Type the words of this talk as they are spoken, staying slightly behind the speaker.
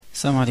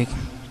السلام عليكم.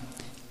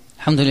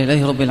 الحمد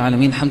لله رب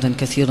العالمين حمدا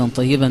كثيرا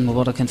طيبا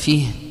مباركا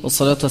فيه،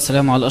 والصلاة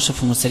والسلام على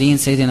أشرف المرسلين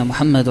سيدنا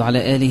محمد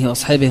وعلى آله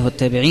وأصحابه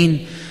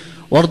والتابعين،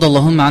 وارض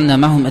اللهم عنا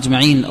معهم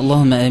أجمعين،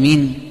 اللهم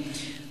آمين.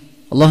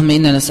 اللهم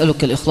إنا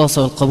نسألك الإخلاص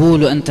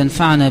والقبول وأن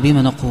تنفعنا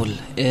بما نقول.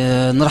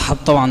 نرحب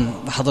طبعا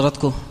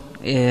بحضراتكم.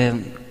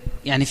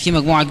 يعني في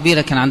مجموعة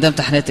كبيرة كان عندها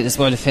امتحانات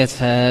الأسبوع اللي فات،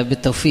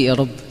 فبالتوفيق يا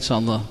رب إن شاء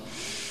الله.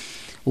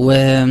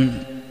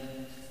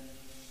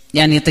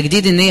 يعني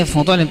تجديد النية في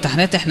موضوع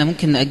الامتحانات احنا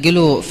ممكن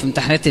نأجله في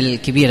امتحانات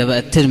الكبيرة بقى،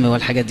 الترم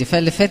والحاجات دي،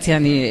 فاللي فات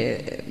يعني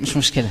مش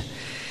مشكلة.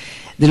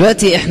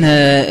 دلوقتي احنا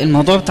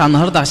الموضوع بتاع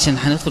النهاردة عشان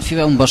هندخل فيه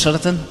بقى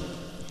مباشرة.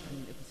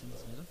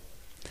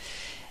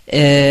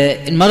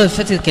 المرة اللي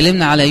فاتت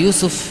اتكلمنا على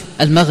يوسف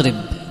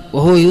المغرب،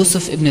 وهو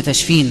يوسف ابن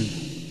تشفين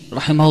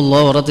رحمه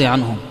الله ورضي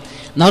عنه.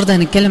 النهاردة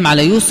هنتكلم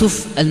على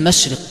يوسف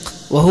المشرق،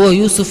 وهو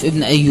يوسف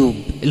ابن أيوب،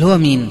 اللي هو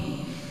مين؟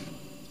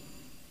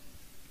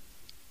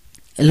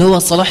 اللي هو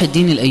صلاح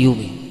الدين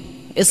الأيوبي.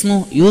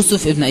 اسمه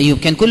يوسف ابن أيوب.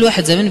 كان كل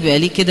واحد زمان بيبقى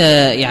ليه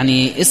كده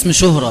يعني اسم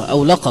شهرة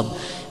أو لقب،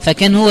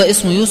 فكان هو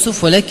اسمه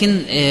يوسف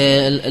ولكن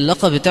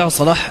اللقب بتاعه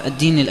صلاح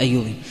الدين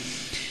الأيوبي.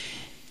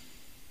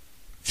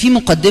 في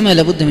مقدمة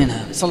لابد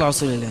منها. صلى الله عليه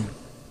وسلم.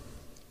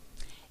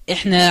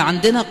 احنا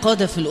عندنا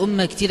قادة في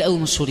الأمة كتير قوي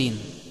مشهورين،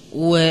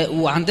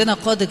 وعندنا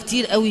قادة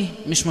كتير قوي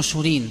مش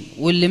مشهورين،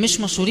 واللي مش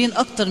مشهورين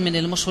أكتر من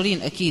اللي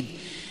مشهورين أكيد.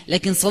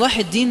 لكن صلاح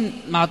الدين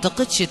ما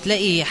اعتقدش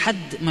تلاقي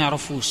حد ما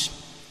يعرفوش،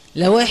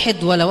 لا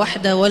واحد ولا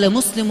واحدة ولا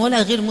مسلم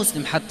ولا غير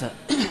مسلم حتى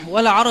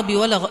ولا عربي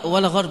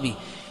ولا غربي.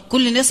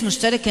 كل الناس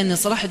مشتركة ان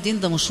صلاح الدين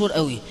ده مشهور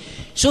قوي.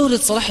 شهرة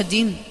صلاح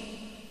الدين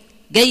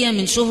جاية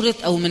من شهرة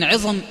أو من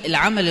عظم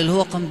العمل اللي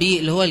هو قام به،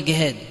 اللي هو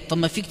الجهاد. طب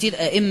ما في كتير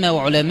أئمة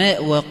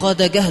وعلماء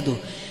وقادة جهدوا،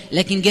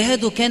 لكن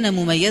جهاده كان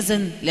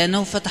مميزا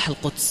لأنه فتح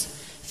القدس.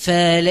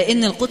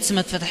 فلأن القدس ما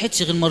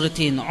اتفتحتش غير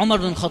مرتين، عمر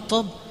بن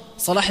الخطاب،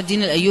 صلاح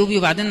الدين الأيوبي،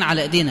 وبعدين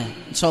على أيدينا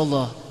إن شاء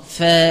الله.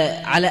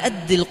 فعلى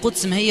قد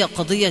القدس ما هي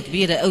قضية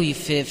كبيرة قوي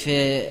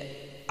في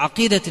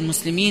عقيدة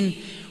المسلمين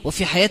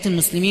وفي حياة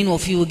المسلمين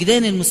وفي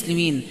وجدان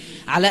المسلمين،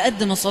 على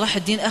قد ما صلاح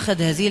الدين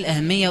أخذ هذه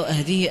الأهمية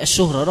وهذه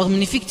الشهرة، رغم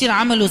أن في كتير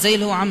عملوا زي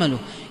اللي هو عمله.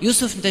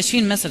 يوسف بن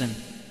تشفين مثلا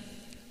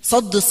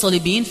صد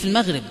الصليبيين في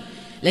المغرب،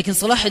 لكن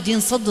صلاح الدين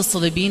صد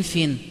الصليبيين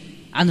فين؟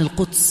 عن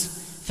القدس.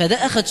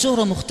 فده أخذ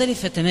شهرة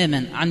مختلفة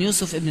تماما عن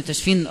يوسف ابن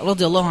تشفين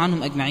رضي الله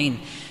عنهم أجمعين.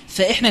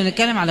 فإحنا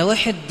بنتكلم على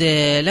واحد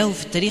له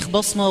في التاريخ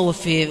بصمة،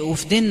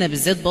 وفي ديننا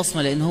بالذات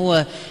بصمة، لأن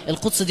هو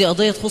القدس دي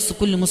قضية تخص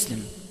كل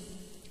مسلم،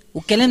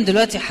 والكلام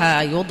دلوقتي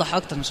هيوضح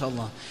أكتر إن شاء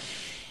الله.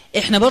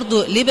 إحنا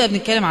برضو ليه بقى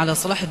بنتكلم على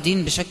صلاح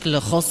الدين بشكل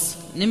خاص؟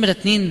 نمرة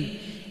 2،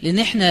 لأن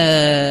إحنا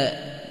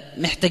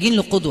محتاجين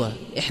لقدوة.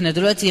 إحنا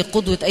دلوقتي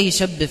قدوة أي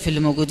شاب في اللي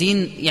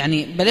موجودين،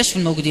 يعني بلاش في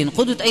الموجودين،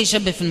 قدوة أي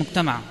شاب في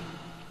المجتمع،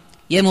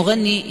 يا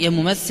مغني يا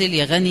ممثل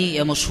يا غني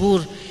يا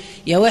مشهور،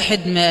 يا واحد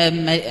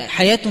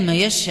حياته ما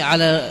هيش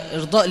على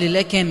إرضاء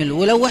لله كامل.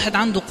 ولو واحد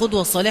عنده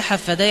قدوة صالحة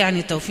فده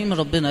يعني توفيق من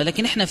ربنا،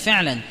 لكن احنا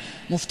فعلا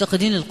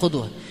مفتقدين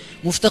القدوة،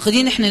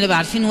 مفتقدين احنا نبقى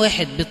عارفين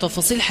واحد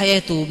بتفاصيل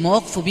حياته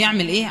ومواقفه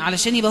بيعمل ايه،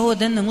 علشان يبقى هو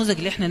ده النموذج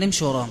اللي احنا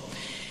نمشي وراه.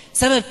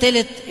 سبب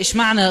ثالث،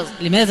 اشمعنى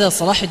لماذا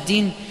صلاح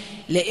الدين؟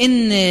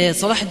 لأن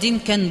صلاح الدين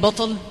كان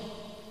بطل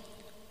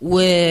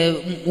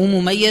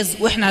ومميز،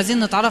 واحنا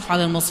عايزين نتعرف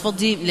على المواصفات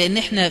دي، لأن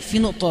احنا في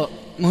نقطة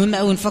مهمة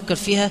قوي نفكر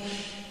فيها.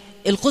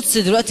 القدس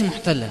دلوقتي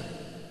محتلة،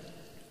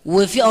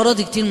 وفي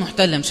أراضي كتير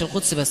محتلة، مش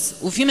القدس بس،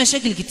 وفي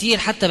مشاكل كتير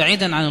حتى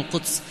بعيدا عن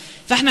القدس.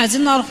 فاحنا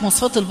عايزين نعرف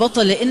مواصفات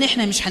البطل، لأن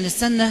احنا مش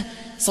هنستنى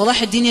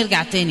صلاح الدين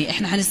يرجع تاني،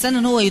 احنا هنستنى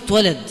ان هو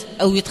يتولد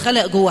أو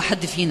يتخلق جوه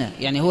حد فينا.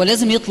 يعني هو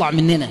لازم يطلع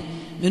مننا،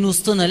 من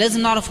وسطنا،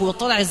 لازم نعرف هو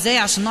طالع ازاي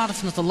عشان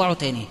نعرف نطلعه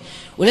تاني.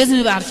 ولازم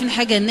نبقى عارفين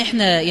حاجة، ان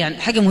احنا يعني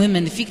حاجة مهمة،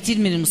 ان في كتير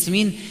من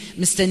المسلمين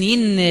مستنيين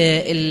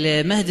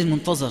المهدي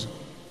المنتظر.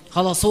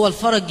 خلاص هو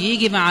الفرج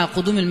يجي مع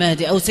قدوم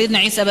المهدي، أو سيدنا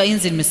عيسى بقى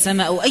ينزل من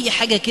السماء، أو أي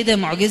حاجة كده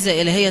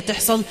معجزة إلهية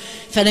تحصل.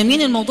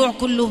 فلمين الموضوع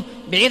كله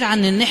بعيد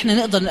عن إن إحنا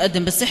نقدر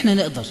نقدم، بس إحنا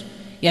نقدر،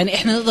 يعني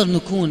إحنا نقدر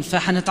نكون.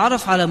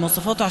 فهنتعرف على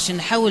مواصفاته عشان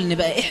نحاول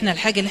نبقى إحنا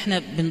الحاجة اللي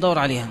إحنا بندور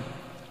عليها.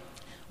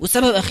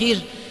 وسبب أخير،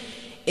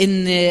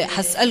 إن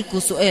هسألكوا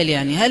سؤال،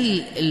 يعني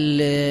هل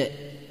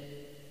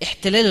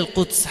احتلال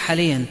القدس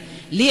حاليا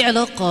ليه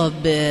علاقة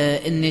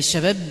بإن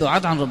الشباب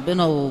بعاد عن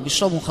ربنا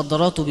وبيشربوا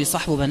مخدرات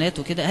وبيصاحبوا بنات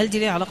وكده؟ هل دي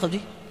ليه علاقة بدي؟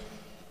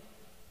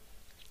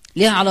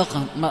 ليها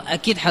علاقة،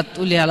 أكيد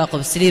هتقول لي علاقة،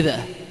 بس ليه بقى؟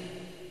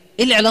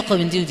 إيه العلاقة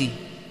بين دي ودي؟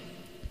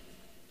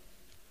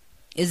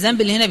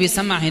 الذنب اللي هنا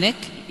بيسمع هناك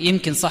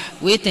يمكن، صح،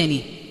 وإيه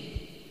تاني؟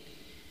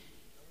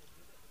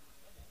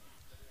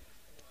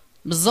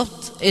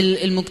 بالظبط،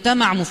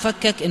 المجتمع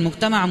مفكك،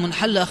 المجتمع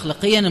منحل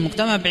أخلاقيا،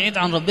 المجتمع بعيد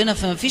عن ربنا،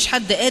 فما فيش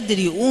حد قادر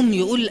يقوم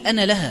يقول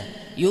أنا لها،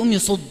 يقوم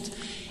يصد.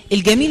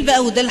 الجميل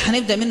بقى، وده اللي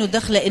هنبدأ منه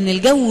الدخلة، إن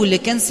الجو اللي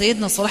كان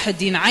سيدنا صلاح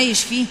الدين عايش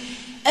فيه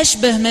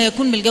أشبه ما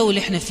يكون بالجو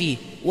اللي احنا فيه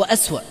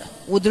وأسوأ.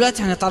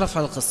 ودلوقتي هنتعرف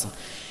على القصة.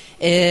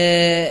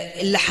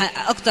 اللي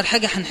أكتر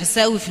حاجة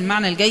هنحسها قوي في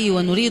المعنى الجاي،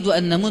 ونريد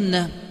أن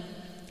نمن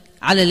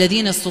على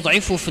الذين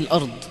استضعفوا في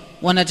الأرض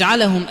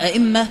ونجعلهم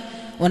أئمة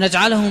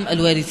ونجعلهم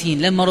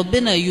الوارثين. لما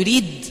ربنا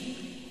يريد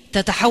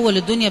تتحول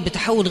الدنيا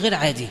بتحول غير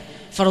عادي.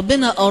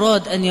 فربنا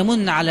أراد أن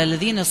يمن على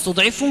الذين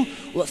استضعفوا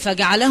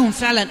فجعلهم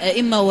فعلا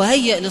أئمة،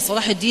 وهيأ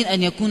لصلاح الدين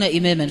أن يكون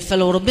إماما.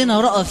 فلو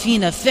ربنا رأى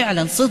فينا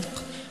فعلا صدق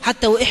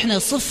حتى وإحنا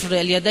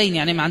صفر اليدين،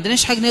 يعني ما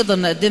عندناش حاجة نقدر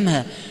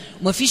نقدمها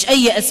وما فيش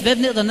أي أسباب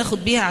نقدر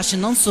ناخد بيها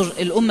عشان ننصر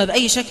الأمة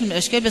بأي شكل من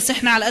الأشكال، بس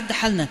إحنا على قد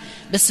حالنا،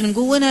 بس من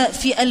جوانا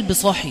في قلب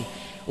صاحي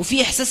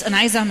وفي إحساس أنا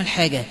عايز أعمل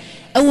حاجة.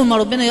 أول ما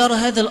ربنا يرى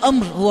هذا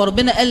الأمر، هو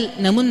ربنا قال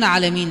نمن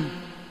على مين؟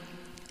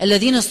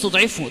 الذين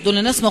استضعفوا،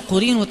 دول ناس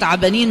مقهورين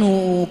وتعبانين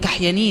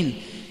وكحيانين،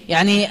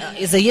 يعني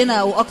زينا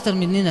أو أكتر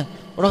مننا.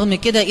 رغم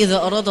كده إذا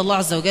أراد الله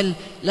عز وجل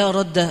لا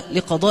رد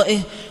لقضائه.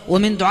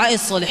 ومن دعاء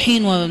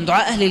الصالحين ومن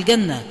دعاء أهل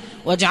الجنة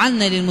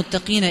وجعلنا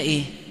للمتقين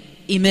إيه؟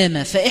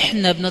 إماما.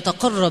 فإحنا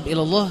بنتقرب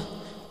إلى الله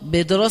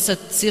بدراسة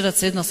سيرة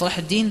سيدنا صلاح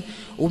الدين،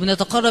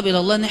 وبنتقرب إلى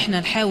الله إن إحنا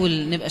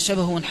نحاول نبقى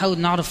شبهه ونحاول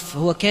نعرف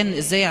هو كان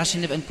إزاي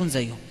عشان نبقى نكون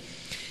زيه.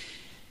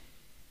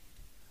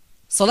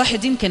 صلاح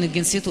الدين كانت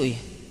جنسيته إيه؟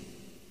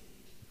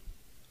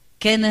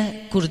 كان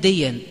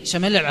كرديا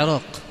شمال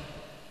العراق،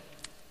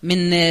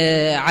 من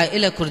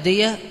عائلة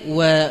كردية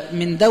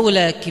ومن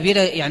دولة كبيرة،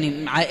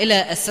 يعني عائلة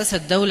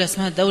أسست دولة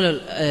اسمها الدولة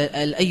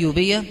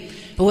الأيوبية.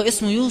 هو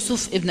اسمه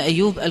يوسف ابن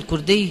أيوب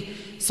الكردي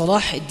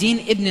صلاح الدين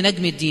ابن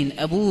نجم الدين.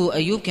 أبوه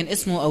أيوب كان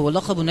اسمه أو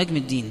لقبه نجم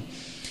الدين.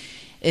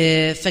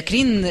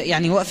 فاكرين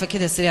يعني وقفة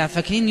كده سريعة،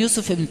 فاكرين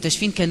يوسف ابن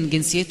التشفين كان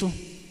جنسيته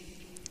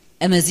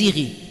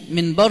أمازيغي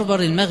من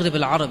بربر المغرب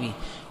العربي.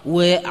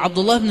 وعبد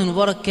الله بن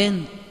المبارك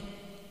كان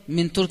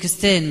من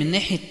تركستان من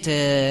ناحية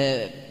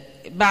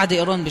بعد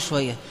إيران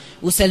بشوية.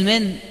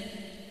 وسلمان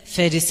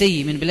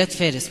فارسي من بلاد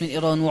فارس من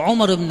إيران.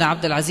 وعمر بن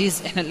عبد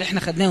العزيز احنا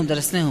خدناهم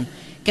درسناهم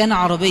كان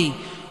عربي.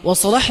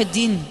 وصلاح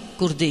الدين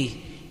كردي.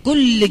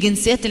 كل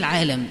جنسيات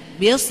العالم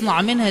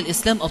بيصنع منها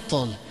الإسلام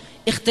أبطال،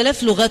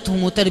 اختلاف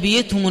لغتهم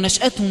وتربيتهم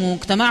ونشأتهم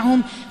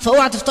ومجتمعهم.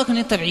 فأوعى تفتكر ان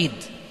انت بعيد،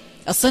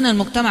 أصلا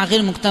المجتمع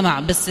غير مجتمع،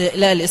 بس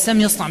لا،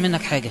 الإسلام يصنع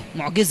منك حاجة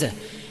معجزة.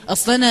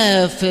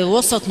 أصلا في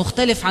وسط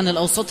مختلف عن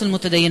الأوساط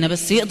المتدينة،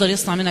 بس يقدر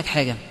يصنع منك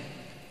حاجة.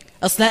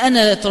 أصلا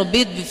أنا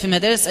اتربيت في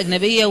مدارس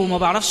أجنبية وما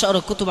بعرفش أقرأ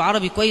كتب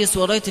عربي كويس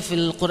وقرايتي في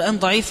القرآن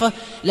ضعيفة،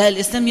 لا،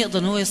 الإسلام يقدر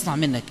أن هو يصنع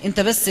منك، أنت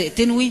بس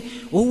تنوي.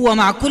 وهو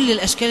مع كل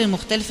الأشكال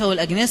المختلفة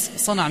والأجناس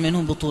صنع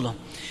منهم بطولة.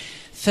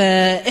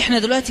 فإحنا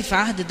دلوقتي في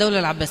عهد الدولة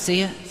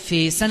العباسية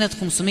في سنة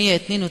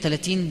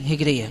 532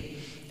 هجرية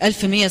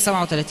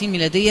 1137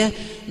 ميلادية.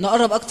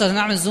 نقرب أكتر،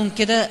 نعمل زوم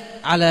كده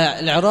على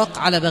العراق،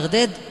 على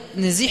بغداد،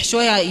 نزيح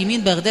شوية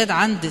يمين بغداد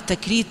عند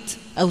تكريت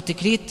أو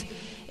تكريت،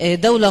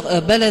 دولة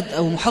بلد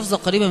أو محافظة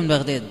قريبة من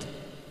بغداد.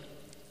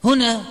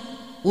 هنا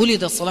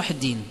ولد صلاح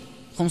الدين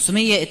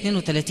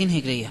 532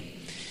 هجرية.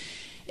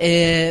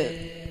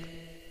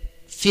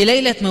 في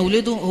ليلة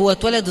مولده هو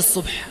اتولد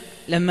الصبح.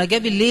 لما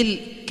جاب الليل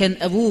كان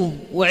أبوه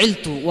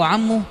وعيلته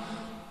وعمه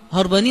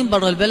هربانين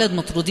برا البلد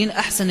مطرودين،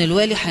 أحسن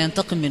الوالي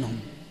هينتقم منهم.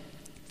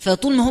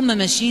 فطول ما هم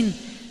ماشيين،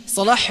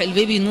 صلاح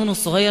البيبي النونو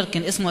الصغير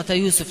كان اسمه وقتها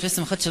يوسف، لسه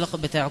ما خدش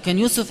اللقب بتاعه، كان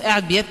يوسف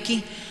قاعد بيبكي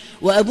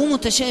وأبوه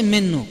متشائم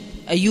منه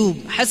أيوب،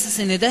 حاسس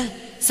إن ده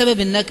سبب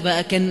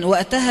النكبة. كان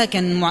وقتها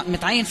كان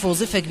متعين في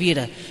وظيفة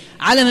كبيرة.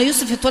 على ما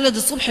يوسف اتولد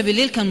الصبح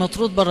بالليل كان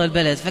مطرود برا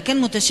البلد،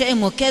 فكان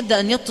متشائم وكاد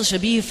أن يبطش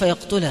به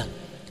فيقتله.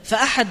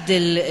 فأحد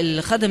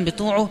الخدم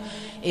بتوعه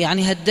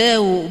يعني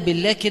هداه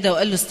بالله كده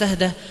وقال له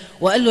استهدى،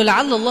 وقال له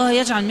لعل الله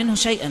يجعل منه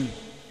شيئا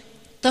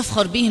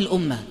تفخر به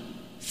الأمة.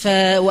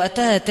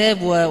 فوقتها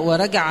تاب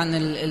ورجع عن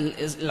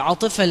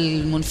العاطفة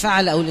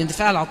المنفعلة أو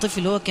الاندفاع العاطفي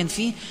اللي هو كان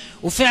فيه.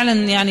 وفعلا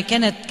يعني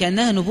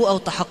كأنها نبوءة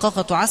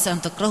وتحققت. وعسى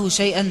أن تكرهوا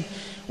شيئا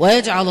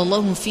ويجعل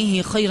الله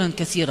فيه خيرا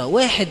كثيرا.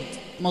 واحد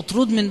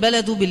مطرود من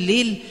بلده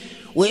بالليل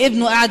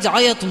وابنه قاعد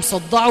يعيط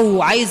ومصدعه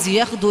وعايز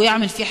ياخده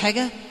ويعمل فيه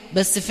حاجة،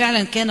 بس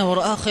فعلا كان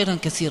وراءها خيرا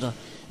كثيرا.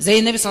 زي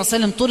النبي صلى الله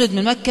عليه وسلم طرد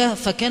من مكة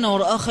فكان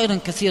وراءها خيرا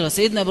كثيرا.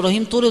 سيدنا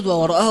إبراهيم طرد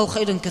ووراءها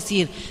خيرا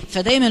كثير.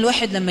 فدايما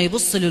الواحد لما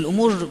يبص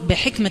للأمور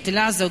بحكمة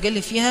الله عز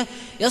وجل فيها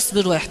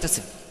يصبر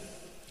ويحتسب.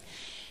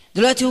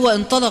 دلوقتي هو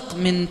انطلق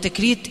من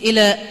تكريت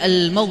إلى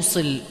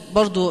الموصل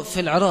برضو في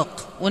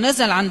العراق،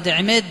 ونزل عند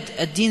عماد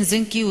الدين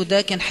زنكي،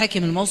 وده كان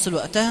حاكم الموصل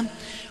وقتها.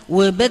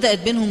 وبدأت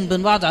بينهم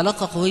بين بعض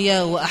علاقة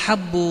قوية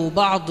وأحبوا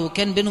بعض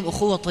وكان بينهم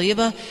أخوة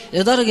طيبة،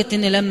 لدرجة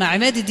أن لما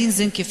عماد الدين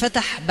زنكي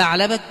فتح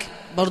بعلبك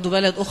برضو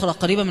بلد أخرى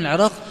قريبة من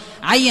العراق،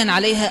 عين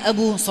عليها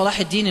أبو صلاح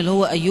الدين اللي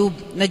هو أيوب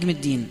نجم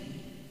الدين.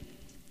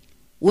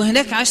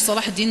 وهناك عاش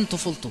صلاح الدين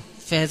طفولته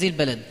في هذه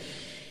البلد.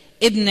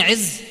 ابن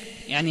عز،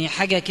 يعني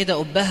حاجة كده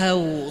أبها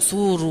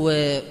وقصور،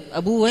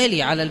 وأبوه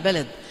والي على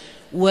البلد،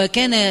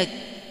 وكان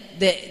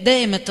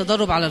دائما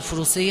التدرب على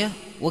الفروسية،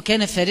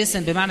 وكان فارسا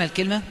بمعنى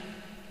الكلمة،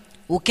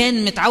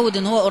 وكان متعود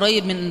ان هو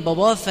قريب من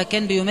باباه،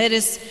 فكان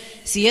بيمارس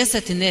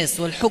سياسة الناس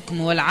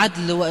والحكم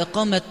والعدل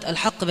وإقامة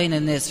الحق بين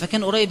الناس،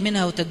 فكان قريب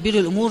منها وتدبير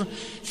الأمور.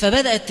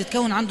 فبدأت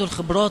تتكون عنده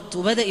الخبرات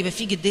وبدأ يبقى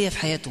فيه جدية في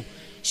حياته.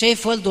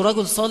 شايف والده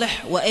رجل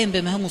صالح وقام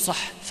بمهامه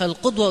صح،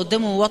 فالقدوة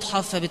قدامه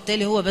واضحة،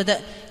 فبالتالي هو بدأ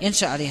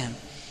ينشأ عليها.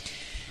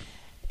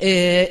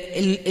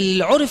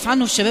 اللي عرف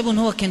عنه في شبابه ان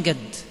هو كان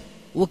جد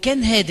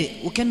وكان هادئ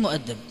وكان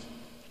مؤدب،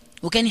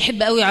 وكان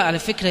يحب قوي على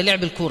فكرة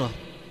لعب الكرة.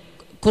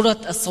 كرة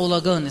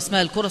الصولجان،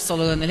 اسمها الكرة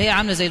الصولجان، اللي هي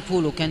عاملة زي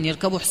البولو. كان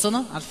يركبوا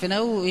حصنة عارفينها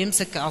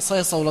ويمسك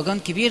عصاية صولجان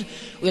كبير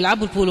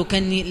ويلعبوا البولو.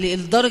 كان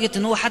لدرجة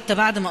ان هو حتى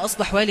بعد ما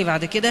اصبح والي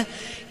بعد كده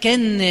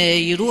كان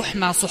يروح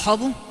مع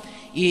صحابه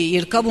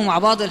يركبوا مع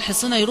بعض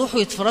الحصنة،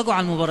 يروحوا يتفرجوا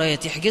على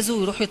المباريات، يحجزوا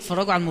ويروحوا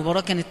يتفرجوا على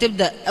المباراة. كانت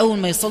تبدأ أول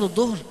ما يصلوا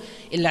الظهر،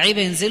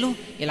 اللعيبة ينزلوا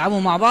يلعبوا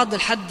مع بعض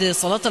لحد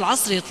صلاة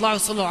العصر، يطلعوا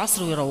يصلوا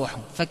العصر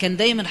ويروحوا. فكان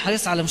دايما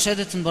حريص على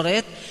مشاهدة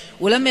المباريات،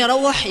 ولما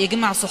يروح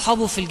يجمع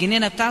صحابه في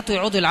الجنينة بتاعته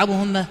يقعدوا يلعبوا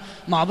هم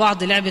مع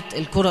بعض لعبة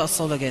الكرة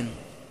الصولجان.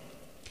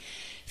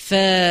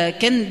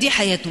 فكان دي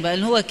حياته بقى،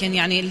 ان هو كان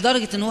يعني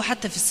لدرجة ان هو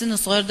حتى في السن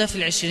الصغير ده في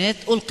العشرينات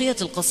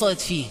ألقيت القصائد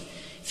فيه،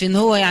 في ان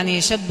هو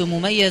يعني شاب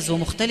مميز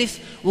ومختلف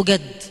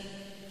وجد.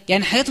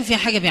 يعني حياته فيها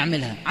حاجة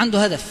بيعملها،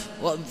 عنده هدف،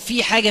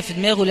 في حاجة في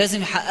دماغه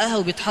لازم يحققها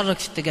وبيتحرك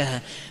في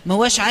اتجاهها. ما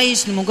هواش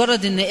عايش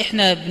لمجرد ان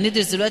احنا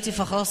بندرس دلوقتي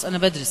فخلاص انا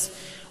بدرس،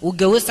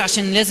 واتجوزت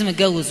عشان لازم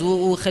اتجوز،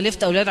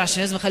 وخلفت اولاد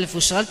عشان لازم اخلف،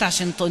 واشتغلت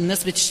عشان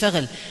الناس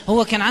بتشتغل.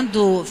 هو كان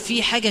عنده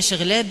في حاجة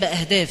شغلاه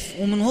بأهداف،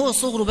 ومن هو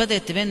صغره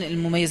بدأت تبان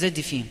المميزات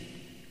دي فيه.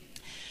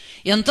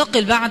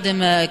 ينتقل بعد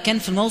ما كان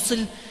في الموصل،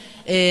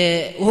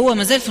 وهو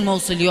مازال في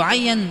الموصل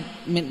يعين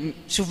من،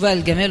 شوف بقى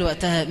الجمال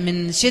وقتها،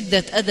 من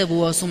شدة أدبه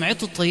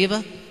وسمعته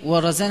الطيبة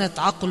ورزانة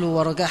عقله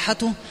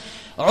ورجاحته،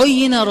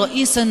 عين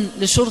رئيسا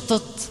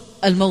لشرطة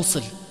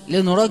الموصل،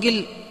 لأنه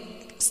راجل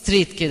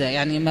ستريت كده،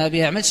 يعني ما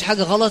بيعملش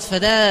حاجة غلط.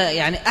 فده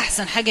يعني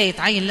أحسن حاجة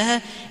يتعين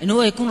لها إن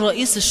هو يكون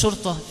رئيس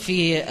الشرطة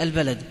في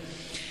البلد.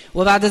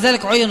 وبعد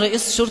ذلك عين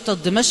رئيس شرطة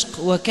دمشق،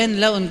 وكان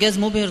له إنجاز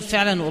مبهر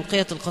فعلا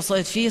وألقيت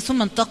القصائد فيه.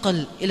 ثم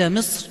انتقل إلى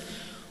مصر.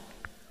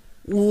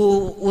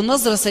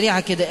 ونظرة سريعة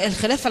كده،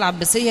 الخلافة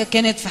العباسية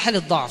كانت في حالة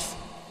ضعف.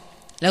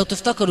 لو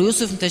تفتكروا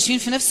يوسف متاشين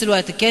في نفس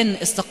الوقت كان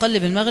استقل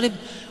بالمغرب،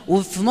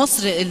 وفي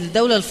مصر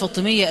الدولة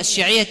الفاطمية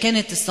الشيعية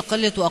كانت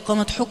استقلت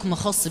وأقامت حكم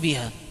خاص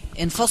بها،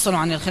 انفصلوا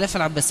عن الخلافة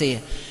العباسية.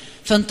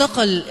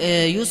 فانتقل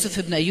يوسف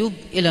بن أيوب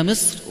إلى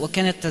مصر،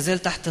 وكانت تزال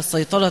تحت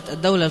سيطرة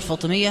الدولة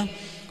الفاطمية.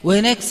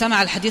 وهناك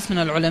سمع الحديث من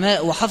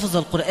العلماء وحفظ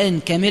القرآن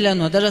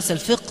كاملا ودرس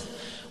الفقه،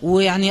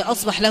 ويعني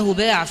أصبح له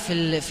باع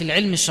في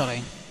العلم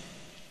الشرعي.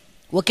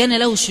 وكان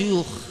له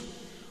شيوخ،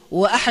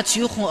 وأحد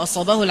شيوخه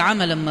أصابه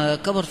العمى لما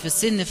كبر في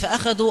السن،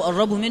 فأخذوا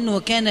قربوا منه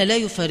وكان لا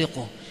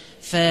يفارقه.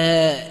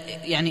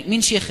 يعني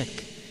مين شيخك؟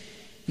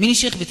 مين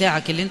الشيخ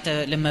بتاعك اللي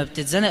انت لما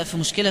بتتزنق في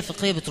مشكلة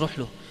فقهية بتروح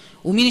له؟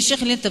 ومين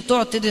الشيخ اللي انت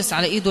بتقعد تدرس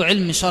على ايده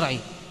علم شرعي؟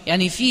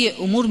 يعني في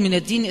أمور من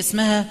الدين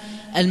اسمها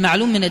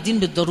المعلوم من الدين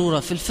بالضرورة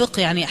في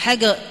الفقه، يعني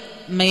حاجة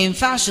ما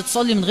ينفعش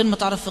تصلي من غير ما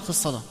تعرف فقه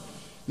الصلاة،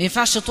 ما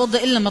ينفعش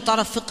تتوضأ إلا لما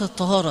تعرف فقه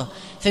الطهارة.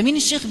 فمين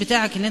الشيخ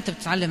بتاعك اللي انت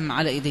بتتعلم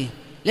على ايديه؟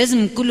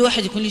 لازم كل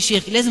واحد يكون له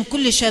شيخ، لازم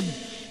كل شاب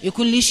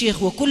يكون له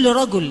شيخ، وكل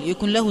رجل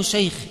يكون له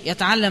شيخ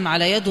يتعلم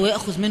على يده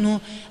ويأخذ منه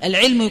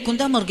العلم، ويكون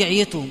ده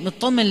مرجعيته،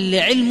 مطمن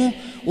لعلمه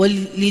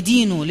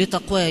ولدينه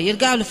لتقواه،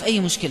 يرجع له في أي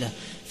مشكلة.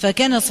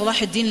 فكان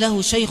صلاح الدين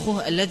له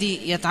شيخه الذي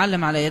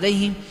يتعلم على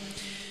يديه.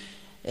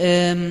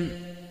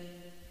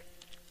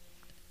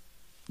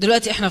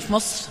 دلوقتي احنا في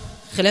مصر،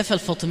 خلافة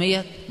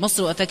الفاطمية،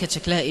 مصر وقتها كانت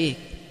شكلها ايه؟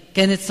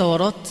 كانت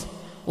ثورات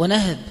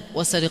ونهب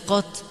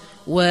وسرقات،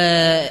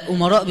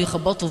 وأمراء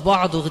بيخبطوا في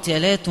بعض،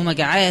 واغتيالات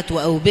ومجاعات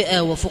وأوبئة،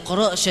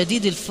 وفقراء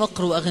شديد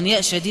الفقر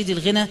وأغنياء شديد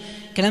الغنى.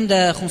 الكلام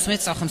ده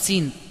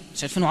 559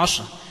 مش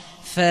 2010.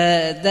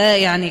 فده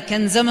يعني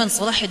كان زمن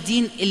صلاح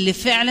الدين اللي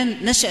فعلا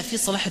نشأ فيه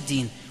صلاح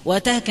الدين.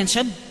 وقتها كان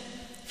شاب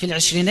في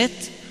العشرينات،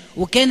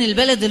 وكان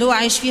البلد اللي هو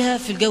عايش فيها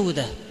في الجو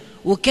ده،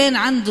 وكان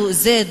عنده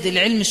زاد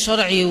العلم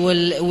الشرعي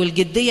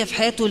والجدية في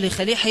حياته اللي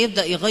خليه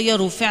هيبدأ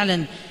يغير،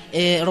 وفعلا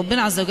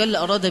ربنا عز وجل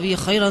أراد به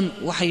خيرا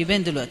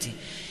وهيبان دلوقتي.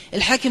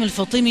 الحاكم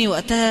الفاطمي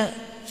وقتها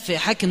في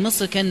حاكم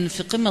مصر كان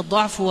في قمة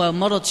ضعف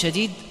ومرض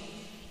شديد،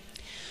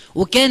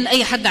 وكان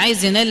أي حد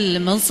عايز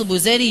ينال منصب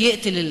وزاري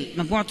يقتل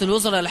مجموعة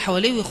الوزراء اللي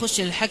حواليه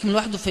ويخش للحاكم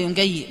لوحده، فيقوم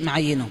جاي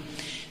معينه.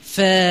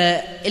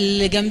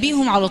 فاللي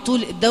جنبيهم على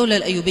طول الدولة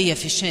الأيوبية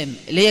في الشام،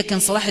 اللي هي كان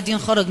صلاح الدين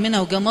خرج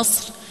منها وجاء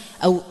مصر،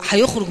 أو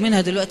هيخرج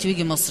منها دلوقتي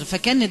ويجي مصر.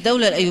 فكان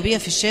الدولة الأيوبية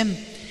في الشام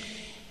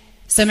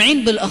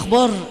سامعين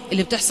بالأخبار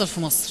اللي بتحصل في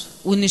مصر،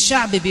 وإن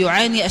الشعب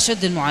بيعاني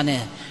أشد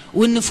المعاناة،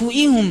 وإن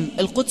فوقيهم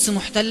القدس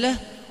محتلة،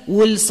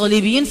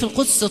 والصليبيين في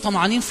القدس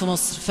طمعانين في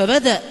مصر.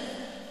 فبدأ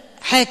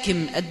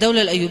حاكم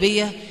الدولة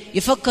الأيوبية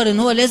يفكر إن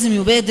هو لازم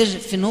يبادر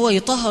في إن هو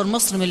يطهر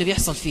مصر من اللي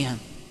بيحصل فيها.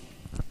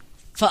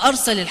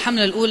 فأرسل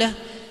الحملة الأولى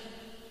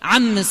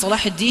عم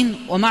صلاح الدين،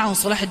 ومعه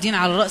صلاح الدين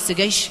على رأس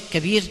جيش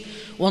كبير،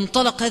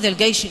 وانطلق هذا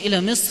الجيش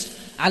إلى مصر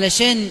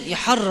علشان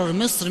يحرر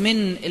مصر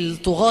من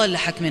الطغاة اللي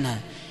حاكمينها.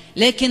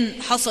 لكن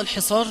حصل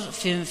حصار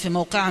في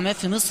موقع ما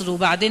في مصر،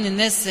 وبعدين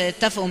الناس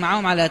اتفقوا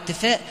معاهم على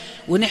اتفاق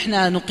وان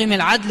احنا نقيم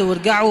العدل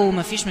وارجعوا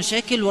وما فيش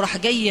مشاكل. وراح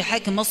جاي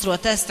حاكم مصر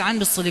وقتها استعان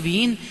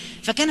بالصليبيين،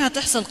 فكان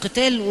هتحصل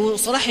قتال.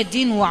 وصلاح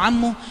الدين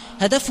وعمه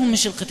هدفهم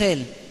مش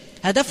القتال،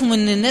 هدفهم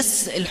ان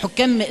الناس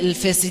الحكام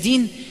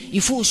الفاسدين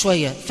يفوقوا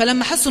شوية.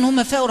 فلما حسوا ان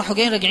هم فاقوا راحوا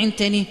جايين راجعين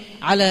تاني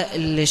على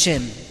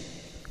الشام.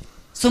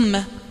 ثم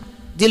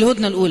دي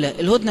الهدنة الأولى.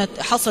 الهدنة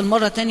حصل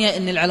مرة تانية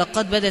إن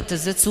العلاقات بدأت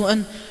تزداد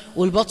سوءا،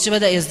 والبطش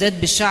بدأ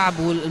يزداد بالشعب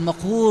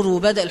والمقهور،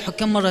 وبدأ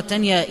الحكام مرة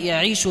تانية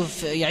يعيشوا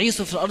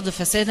في الأرض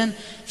فسادا.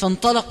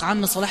 فانطلق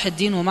عم صلاح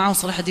الدين ومعه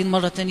صلاح الدين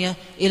مرة تانية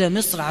إلى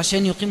مصر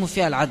عشان يقيموا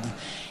فيها العدل.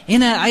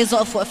 هنا عايز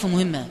أقف وقفة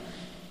مهمة.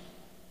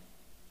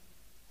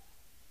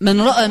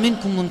 من رأى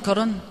منكم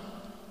منكرا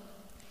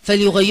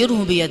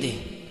فليغيره بيده.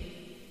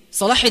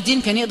 صلاح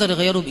الدين كان يقدر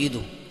يغيره بإيده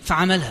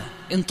فعملها،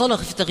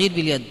 انطلق في تغيير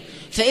باليد.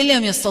 فإن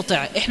لم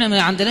يستطع، إحنا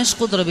ما عندناش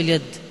قدرة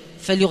باليد،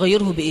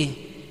 فليغيره بإيه؟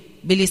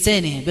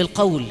 بلسانه،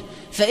 بالقول.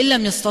 فإن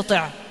لم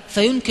يستطع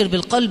فينكر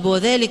بالقلب،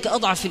 وذلك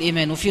أضعف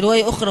الإيمان. وفي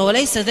رواية أخرى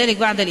وليس ذلك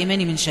بعد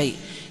الإيمان من شيء.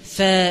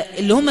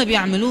 فاللي هم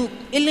بيعملوه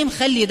اللي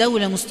مخلي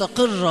دولة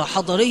مستقرة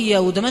حضارية،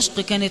 ودمشق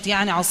كانت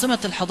يعني عاصمة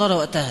الحضارة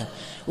وقتها،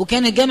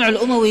 وكان الجامع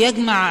الأموي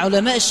يجمع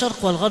علماء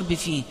الشرق والغرب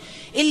فيه.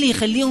 اللي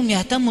يخليهم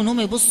يهتموا ان هم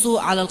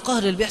يبصوا على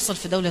القهر اللي بيحصل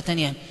في دولة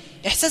تانية؟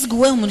 إحساس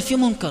جواهم ان في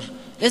منكر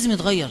لازم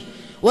يتغير،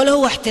 ولا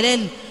هو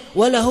احتلال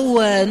ولا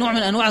هو نوع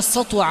من أنواع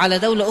السطوة على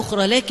دولة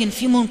أخرى، لكن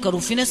في منكر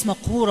وفي ناس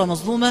مقهورة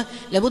مظلومة،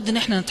 لابد ان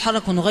احنا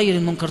نتحرك ونغير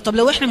المنكر. طب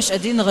لو احنا مش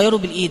قادرين نغيره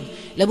بالإيد،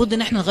 لابد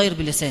ان احنا نغير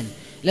باللسان،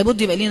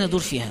 لابد يبقى لينا دور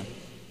فيها.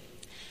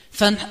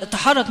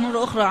 فتحرك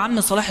مرة أخرى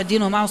عم صلاح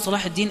الدين ومعه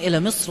صلاح الدين إلى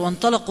مصر،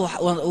 وانطلقوا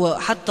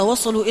وحتى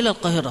وصلوا إلى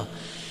القاهرة.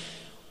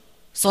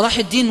 صلاح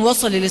الدين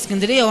وصل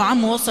للإسكندرية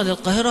وعمه وصل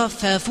للقاهرة،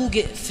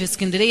 ففوجئ في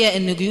اسكندرية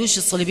أن جيوش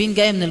الصليبيين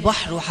جاية من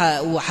البحر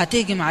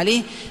وهتهجم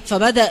عليه.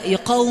 فبدأ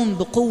يقاوم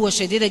بقوة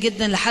شديدة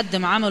جدا لحد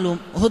ما عملوا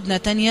هدنة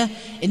تانية،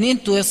 أن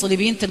أنتوا يا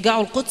صليبيين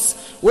ترجعوا القدس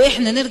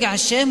وإحنا نرجع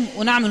الشام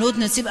ونعمل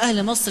هدنة نسيب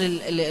أهل مصر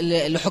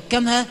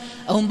لحكامها،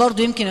 أو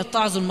برضو يمكن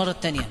يتعظوا المرة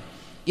التانية.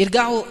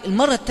 يرجعوا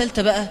المرة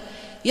الثالثة بقى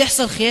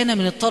يحصل خيانة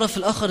من الطرف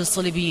الآخر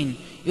الصليبيين.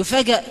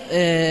 يفاجأ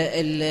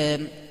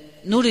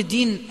نور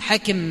الدين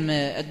حاكم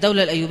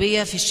الدولة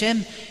الأيوبية في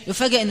الشام،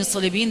 يفاجأ أن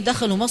الصليبيين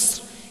دخلوا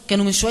مصر.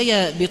 كانوا من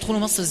شوية بيدخلوا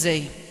مصر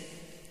إزاي؟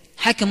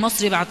 حاكم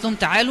مصر يبعت لهم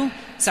تعالوا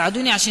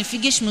ساعدوني عشان في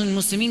جيش من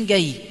المسلمين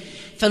جاي.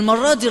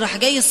 فالمرة دي راح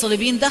جاي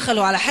الصليبيين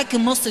دخلوا على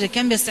حاكم مصر اللي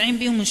كان بيستعين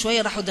بيهم من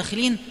شوية، راحوا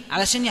داخلين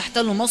علشان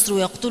يحتلوا مصر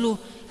ويقتلوا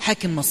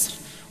حاكم مصر.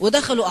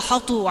 ودخلوا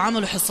أحاطوا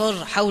وعملوا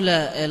حصار حول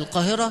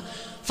القاهرة.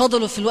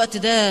 فضلوا في الوقت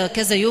ده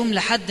كذا يوم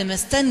لحد ما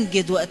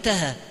استنجد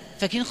وقتها.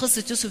 فاكرين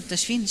قصة يوسف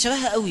التشفين؟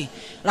 شبهها قوي.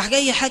 راح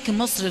جاي حاكم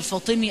مصر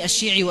الفاطمي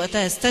الشيعي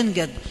وقتها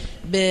استنجد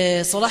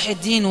بصلاح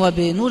الدين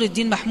وبنور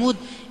الدين محمود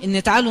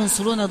ان تعالوا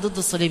انصرونا ضد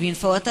الصليبيين.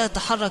 فوقتها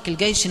تحرك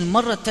الجيش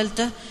المرة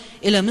الثالثة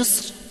إلى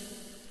مصر،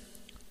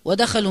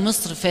 ودخلوا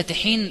مصر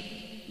فاتحين،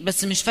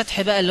 بس مش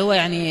فتح بقى اللي هو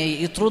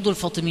يعني يطردوا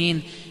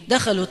الفاطميين،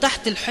 دخلوا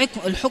تحت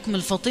الحكم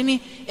الفاطمي،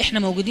 احنا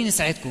موجودين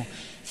نساعدكم.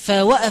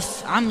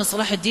 فوقف عم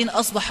صلاح الدين،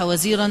 أصبح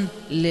وزيرا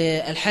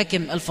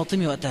للحاكم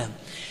الفاطمي وقتها.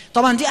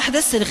 طبعا دي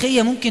أحداث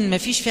تاريخية ممكن ما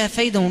فيش فيها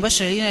فايدة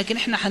مباشرة لنا، لكن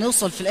احنا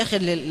هنوصل في الآخر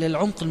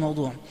للعمق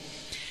الموضوع.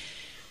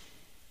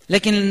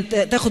 لكن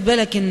تاخد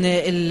بالك ان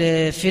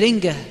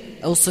الفرنجة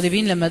أو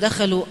الصليبيين لما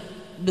دخلوا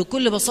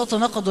بكل بساطة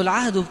نقضوا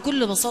العهد،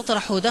 وبكل بساطة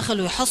راحوا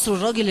دخلوا يحصروا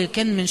الراجل اللي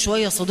كان من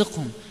شوية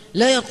صديقهم.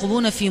 لا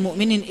يرقبون في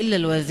مؤمن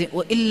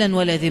إلا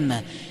ولا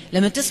ذمة.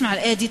 لما تسمع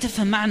الآية دي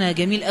تفهم معنى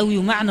جميل قوي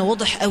ومعنى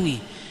واضح قوي.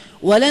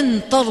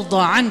 ولن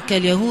ترضى عنك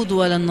اليهود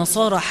ولا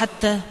النصارى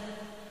حتى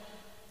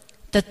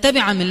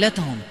تتبع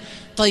ملتهم.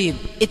 طيب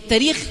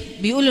التاريخ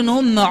بيقول ان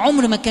هم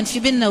عمر ما كان في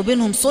بيننا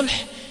وبينهم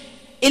صلح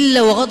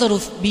إلا وغدروا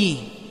بيه،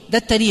 ده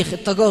التاريخ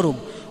التجارب.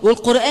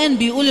 والقرآن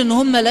بيقول ان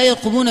هم لا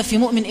يرقبون في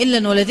مؤمن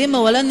إلا ولا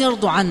ذمة ولن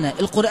يرضوا عنا.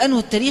 القرآن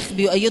والتاريخ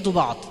بيؤيدوا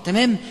بعض،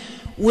 تمام؟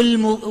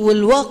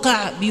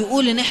 والواقع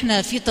بيقول ان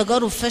احنا في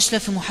تجارب فاشلة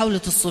في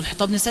محاولة الصلح.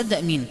 طب نصدق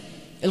مين؟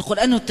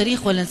 القرآن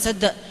والتاريخ ولا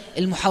نصدق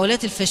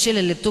المحاولات الفاشلة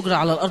اللي بتجرى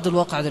على الأرض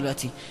الواقع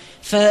دلوقتي؟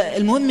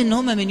 فالمهم ان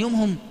هم من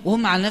يومهم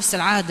وهم على نفس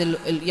العهد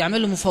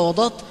يعملوا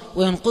مفاوضات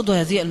وينقضوا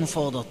هذه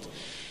المفاوضات.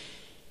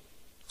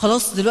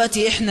 خلاص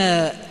دلوقتي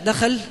احنا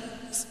دخل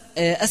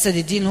أسد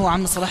الدين هو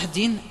عم صلاح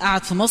الدين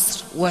قعد في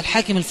مصر،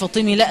 والحاكم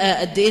الفاطمي لقى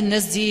قد ايه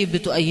الناس دي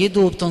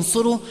بتؤيده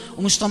وبتنصره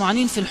ومش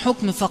طمعانين في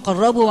الحكم،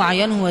 فقربوا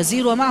وعينه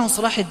وزير، ومعه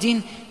صلاح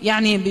الدين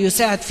يعني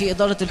بيساعد في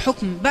إدارة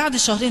الحكم. بعد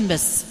شهرين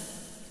بس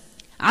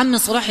عم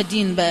صلاح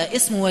الدين بقى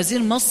اسمه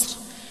وزير مصر،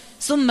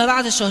 ثم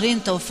بعد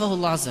شهرين توفاه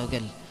الله عز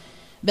وجل.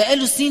 بقى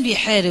له سنين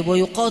بيحارب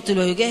ويقاتل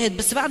ويجاهد،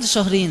 بس بعد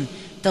شهرين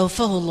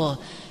توفاه الله.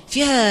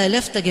 فيها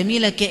لفتة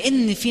جميلة،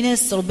 كأن في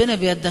ناس ربنا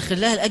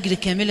بيدخل لها الأجر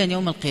كاملا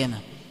يوم القيامة.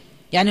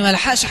 يعني ما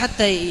لحقش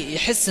حتى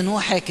يحس ان هو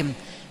حاكم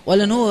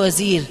ولا ان هو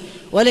وزير،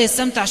 ولا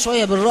يستمتع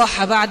شوية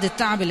بالراحة بعد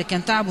التعب اللي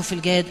كان تعبه في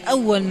الجهاد.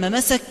 أول ما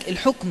مسك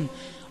الحكم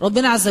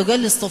ربنا عز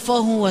وجل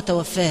اصطفاه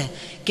وتوفاه.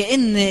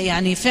 كأن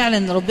يعني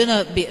فعلا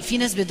ربنا في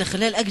ناس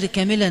بيدخلها الأجر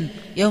كاملا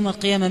يوم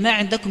القيامة. ما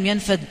عندكم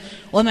ينفد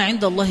وما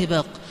عند الله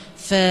باق.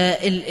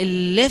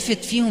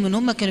 فاللافت فيهم ان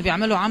هم كانوا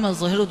بيعملوا عمل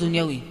ظاهره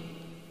دنيوي،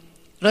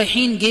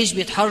 رايحين جيش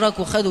بيتحرك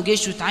وخدوا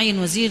جيش وتعين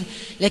وزير،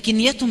 لكن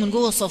نيتهم من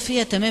جوه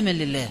صافية تماما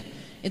لله.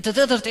 انت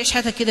تقدر تعيش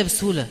حياتك كده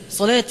بسهولة،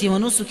 صلاتي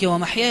ونسكي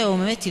ومحياي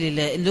ومماتي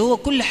لله، اللي هو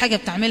كل حاجة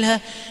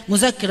بتعملها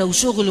مذاكرة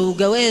وشغل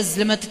وجواز.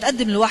 لما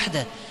تتقدم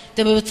لوحدة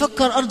تبقى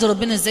بتفكر أرض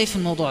ربنا ازاي في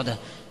الموضوع ده.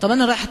 طب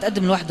أنا رايح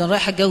أتقدم لواحدة، أنا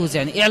رايح أتجوز،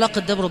 يعني إيه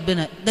علاقة ده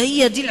بربنا؟ ده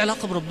هي دي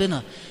العلاقة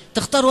بربنا.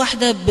 تختار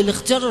واحدة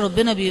بالاختيار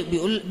ربنا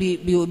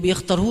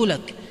بيختاره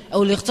لك،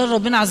 أو اللي يختار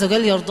ربنا عز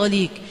وجل يرضى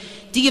ليك.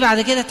 تيجي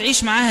بعد كده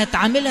تعيش معاها،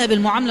 تعاملها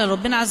بالمعاملة اللي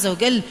ربنا عز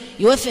وجل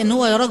يوافق ان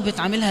هو يراك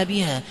بتعاملها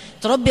بيها.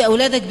 تربي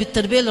أولادك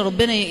بالتربية اللي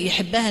ربنا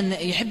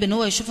يحب ان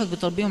هو يشوفك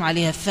بتربيهم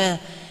عليها.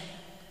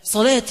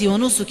 فصلاتي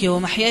ونسكي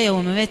ومحياي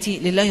ومماتي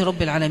لله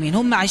رب العالمين.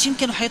 هم عايشين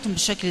كانوا حياتهم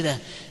بالشكل ده،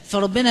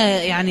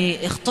 فربنا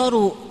يعني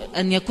اختاروا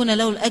أن يكون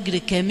له الأجر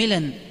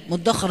كاملا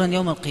مدخرا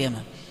يوم القيامة.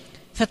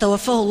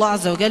 فتوفاه الله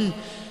عز وجل.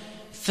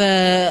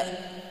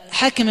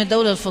 فحاكم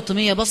الدولة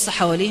الفاطمية بص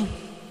حواليه،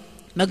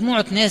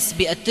 مجموعة ناس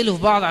بيقتلوا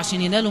في بعض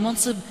عشان ينالوا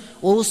منصب،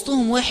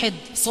 ووسطهم واحد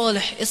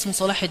صالح اسمه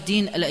صلاح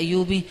الدين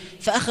الأيوبي،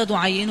 فأخذوا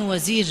عينوا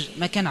وزير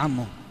مكان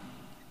عمه.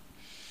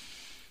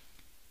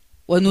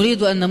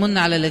 ونريد أن نمن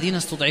على الذين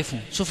استضعفوا.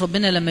 شوف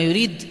ربنا لما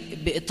يريد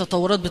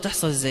التطورات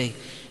بتحصل ازاي.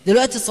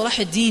 دلوقتي صلاح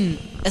الدين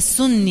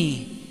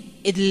السني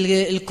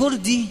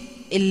الكردي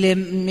اللي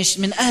مش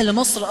من أهل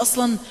مصر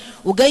أصلا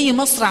وجاي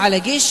مصر على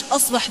جيش،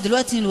 أصبح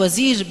دلوقتي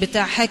الوزير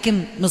بتاع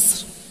حاكم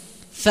مصر.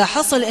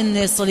 فحصل ان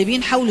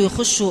الصليبيين حاولوا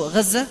يخشوا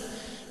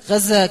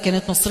غزة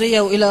كانت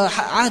مصرية، وإلى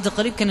عهد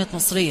قريب كانت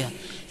مصرية،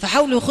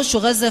 فحاولوا يخشوا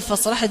غزة.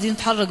 فصلاح الدين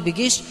اتحرك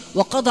بجيش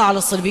وقضى على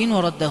الصليبيين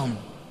وردهم.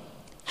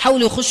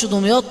 حاولوا يخشوا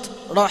دمياط،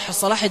 راح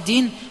صلاح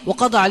الدين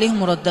وقضى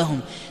عليهم وردهم.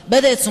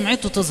 بدأت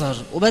سمعته تظهر،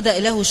 وبدأ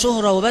له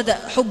شهرة، وبدأ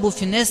حبه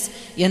في الناس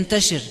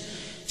ينتشر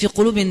في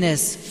قلوب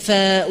الناس.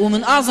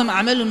 ومن أعظم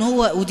أعماله إن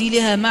هو، ودي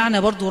لها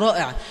معنى برضو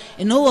رائع،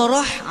 إن هو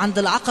راح عند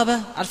العقبة.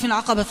 عارفين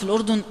العقبة في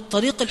الأردن؟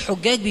 طريق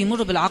الحجاج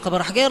بيمر بالعقبة.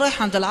 راح جاي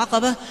رايح عند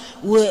العقبة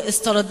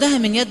واستردها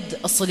من يد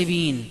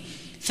الصليبيين.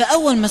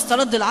 فأول ما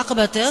استرد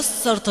العقبة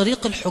تيسر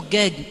طريق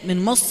الحجاج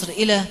من مصر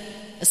إلى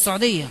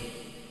السعودية.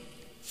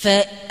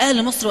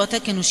 فأهل مصر وقتها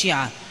كانوا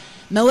شيعة،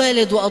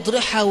 موالد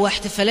وأضرحة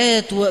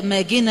واحتفالات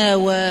وماجنة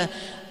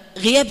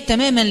غياب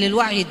تماما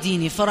للوعي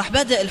الديني. فراح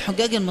بدأ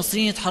الحجاج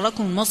المصريين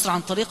يتحركوا من مصر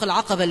عن طريق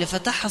العقبة اللي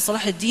فتحها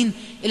صلاح الدين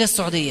إلى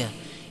السعودية،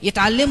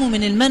 يتعلموا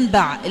من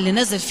المنبع اللي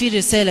نزل فيه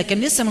الرسالة.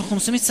 كان لسه من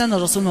 500 سنة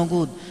الرسول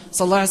موجود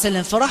صلى الله عليه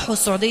وسلم. فراحوا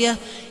السعودية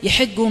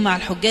يحجوا مع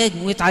الحجاج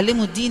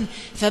ويتعلموا الدين.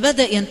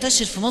 فبدأ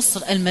ينتشر في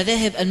مصر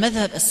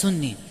المذهب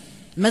السني،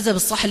 المذهب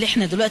الصح اللي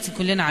احنا دلوقتي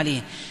كلنا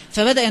عليه.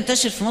 فبدأ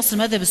ينتشر في مصر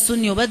المذهب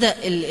السني، وبدأ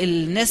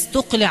الناس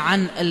تقلع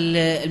عن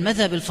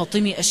المذهب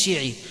الفاطمي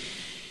الشيعي.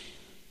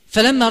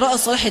 فلما رأى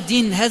صلاح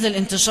الدين هذا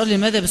الانتشار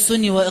للمذهب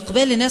السني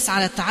وإقبال الناس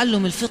على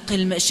تعلم الفقه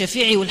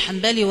الشافعي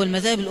والحنبلي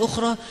والمذاهب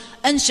الأخرى،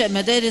 أنشأ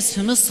مدارس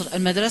في مصر،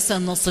 المدرسة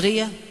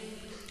الناصرية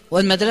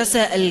والمدرسة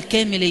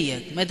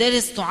الكاملية،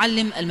 مدارس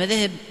تعلم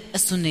المذاهب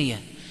السنية.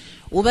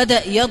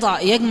 وبدأ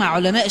يجمع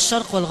علماء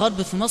الشرق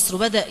والغرب في مصر،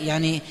 وبدأ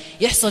يعني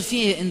يحصل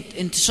فيه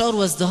انتشار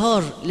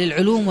وازدهار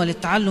للعلوم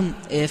وللتعلم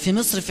في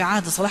مصر في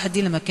عهد صلاح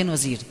الدين لما كان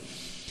وزير.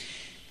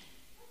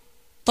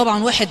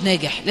 طبعا واحد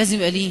ناجح لازم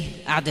يبقى ليه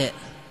أعداء.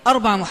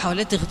 4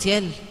 محاولات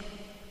اغتيال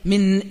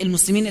من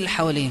المسلمين اللي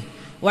حواليه،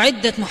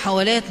 وعدة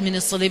محاولات من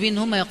الصليبيين ان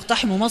هم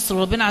يقتحموا مصر،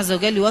 وربنا عز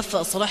وجل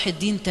يوفق صلاح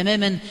الدين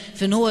تماما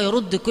في ان هو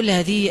يرد كل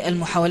هذه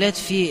المحاولات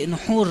في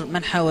نحور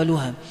من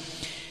حاولوها.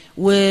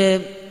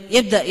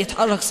 ويبدأ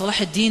يتحرك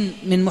صلاح الدين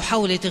من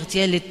محاولة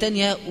اغتيال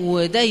للتانية،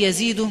 وده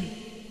يزيده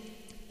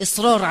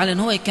إصرار على ان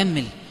هو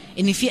يكمل،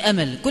 ان في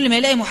أمل. كل ما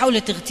يلاقي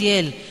محاولة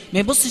اغتيال ما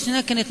يبصش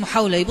انها كانت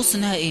محاولة، يبص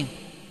انها ايه؟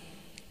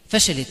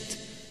 فشلت.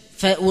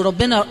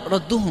 وربنا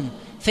ردهم،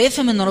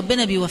 فيفهم ان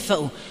ربنا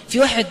بيوفقه. في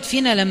واحد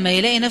فينا لما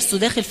يلاقي نفسه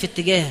داخل في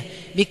اتجاه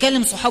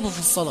بيكلم صحابه في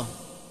الصلاة،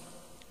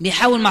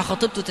 بيحاول مع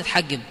خطيبته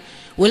تتحجب،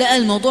 ولقى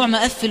الموضوع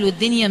مقفل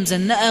والدنيا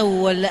مزنقة،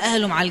 ولا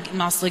أهله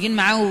معصلجين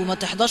معاه وما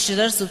تحضرش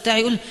درس وبتاع،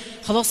 يقول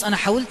خلاص أنا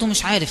حاولت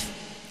ومش عارف،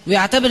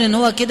 ويعتبر ان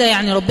هو كده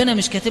يعني ربنا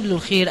مش كاتب له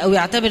الخير، او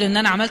يعتبر ان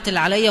انا عملت اللي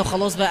عليا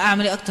وخلاص بقى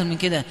اعمل ايه اكتر من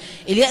كده.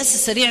 اليأس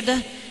السريع ده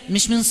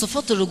مش من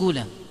صفات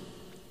الرجولة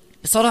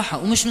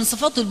بصراحة، ومش من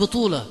صفات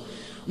البطولة،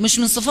 مش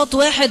من صفات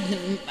واحد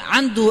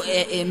عنده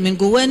من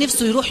جواه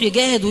نفسه يروح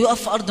يجاهد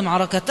ويقف في أرض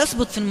معركة.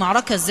 تثبت في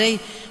المعركة ازاي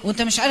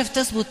وانت مش عارف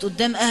تثبت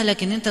قدام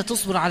أهلك ان انت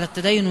تصبر على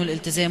التدين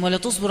والالتزام، ولا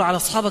تصبر على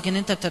أصحابك ان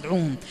انت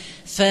بتدعوهم؟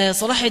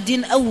 فصلاح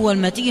الدين أول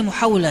ما تيجي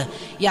محاولة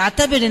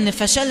يعتبر ان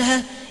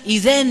فشلها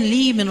إذان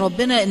لي من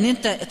ربنا ان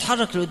انت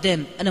اتحرك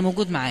لقدام، أنا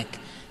موجود معاك.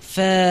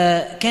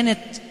 فكانت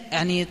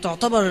يعني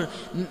تعتبر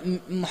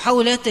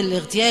محاولات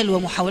الاغتيال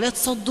ومحاولات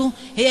صده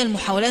هي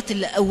المحاولات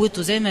اللي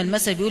قوته. زي ما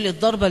المثل بيقول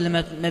الضربة اللي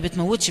ما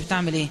بتموتش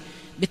بتعمل ايه؟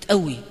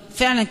 بتقوي.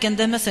 فعلا كان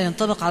ده مثل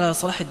ينطبق على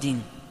صلاح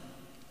الدين.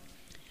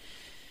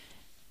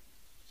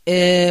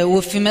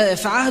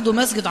 وفي عهده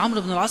مسجد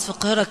عمرو بن العاص في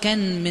القاهرة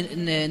كان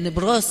من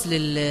نبراس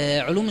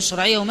للعلوم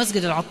الشرعية،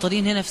 ومسجد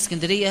العطارين هنا في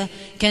اسكندرية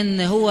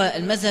كان هو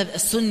المذهب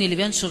السني اللي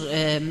بينشر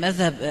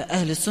مذهب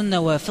أهل السنة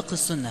وفقه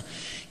السنة.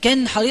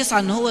 كان حريص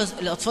على أن هو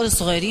الأطفال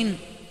الصغيرين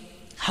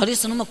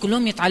حريص أن هم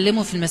كلهم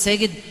يتعلموا في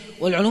المساجد،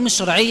 والعلوم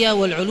الشرعية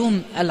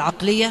والعلوم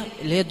العقلية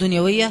اللي هي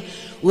الدنيوية،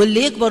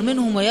 واللي يكبر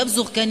منهم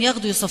ويبزغ كان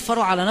ياخدوا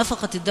يسفروا على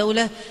نفقة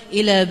الدولة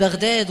إلى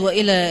بغداد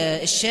وإلى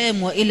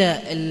الشام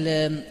وإلى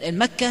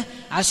المكة،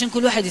 عشان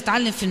كل واحد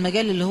يتعلم في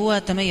المجال اللي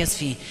هو تميز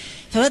فيه.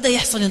 فبدأ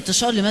يحصل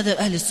انتشار لمذهب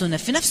أهل السنة.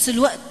 في نفس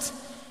الوقت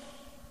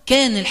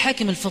كان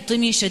الحاكم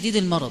الفاطمي شديد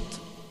المرض،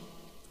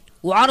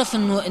 وعرف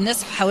انه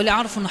الناس حواليه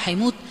عرفوا انه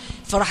هيموت،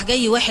 فراح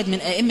جاي واحد من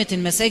ائمه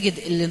المساجد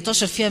اللي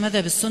انتشر فيها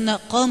مذهب السنه،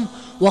 قام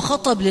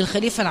وخطب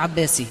للخليفه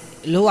العباسي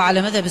اللي هو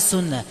على مذهب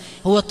السنه.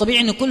 هو الطبيعي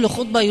ان كل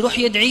خطبه يروح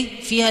يدعي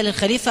فيها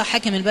للخليفه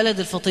حاكم البلد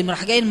الفاطمي،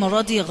 راح جاي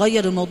المره دي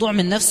غير الموضوع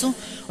من نفسه،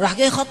 وراح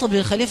جاي خطب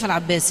للخليفه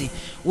العباسي.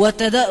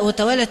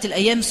 وتوالت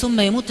الايام ثم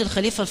يموت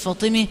الخليفه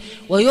الفاطمي،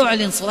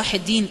 ويعلن صلاح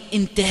الدين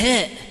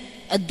انتهاء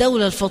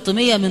الدوله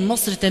الفاطميه من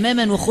مصر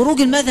تماما،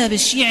 وخروج المذهب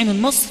الشيعي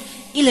من مصر.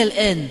 إلى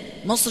الآن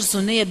مصر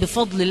سنية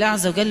بفضل الله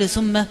عز وجل،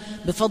 ثم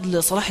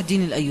بفضل صلاح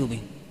الدين الأيوبي.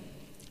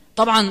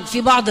 طبعا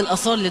في بعض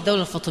الآثار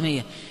للدولة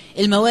الفاطمية،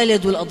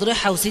 الموالد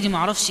والأضرحة وسيدي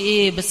معرفش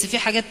إيه، بس في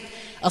حاجات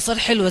آثار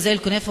حلوة زي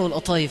الكنافة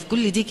والقطايف،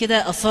 كل دي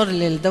كده آثار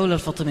للدولة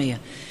الفاطمية.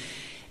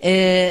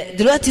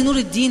 دلوقتي نور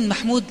الدين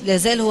محمود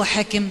لازال هو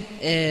حاكم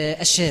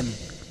الشام،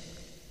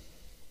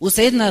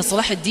 وسيدنا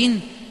صلاح الدين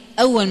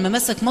أول ما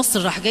مسك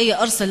مصر راح جاي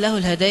أرسل له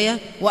الهدايا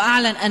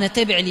وأعلن أنا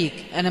تابع ليك،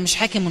 أنا مش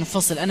حاكم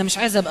منفصل، أنا مش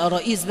عايز أبقى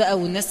رئيس بقى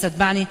والناس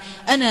تتبعني،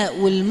 أنا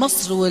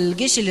والمصر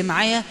والجيش اللي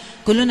معايا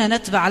كلنا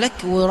نتبع لك.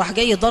 وراح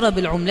جاي ضرب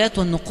العملات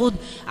والنقود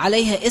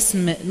عليها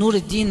اسم نور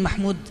الدين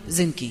محمود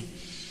زنكي.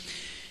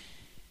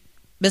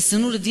 بس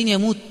نور الدين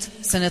يموت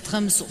سنة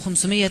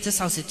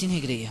 569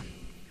 هجرية،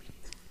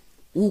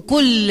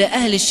 وكل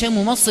أهل الشام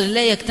ومصر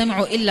لا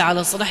يجتمعوا إلا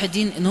على صلاح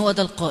الدين إن هو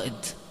ده القائد،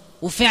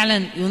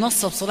 وفعلا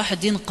ينصب صلاح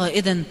الدين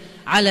قائدا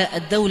على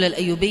الدولة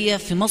الأيوبية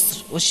في مصر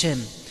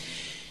والشام.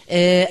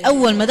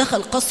 أول ما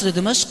دخل قصر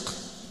دمشق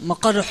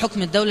مقر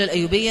حكم الدولة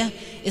الأيوبية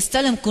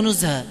استلم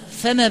كنوزها،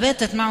 فما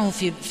باتت معه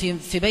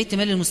في بيت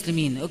مال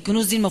المسلمين.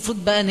 الكنوز دي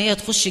المفروض بقى أن هي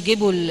تخش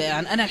جيبه،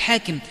 يعني أنا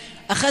الحاكم،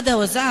 أخذها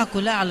وزعها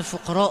كلها على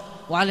الفقراء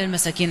وعلى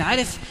المساكين.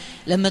 عارف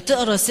لما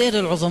تقرأ سير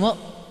العظماء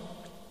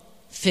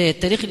في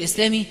التاريخ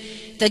الإسلامي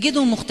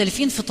تجدهم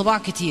مختلفين في طباع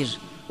كتير،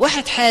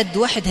 واحد حاد،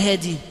 واحد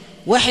هادي،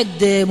 واحد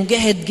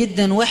مجاهد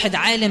جدا، واحد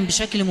عالم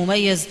بشكل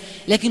مميز،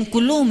 لكن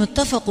كلهم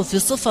اتفقوا في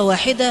صفة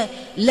واحدة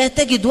لا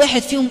تجد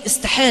واحد فيهم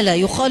استحالة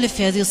يخالف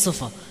في هذه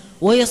الصفة،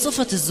 وهي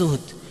صفة الزهد.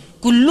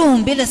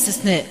 كلهم بلا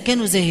استثناء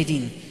كانوا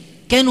زاهدين،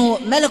 كانوا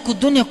ملكوا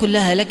الدنيا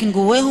كلها، لكن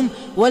جواهم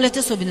ولا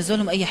تسوى بالنسبة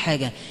لهم أي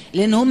حاجة،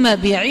 لأن هم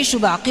بيعيشوا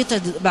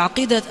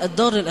بعقيدة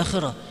الدار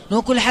الآخرة، إن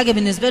هو كل حاجة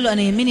بالنسبة له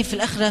أنا يهمني في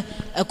الآخرة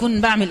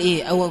أكون بعمل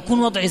إيه أو أكون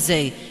وضعي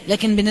إزاي،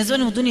 لكن بالنسبة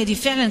لهم الدنيا دي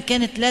فعلا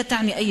كانت لا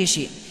تعني أي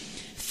شيء.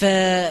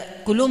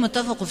 فكلهم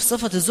اتفقوا في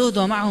صفة الزهد،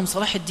 ومعهم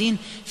صلاح الدين،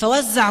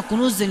 فوزع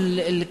كنوز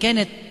اللي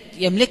كانت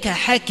يملكها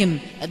حاكم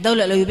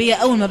الدولة الأيوبية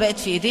أول ما بقت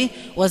في إيديه،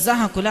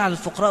 وزعها كلها على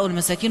الفقراء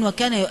والمساكين.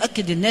 وكان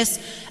يؤكد الناس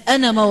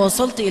أنا ما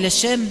وصلت إلى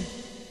الشام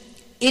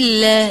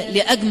إلا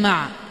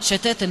لأجمع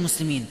شتات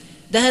المسلمين،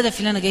 ده هدف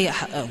اللي أنا جاي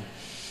أحققه.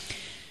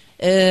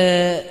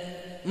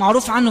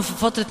 معروف عنه في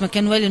فترة ما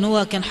كان والي إن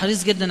هو كان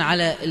حريص جدا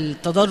على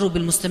التدرب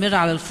المستمر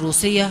على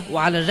الفروسية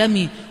وعلى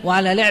الرمي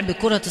وعلى لعب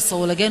كرة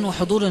الصولجان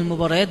وحضور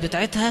المباريات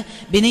بتاعتها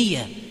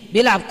بنية،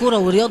 بيلعب كرة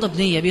ورياضة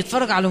بنية،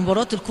 بيتفرج على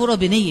مباريات الكرة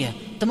بنية.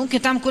 انت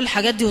ممكن تعمل كل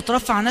الحاجات دي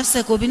وترفع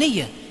نفسك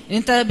وبنية،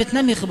 انت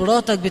بتنمي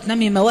خبراتك،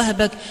 بتنمي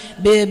مواهبك،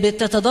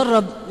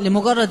 بتتدرب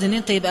لمجرد ان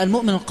انت يبقى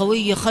المؤمن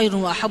القوي خير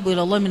وأحب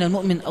إلى الله من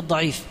المؤمن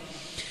الضعيف.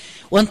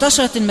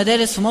 وانتشرت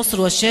المدارس في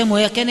مصر والشام،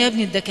 وهي كان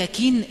يبني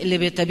الدكاكين اللي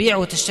بتبيع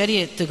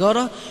وتشتري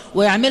التجارة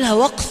ويعملها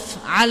وقف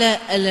على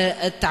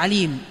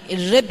التعليم،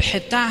 الربح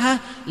بتاعها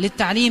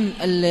للتعليم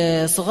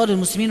صغار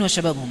المسلمين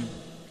وشبابهم.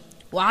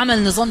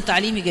 وعمل نظام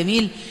تعليمي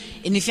جميل،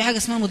 ان في حاجة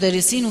اسمها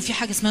مدرسين وفي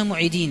حاجة اسمها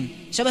معيدين.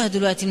 شبه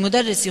دلوقتي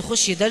المدرس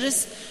يخش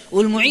يدرس،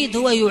 والمعيد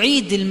هو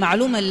يعيد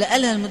المعلومة اللي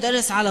قالها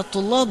المدرس على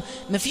الطلاب.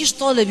 مفيش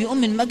طالب يقوم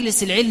من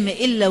مجلس العلم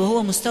إلا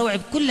وهو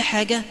مستوعب كل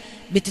حاجة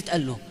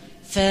بتتقاله.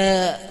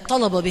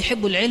 فطلبة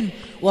بيحبوا العلم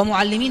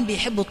ومعلمين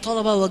بيحبوا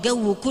الطلبة،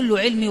 وجو كله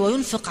علمي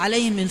وينفق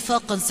عليهم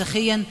انفاقا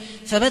سخيا.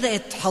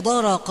 فبدأت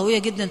حضارة قوية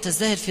جدا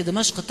تزدهر في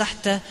دمشق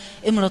تحت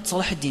إمرة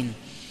صلاح الدين.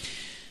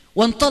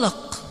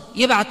 وانطلق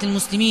يبعث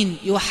المسلمين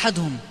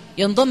يوحدهم،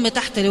 ينضم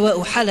تحت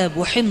لواء حلب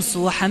وحمص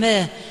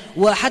وحماه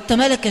وحتى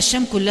ملك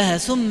الشام كلها.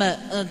 ثم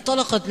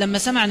انطلقت لما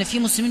سمع ان في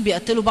مسلمين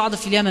بيقتلوا بعض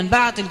في اليمن،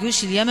 بعت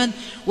الجيوش اليمن،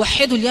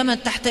 وحدوا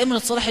اليمن تحت إمرة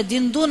صلاح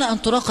الدين دون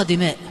أن تراق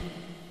دماء.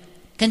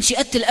 كانش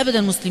يقتل أبدا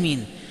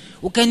المسلمين،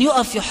 وكان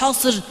يقف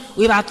يحاصر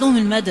ويبعت لهم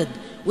المدد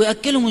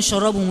ويأكلهم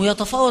ويشربهم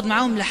ويتفاوض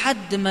معهم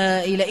لحد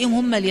ما يلاقيهم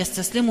هم اللي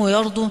يستسلموا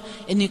ويرضوا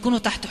أن يكونوا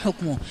تحت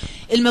حكمه.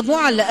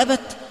 المجموعة اللي أبت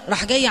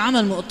راح جاي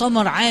عمل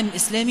مؤتمر عام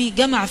إسلامي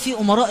جمع فيه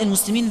أمراء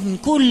المسلمين من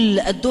كل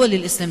الدول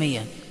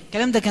الإسلامية.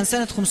 الكلام ده كان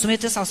سنة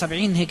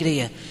 579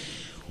 هجرية.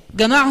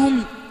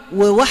 جمعهم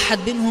ووحد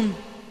بينهم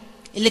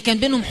اللي كان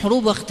بينهم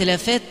حروب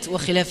واختلافات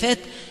وخلافات،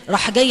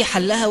 راح جاي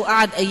حلها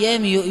وقعد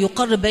أيام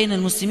يقرب بين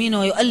المسلمين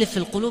ويؤلف في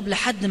القلوب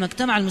لحد ما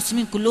اجتمع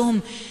المسلمين كلهم.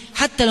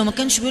 حتى لو ما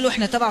كانش بيقولوا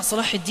احنا تبع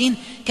صلاح الدين،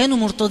 كانوا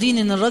مرتضين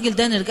ان الراجل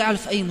ده نرجع له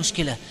في أي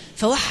مشكلة.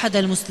 فوحد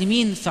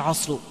المسلمين في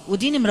عصره.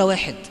 ودي نمرة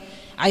واحد،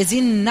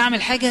 عايزين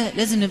نعمل حاجة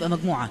لازم نبقى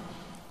مجموعة.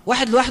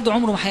 واحد لوحده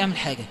عمره ما هيعمل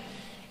حاجة.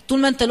 طول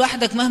ما انت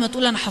لوحدك مهما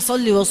تقول انا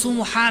هصلي واصوم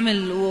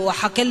وهعمل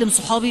وهكلم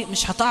صحابي،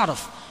 مش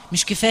هتعرف.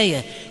 مش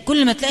كفاية.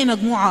 كل ما تلاقي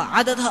مجموعة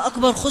عددها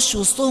أكبر خش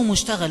وسطهم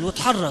واشتغل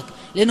واتحرك،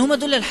 لأن هما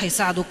دول اللي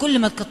هيساعدوا. كل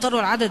ما تكتروا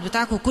العدد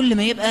بتاعكم كل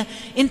ما يبقى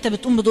أنت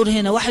بتقوم بدور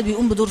هنا، واحد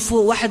بيقوم بدور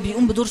فوق، واحد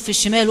بيقوم بدور في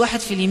الشمال، واحد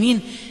في اليمين،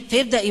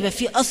 فيبدأ يبقى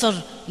فيه أثر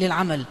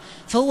للعمل.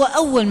 فهو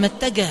أول ما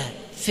اتجه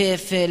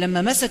في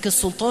لما مسك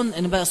السلطان،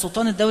 إن بقى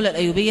سلطان الدولة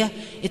الأيوبية،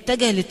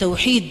 اتجه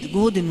لتوحيد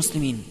جهود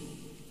المسلمين.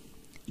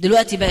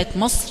 دلوقتي بقت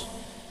مصر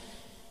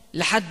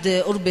لحد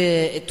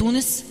قرب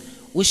تونس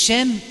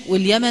والشام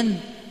واليمن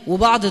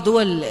وبعض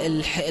دول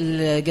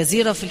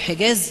الجزيرة في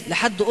الحجاز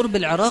لحد قرب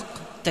العراق،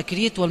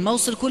 تكريت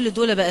والموصل، كل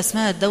دول بقى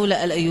اسمها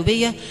الدولة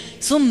الأيوبية.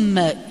 ثم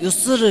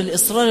يصر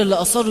الإصرار اللي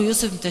أصره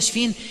يوسف بن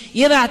تاشفين،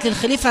 يبعت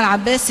للخليفة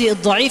العباسي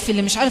الضعيف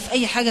اللي مش عارف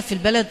أي حاجة في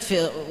البلد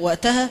في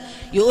وقتها،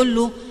 يقول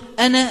له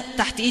أنا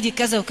تحت إيدي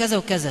كذا وكذا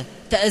وكذا،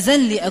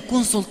 تأذن لي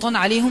أكون سلطان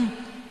عليهم؟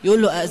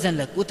 يقول له أأذن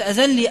لك.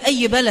 وتأذن لي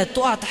أي بلد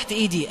تقع تحت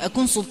إيدي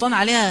أكون سلطان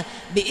عليها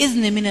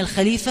بإذن من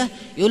الخليفة؟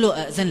 يقول له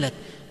أأذن لك.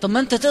 طب ما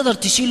أنت تقدر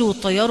تشيله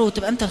وتطيره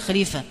وتبقى أنت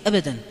الخليفة؟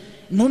 أبدا.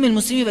 المهم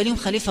المسلمين يبقى لهم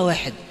خليفة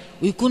واحد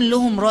ويكون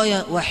لهم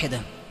راية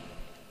واحدة.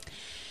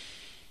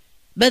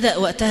 بدأ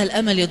وقتها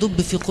الأمل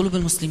يدب في قلوب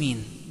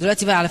المسلمين.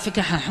 دلوقتي بقى على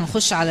فكرة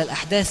هنخش على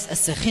الأحداث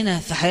الساخنة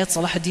في حياة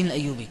صلاح الدين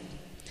الأيوبي.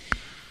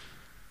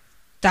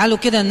 تعالوا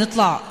كده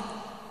نطلع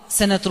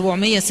سنة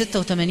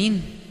 486،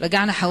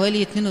 رجعنا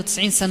حوالي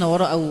 92 سنة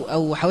ورا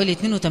أو حوالي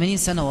 82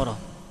 سنة ورا.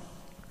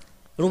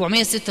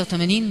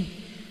 486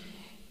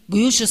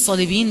 جيوش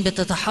الصليبيين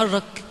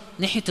بتتحرك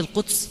ناحية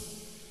القدس.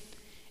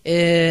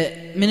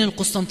 من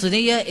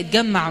القسطنطينية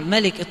اتجمع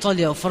ملك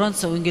إيطاليا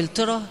وفرنسا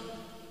وإنجلترا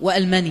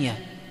وألمانيا،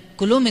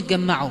 كلهم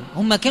اتجمعوا.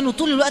 هم كانوا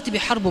طول الوقت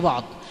بيحاربوا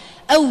بعض.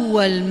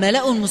 أول ما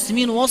لقوا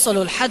المسلمين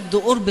وصلوا لحد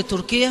قرب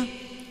تركيا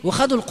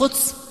وخدوا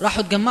القدس،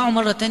 راحوا اتجمعوا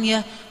مرة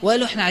تانية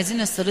وقالوا احنا عايزين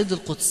نسترد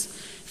القدس.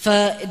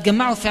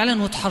 فاتجمعوا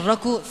فعلا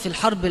وتحركوا في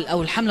الحرب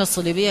أو الحملة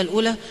الصليبية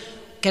الأولى.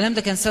 الكلام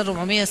ده كان سنة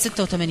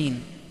 486،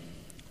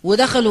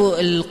 ودخلوا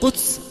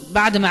القدس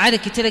بعد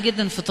معارك كتيرة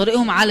جدا في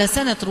طريقهم. على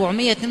سنة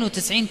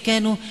 492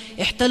 كانوا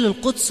احتلوا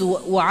القدس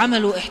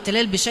وعملوا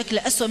احتلال بشكل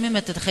أسوأ مما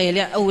تتخيل،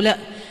 أو لا،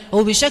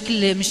 هو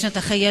بشكل مش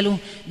نتخيله،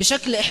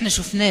 بشكل احنا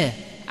شفناه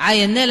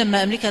عايناه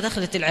لما أمريكا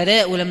دخلت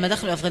العراق ولما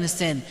دخلوا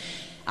أفغانستان.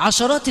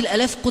 عشرات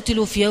الألاف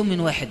قتلوا في يوم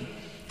واحد،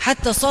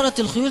 حتى صارت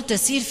الخيول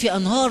تسير في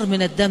أنهار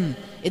من الدم.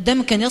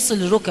 الدم كان يصل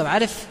للركب،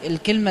 عارف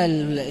الكلمة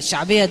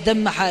الشعبية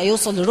الدم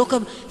يوصل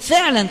للركب؟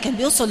 فعلا كان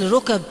بيوصل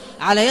للركب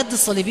على يد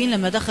الصليبيين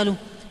لما دخلوا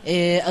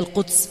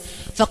القدس.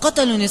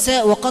 فقتلوا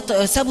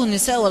النساء سابوا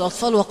النساء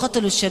والأطفال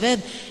وقتلوا الشباب،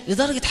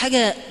 لدرجة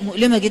حاجة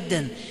مؤلمة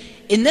جدا.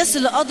 الناس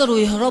اللي قدروا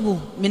يهربوا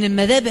من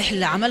المذابح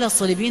اللي عملها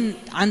الصليبيين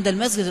عند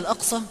المسجد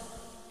الأقصى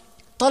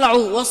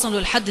طلعوا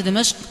وصلوا لحد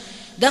دمشق،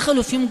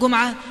 دخلوا في يوم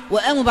جمعة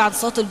وقاموا بعد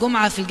صلاة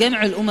الجمعة في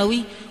الجامع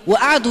الأموي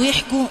وقعدوا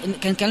يحكوا،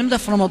 كان الكلام ده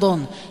في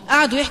رمضان،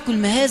 قعدوا يحكوا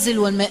المهازل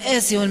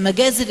والمآسي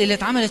والمجازر اللي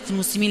اتعملت في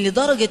المسلمين،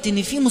 لدرجة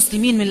ان في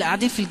مسلمين من اللي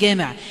قاعدين في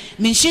الجامع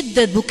من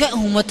شدة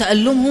بكائهم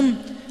وتألمهم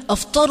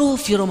أفطروا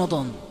في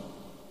رمضان.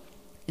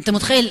 انت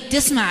متخيل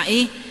تسمع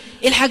ايه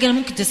الحاجة اللي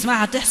ممكن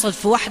تسمعها تحصل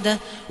في واحدة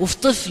وفي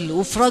طفل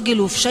وفي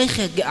راجل وفي شيخ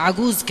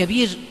عجوز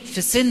كبير في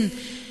السن،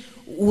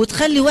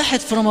 وتخلي واحد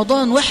في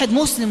رمضان، واحد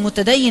مسلم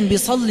متدين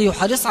بيصلي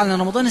وحريص على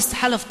رمضان،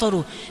 استحالة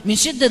افطره من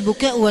شدة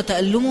بكائه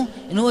وتألمه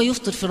ان هو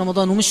يفطر في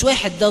رمضان. ومش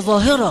واحد، ده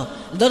ظاهرة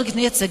لدرجة ان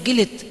هي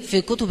اتسجلت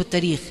في كتب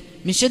التاريخ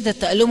من شدة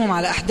تألمهم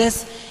على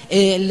أحداث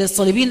اللي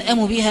الصليبيين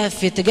قاموا بيها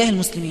في اتجاه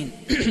المسلمين.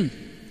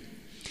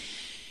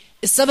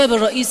 السبب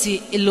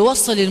الرئيسي اللي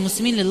وصل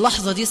المسلمين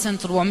للحظة دي سنة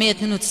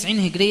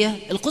 492 هجرية،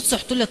 القدس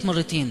احتلت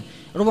مرتين،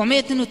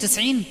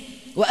 492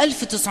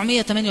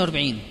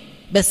 و1948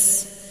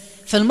 بس.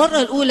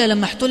 فالمرة الأولى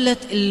لما احتلت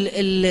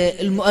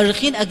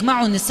المؤرخين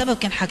أجمعوا أن السبب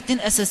كان حاجتين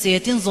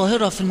أساسيتين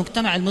ظاهرة في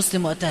المجتمع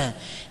المسلم وقتها.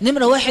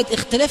 نمرة واحد،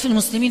 اختلاف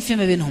المسلمين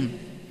فيما بينهم،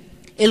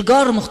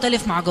 الجار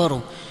مختلف مع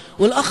جاره،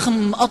 والأخ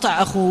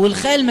مقطع أخوه،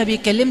 والخال ما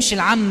بيكلمش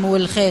العم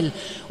والخال،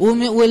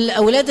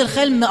 والأولاد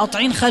الخال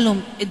مقطعين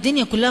خالهم،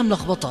 الدنيا كلها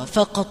ملخبطة.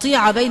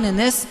 فقطيعة بين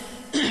الناس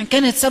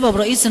كانت سبب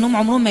رئيسي أنهم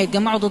عمرهم ما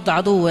يتجمعوا ضد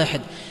عدو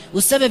واحد.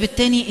 والسبب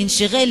الثاني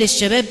انشغال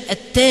الشباب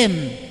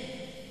التام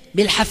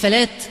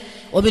بالحفلات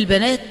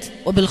وبالبنات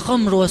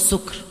وبالخمر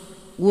والسكر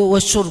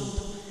والشرب.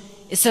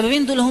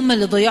 السببين دول هم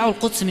اللي ضيعوا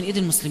القدس من ايد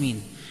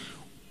المسلمين.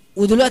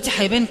 ودلوقتي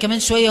هيبان كمان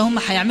شوية هم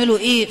هيعملوا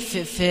ايه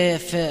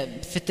في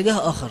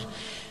اتجاه اخر.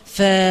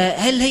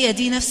 فهل هي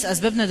دي نفس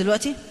اسبابنا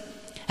دلوقتي؟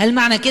 هل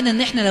معنى كده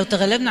ان احنا لو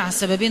تغلبنا على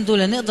السببين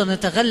دول نقدر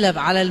نتغلب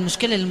على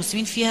المشكلة اللي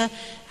المسلمين فيها؟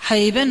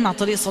 هيبان مع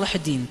طريق صلاح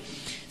الدين.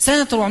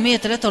 سنة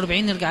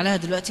 443 نرجع لها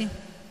دلوقتي.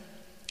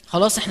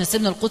 خلاص احنا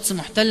سيبنا القدس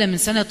محتلة من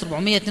سنة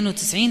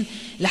 492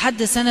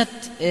 لحد سنة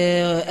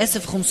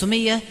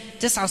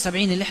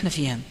 579 اللي احنا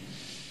فيها.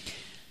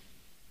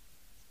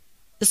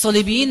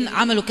 الصليبيين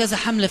عملوا كذا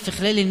حملة في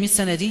خلال ال100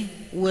 سنة دي،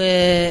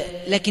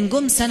 لكن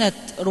جم سنة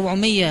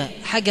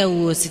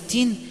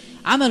 460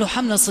 عملوا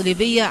حملة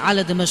صليبية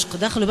على دمشق،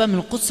 دخلوا بقى من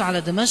القدس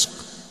على دمشق،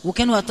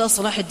 وكان وقتها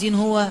صلاح الدين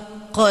هو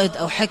قائد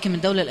أو حاكم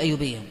الدولة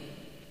الأيوبية،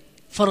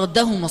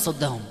 فردهم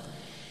وصدهم.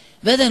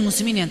 بدأ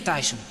المسلمين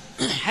ينتعشوا،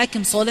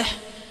 حاكم صالح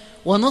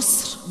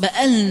ونصر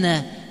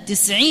بقالنا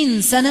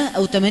 90 سنة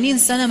أو 80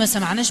 سنة ما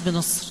سمعناش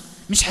بنصر،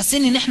 مش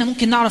حاسين إن إحنا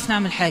ممكن نعرف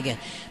نعمل حاجة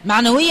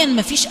معنويا،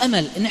 مفيش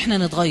أمل إن إحنا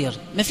نتغير،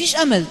 مفيش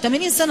أمل.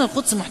 80 سنة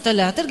القدس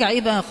محتلة، هترجع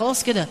إيه بقى؟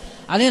 خلاص كده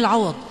عليه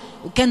العوض.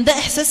 وكان ده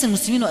إحساس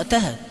المسلمين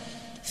وقتها.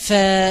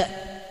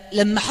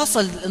 فلما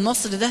حصل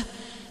النصر ده،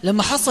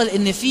 لما حصل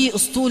ان في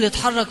اسطول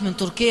اتحرك من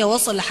تركيا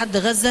وصل لحد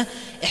غزة،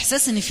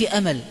 احساس ان في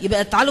امل،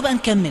 يبقى تعالوا بقى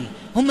نكمل.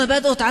 هم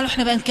بدأوا تعالوا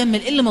احنا بقى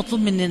نكمل، ايه اللي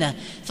مطلوب مننا؟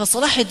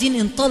 فصلاح الدين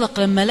انطلق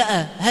لما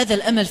لقى هذا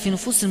الامل في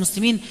نفوس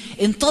المسلمين،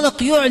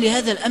 انطلق يعلي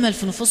هذا الامل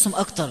في نفوسهم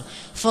اكتر،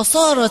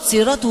 فصارت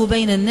سيرته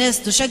بين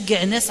الناس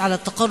تشجع الناس على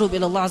التقرب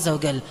الى الله عز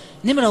وجل.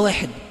 نمرة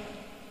واحد،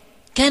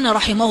 كان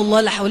رحمه الله،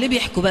 اللي حواليه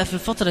بيحكوا بقى في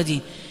الفترة دي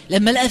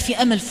لما لقى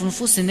في امل في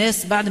نفوس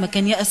الناس بعد ما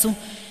كان يأسوا،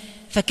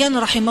 فكان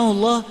رحمه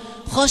الله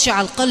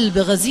خاشع القلب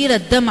غزير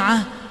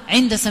الدمعة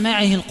عند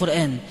سماعه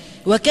القرآن،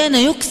 وكان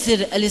يكثر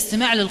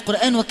الاستماع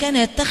للقرآن، وكان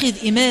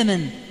يتخذ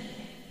إماما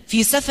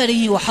في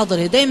سفره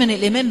وحضره، دايما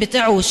الإمام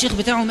بتاعه والشيخ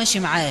بتاعه ماشي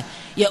معاه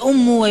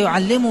يأمه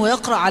ويعلمه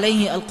ويقرأ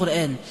عليه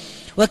القرآن.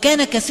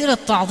 وكان كثير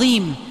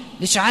التعظيم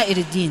لشعائر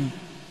الدين،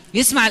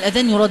 يسمع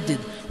الأذان يردد،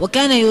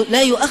 وكان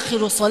لا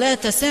يؤخر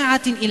صلاة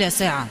ساعة إلى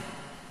ساعة،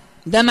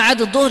 ده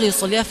ميعاد الظهر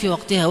يصليها في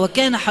وقتها.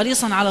 وكان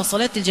حريصا على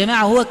صلاة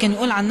الجماعة، وهو كان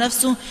يقول عن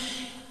نفسه: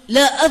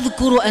 لا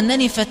أذكر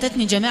أنني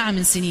فاتتني جماعة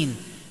من سنين،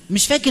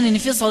 مش فاكر أن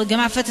في صلاة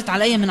جماعة فاتت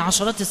علي من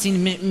عشرات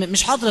السنين،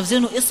 مش حاضرة في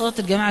ذهنه إيه صلاة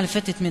الجماعة اللي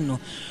فاتت منه.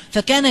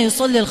 فكان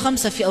يصلي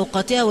الخمسة في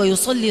أوقاتها،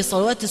 ويصلي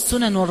صلوات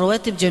السنن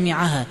والرواتب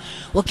جميعها،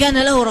 وكان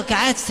له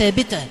ركعات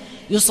ثابتة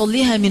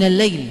يصليها من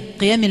الليل،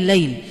 قيام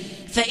الليل،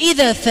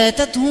 فإذا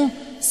فاتته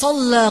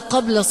صلى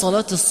قبل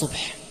صلاة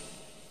الصبح.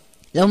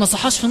 لو ما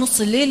صحاش في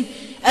نص الليل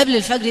قبل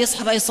الفجر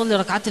يصحى بقى يصلي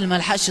ركعات اللي ما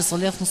لحقش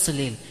يصليها في نص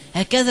الليل.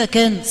 هكذا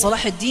كان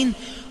صلاح الدين،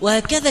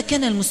 وهكذا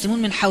كان المسلمون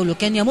من حوله.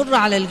 كان يمر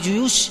على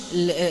الجيوش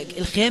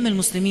الخيام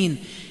المسلمين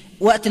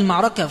وقت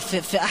المعركة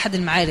في أحد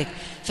المعارك،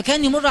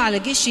 فكان يمر على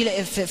جيش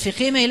في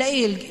خيمة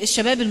يلاقي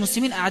الشباب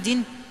المسلمين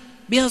قاعدين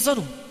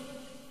بيهزروا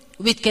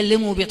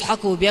وبيتكلموا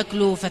وبيضحكوا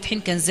وبياكلوا وفاتحين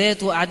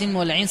كنزات وقاعدين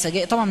مولعين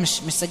سجاير، طبعا مش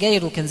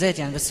سجاير وكنزات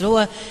يعني، بس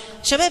هو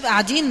شباب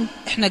قاعدين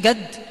احنا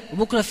جد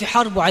وبكره في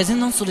حرب وعايزين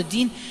ننصر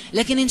الدين،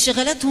 لكن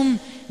انشغالاتهم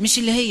مش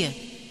اللي هي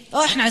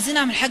احنا عايزين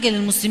نعمل حاجة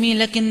للمسلمين،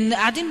 لكن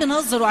قاعدين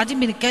بنهزر وقاعدين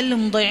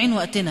بنتكلم ومضيعين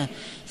وقتنا.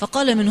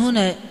 فقال: من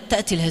هنا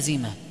تأتي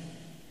الهزيمة.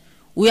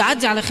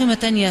 ويعدي على خيمة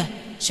تانية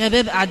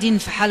شباب قاعدين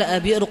في حلقة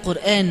بيقروا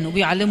قرآن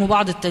وبيعلموا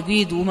بعض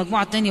التجويد،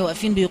 ومجموعة تانية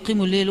واقفين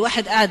بيقيموا الليل،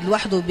 واحد قاعد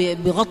لوحده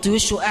بيغطي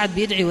وشه وقاعد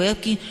بيدعي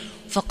ويبكي.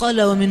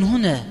 فقال: ومن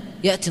هنا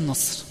يأتي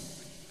النصر،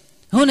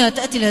 هنا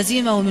تأتي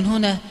الهزيمة ومن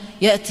هنا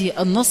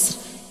يأتي النصر.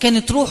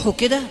 كانت روحه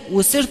كده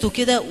وسيرته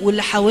كده،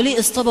 واللي حواليه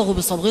اصطبغوا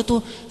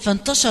بصبغته،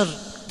 فانتشر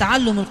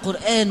تعلم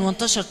القرآن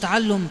وانتشر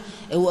تعلم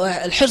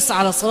الحرص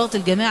على صلاة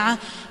الجماعة،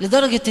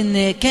 لدرجة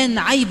ان كان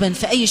عيبا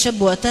في اي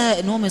شاب وقتها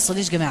ان هو ما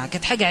يصليش جماعة.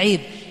 كانت حاجة عيب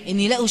ان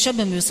يلاقوا شاب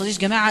ما بيصليش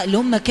جماعة، اللي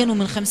هم كانوا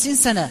من 50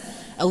 سنة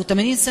او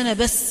 80 سنة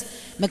بس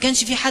ما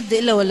كانش في حد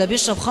الا ولا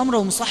بيشرب خمرة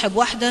ومصاحب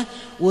واحدة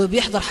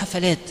وبيحضر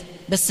حفلات.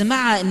 بس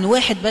مع ان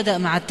واحد بدأ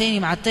مع التاني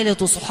مع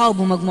التالت وصحاب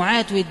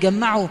ومجموعات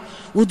ويتجمعوا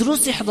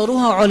ودروس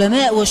يحضروها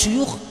علماء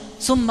وشيوخ،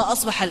 ثم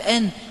اصبح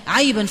الآن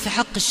عيبا في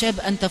حق الشاب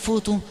ان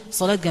تفوته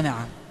صلاة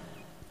جماعة.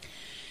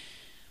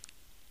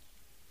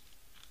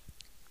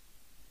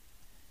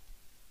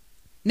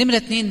 نمرة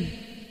 2،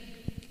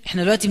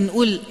 احنا دلوقتي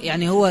بنقول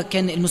يعني هو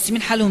كان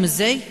المسلمين حالهم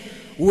ازاي،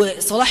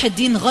 وصلاح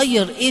الدين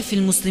غير ايه في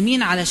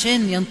المسلمين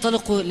علشان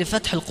ينطلقوا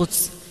لفتح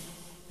القدس.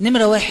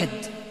 نمرة 1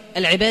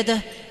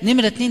 العبادة.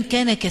 نمرة 2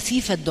 كان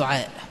كثيف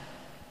الدعاء.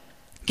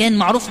 كان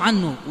معروف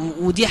عنه،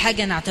 ودي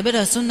حاجة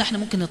نعتبرها سنة احنا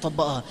ممكن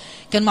نطبقها،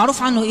 كان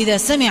معروف عنه إذا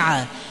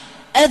سمع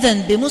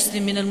أذى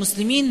بمسلم من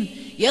المسلمين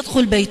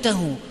يدخل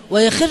بيته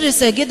ويخر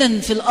ساجدا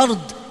في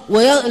الأرض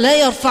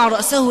ولا يرفع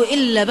رأسه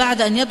إلا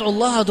بعد أن يدعو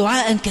الله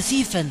دعاء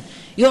كثيفا،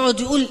 يقعد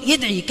يقول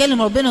يدعي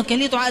يكلم ربنا. وكان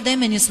ليه دعاء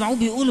دايما يسمعوه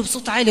بيقوله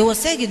بصوت عالي، هو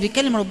ساجد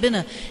بيكلم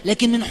ربنا،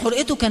 لكن من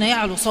حرقته كان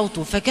يعلو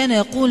صوته. فكان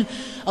يقول: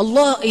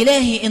 الله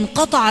إلهي إن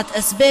قطعت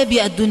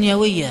أسبابي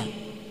الدنيوية،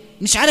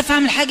 مش عارف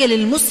أعمل حاجة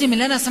للمسلم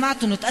اللي أنا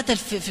سمعت أنه اتقتل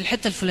في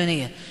الحتة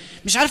الفلانية،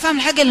 مش عارف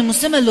أعمل حاجة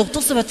للمسلمة اللي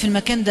اغتصبت في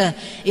المكان ده،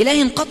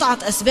 إلهي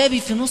انقطعت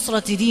أسبابي في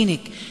نصرة دينك،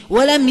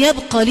 ولم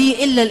يبقى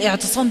لي إلا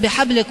الاعتصام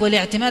بحبلك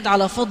والاعتماد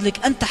على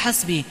فضلك، أنت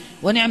حسبي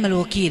ونعم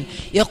الوكيل.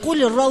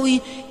 يقول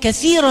الراوي: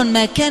 كثيرا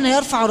ما كان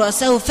يرفع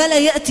رأسه فلا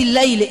يأتي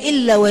الليل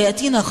إلا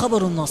ويأتينا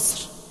خبر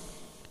النصر.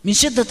 من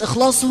شدة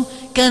إخلاصه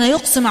كان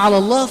يقسم على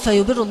الله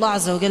فيبر الله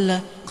عز وجل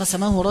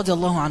قسمه رضي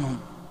الله عنهم.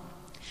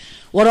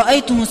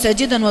 ورأيته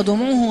ساجدا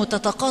ودموعه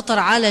تتقاطر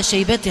على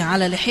شيبته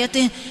على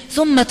لحيته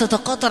ثم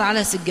تتقاطر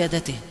على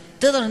سجادته.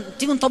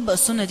 تيجي نطبق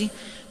السنة دي.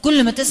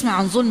 كل ما تسمع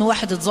عن ظلم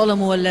واحد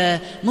اتظلم ولا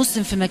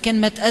مسلم في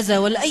مكان مات أذى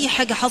ولا أي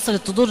حاجة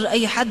حصلت تضر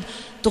أي حد،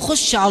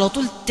 تخش على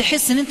طول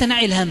تحس ان انت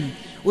ناعي الهم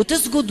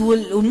وتسجد،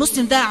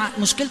 والمسلم ده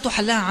مشكلته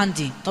حلها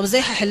عندي. طب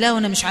ازاي هحلها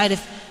وانا مش عارف؟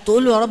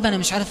 تقول له: يا رب انا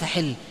مش عارف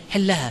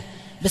حلها،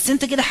 بس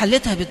انت كده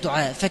حلتها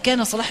بالدعاء.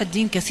 فكان صلاح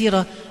الدين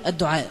كثير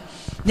الدعاء.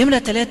 نمرة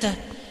 3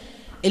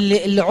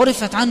 اللي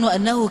عرفت عنه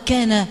أنه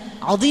كان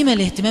عظيم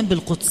الاهتمام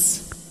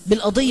بالقدس،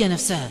 بالقضية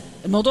نفسها.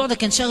 الموضوع ده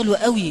كان شغله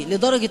قوي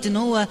لدرجة ان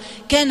هو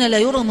كان لا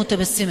يرى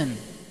متبسما.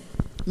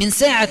 من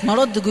ساعة ما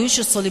رد جيوش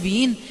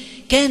الصليبيين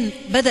كان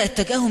بدأ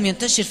التكهن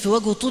ينتشر في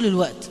وجهه طول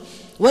الوقت،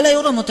 ولا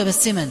يرى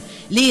متبسما.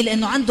 ليه؟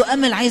 لأنه عنده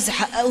أمل عايز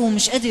يحققه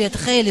ومش قادر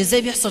يتخيل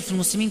إزاي بيحصل في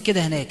المسلمين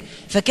كده هناك.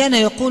 فكان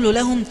يقول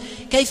لهم: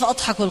 كيف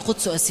أضحك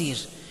والقدس أسير،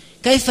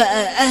 كيف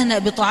أهنأ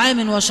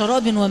بطعام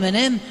وشراب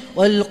ومنام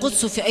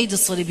والقدس في أيدي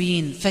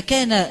الصليبيين.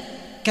 فكان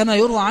كما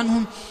يروى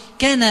عنهم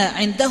كان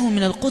عنده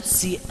من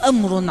القدس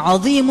أمر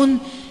عظيم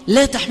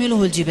لا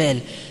تحمله الجبال،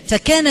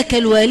 فكان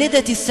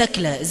كالوالدة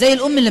الثكلى، زي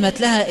الأم اللي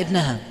مات لها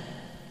ابنها،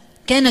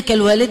 كان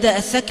كالوالدة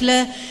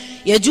الثكلى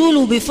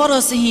يجول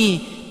بفرسه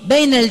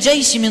بين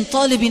الجيش من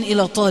طالب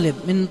إلى طالب،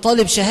 من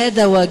طالب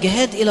شهادة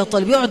وجهاد إلى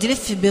طالب، يقعد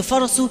يلف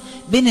بفرسه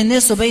بين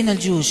الناس وبين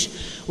الجيوش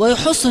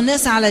ويحث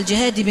الناس على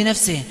الجهاد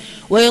بنفسه،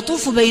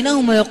 ويطوف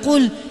بينهم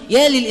ويقول: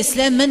 يا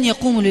للإسلام من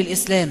يقوم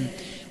للإسلام،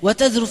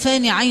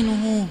 وتذرفان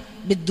عينه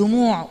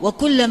بالدموع.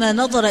 وكلما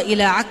نظر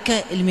إلى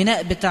عكا،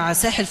 الميناء بتاع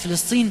ساحل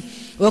فلسطين،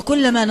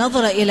 وكلما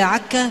نظر إلى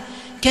عكا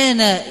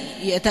كان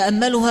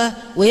يتأملها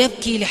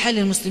ويبكي لحال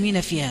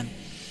المسلمين فيها،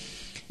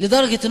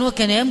 لدرجة أنه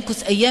كان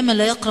يمكث أياما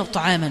لا يقرب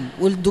طعاما،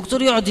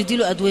 والدكتور يقعد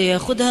يديله أدوية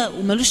ياخدها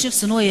ومالوش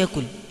نفس أنه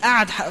يأكل.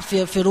 قعد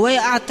في رواية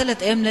قعد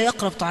 3 أيام لا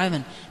يقرب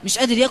طعاما، مش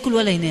قادر يأكل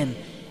ولا ينام.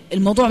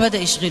 الموضوع بدأ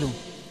يشغله.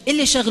 إيه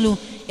اللي شغله؟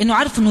 أنه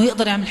عارف أنه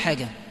يقدر يعمل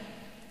حاجة،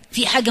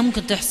 في حاجة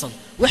ممكن تحصل،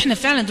 وإحنا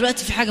فعلا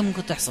دلوقتي في حاجة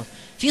ممكن تحصل،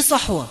 في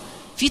صحوة،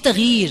 في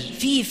تغيير،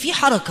 في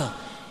حركة.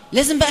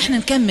 لازم بقى احنا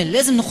نكمل،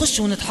 لازم نخش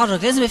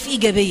ونتحرك، لازم يبقى في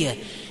إيجابية،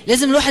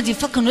 لازم الواحد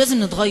يفكر انه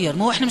لازم نتغير.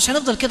 ما هو احنا مش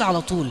هنفضل كده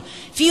على طول،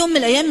 في يوم من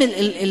الأيام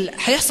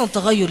هيحصل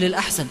تغير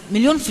للأحسن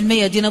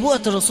 100%. دي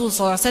نبوءة الرسول صلى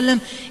الله عليه وسلم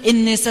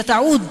إن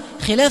ستعود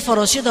خلافة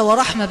راشدة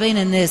ورحمة بين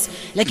الناس.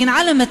 لكن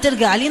على ما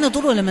ترجع علينا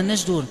دور ولا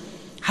ملناش دور؟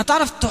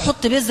 هتعرف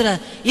تحط بذرة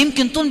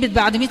يمكن تنبت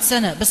بعد 100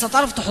 سنة، بس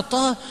هتعرف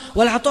تحطها؟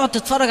 ولا هتقعد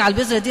تتفرج على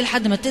البذرة دي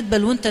لحد ما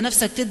تدبل وانت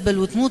نفسك تدبل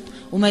وتموت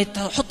وما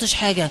تحطش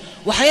حاجة؟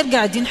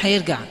 وهيرجع الدين،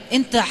 هيرجع.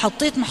 انت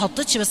حطيت ما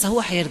حطيتش، بس هو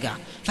هيرجع.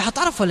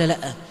 فهتعرف ولا لأ؟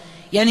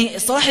 يعني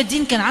صلاح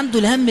الدين كان عنده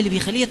الهم اللي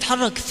بيخليه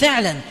يتحرك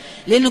فعلا،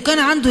 لأنه كان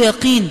عنده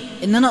يقين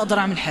إن أنا أقدر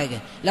أعمل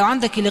حاجة. لو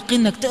عندك اليقين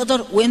إنك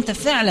تقدر وإنت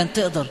فعلا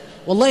تقدر،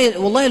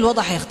 والله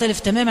الوضع هيختلف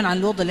تماما عن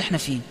الوضع اللي احنا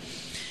فيه.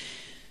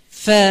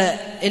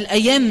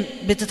 فالأيام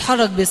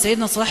بتتحرك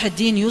بسيدنا صلاح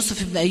الدين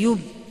يوسف بن أيوب،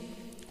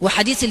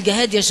 وحديث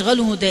الجهاد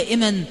يشغله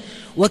دائما،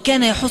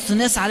 وكان يحث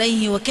الناس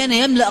عليه، وكان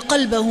يملأ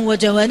قلبه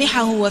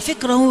وجوانحه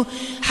وفكره،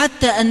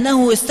 حتى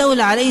أنه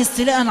استولى عليه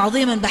استيلاء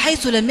عظيما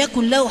بحيث لم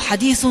يكن له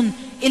حديث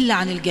إلا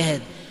عن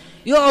الجهاد.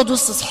 يقعد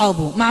وسط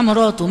أصحابه مع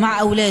مراته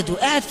مع أولاده،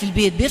 قاعد في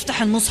البيت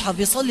بيفتح المصحف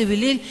بيصلي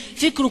بالليل،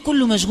 فكره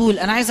كله مشغول: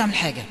 أنا عايز أعمل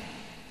حاجة،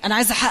 أنا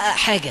عايز أحقق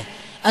حاجة،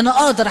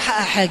 أنا أقدر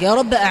أحقق حاجة، يا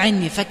رب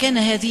أعني. فكان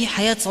هذه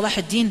حياة صلاح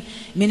الدين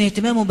من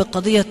اهتمامه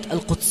بقضية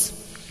القدس.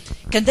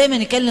 كان دايما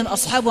يكلم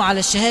أصحابه على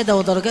الشهادة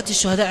ودرجات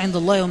الشهداء عند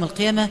الله يوم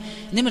القيامة.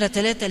 نمرة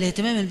 3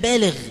 الاهتمام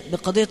البالغ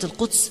بقضية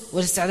القدس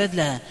والاستعداد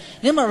لها.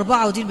 نمرة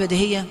 4 ودي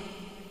البديهية: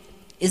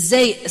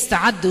 إزاي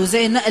استعد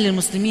وإزاي نقل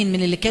المسلمين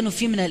من اللي كانوا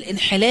فيه من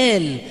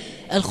الانحلال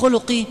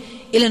الخلقي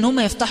إلى أن هم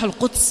يفتحوا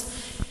القدس.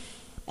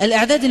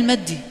 الإعداد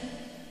المادي،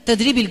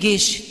 تدريب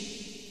الجيش،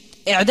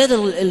 إعداد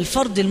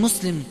الفرد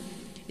المسلم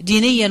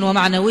دينيا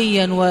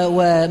ومعنويا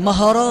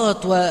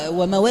ومهارات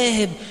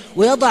ومواهب،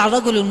 ويضع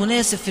الرجل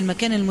المناسب في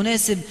المكان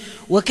المناسب.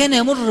 وكان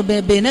يمر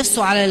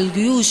بنفسه على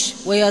الجيوش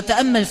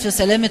ويتأمل في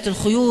سلامة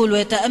الخيول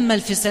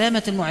ويتأمل في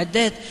سلامة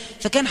المعدات.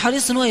 فكان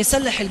حريص أنه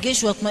يسلح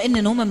الجيش ويطمئن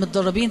أن هم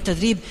متدربين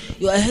تدريب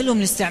يؤهلهم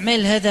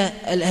لاستعمال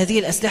هذه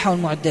الأسلحة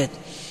والمعدات.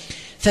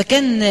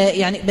 فكان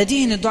يعني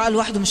بديهي أن الدعاء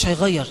لوحده مش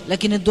هيغير،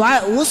 لكن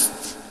الدعاء وسط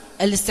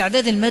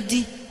الاستعداد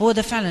المادي هو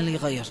ده فعلا اللي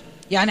يغير.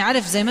 يعني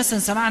عارف، زي مثلا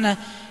سمعنا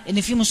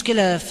ان في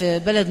مشكلة في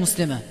بلد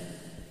مسلمة،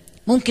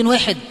 ممكن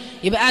واحد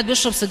يبقى قاعد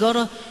بيشرب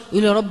سيجارة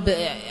ويقول يا رب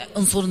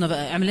انصرنا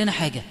بقى، اعمل لنا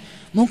حاجة.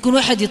 ممكن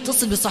واحد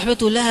يتصل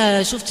بصاحبته ويقول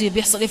لها شفتي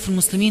بيحصل ايه في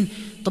المسلمين؟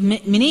 طب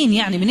منين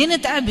يعني؟ منين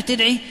انت قاعد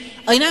بتدعي؟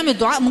 اي نعم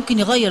الدعاء ممكن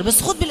يغير،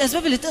 بس خد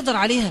بالاسباب اللي تقدر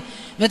عليها.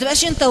 ما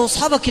تبقاش انت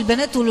واصحابك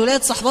البنات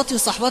والولاد صاحباتي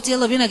وصاحباتي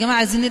يلا بينا يا جماعة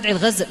عايزين ندعي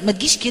لغزة. ما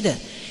تجيش كده،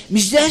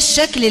 مش ده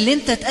الشكل اللي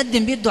انت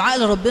تقدم بيه الدعاء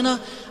لربنا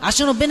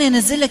عشان ربنا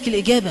ينزل لك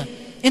الإجابة.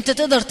 انت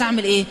تقدر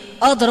تعمل ايه؟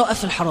 اقدر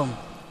اوقف الحرام،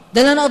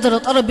 ده اللي انا اقدر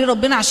اتقرب بيه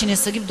ربنا عشان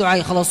يستجيب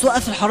دعائي. خلاص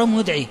وقف الحرام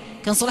وادعي.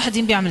 كان صلاح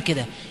الدين بيعمل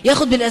كده،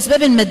 ياخد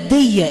بالاسباب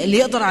الماديه اللي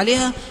يقدر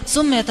عليها،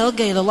 ثم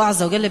يتوجه الى الله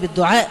عز وجل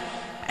بالدعاء.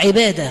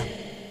 عباده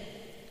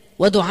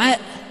ودعاء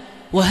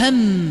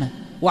وهم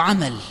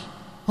وعمل،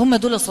 هم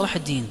دول صلاح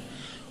الدين،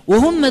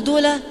 وهم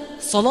دول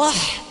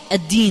صلاح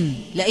الدين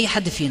لاي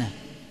حد فينا.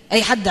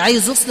 اي حد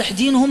عايز يصلح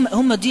دينه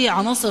هم دي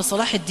عناصر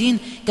صلاح الدين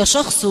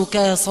كشخص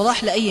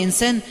وكصلاح لاي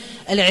انسان: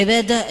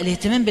 العباده،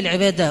 الاهتمام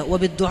بالعباده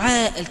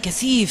وبالدعاء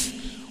الكثيف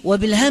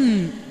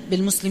وبالهم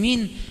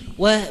بالمسلمين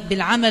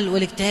وبالعمل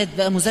والاجتهاد،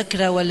 بقى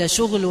مذاكره ولا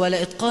شغل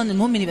ولا اتقان،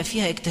 المهم يبقى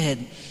فيها اجتهاد.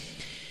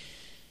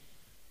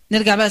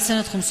 نرجع بقى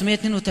لسنه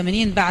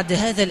 582 بعد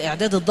هذا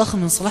الاعداد الضخم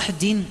من صلاح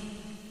الدين.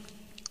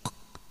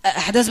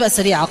 احداث بقى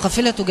سريعه،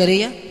 قافله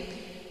تجاريه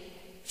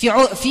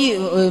في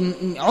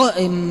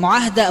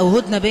معاهدة أو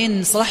هدنة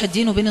بين صلاح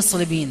الدين وبين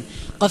الصليبيين.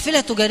 قافلة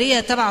تجارية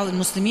تبع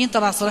المسلمين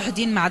تبع صلاح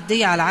الدين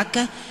معدية على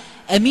عكا،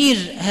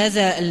 أمير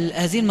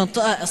هذه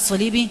المنطقة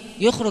الصليبي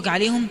يخرج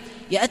عليهم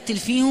يقتل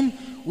فيهم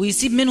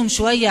ويسيب منهم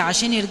شوية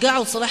عشان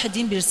يرجعوا لصلاح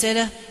الدين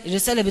برسالة.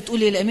 الرسالة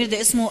بتقول الأمير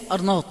ده اسمه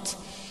أرناط،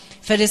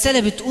 فالرسالة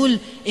بتقول: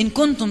 إن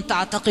كنتم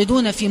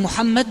تعتقدون في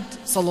محمد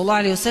صلى الله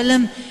عليه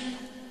وسلم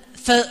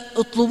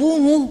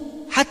فاطلبوه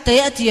حتى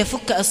يأتي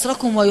يفك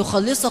أسركم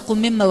ويخلصكم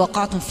مما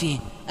وقعتم فيه.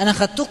 أنا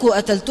خدتكم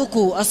وقتلتكم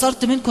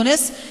وأسرت منكم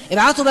ناس،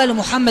 ابعتوا بقى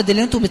لمحمد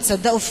اللي انتم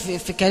بتصدقوا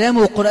في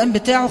كلامه والقرآن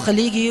بتاعه،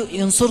 خليه يجي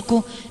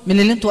ينصركم من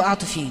اللي انتم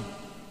وقعتوا فيه.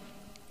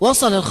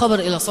 وصل الخبر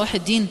إلى صلاح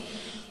الدين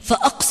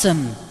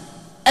فأقسم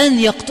أن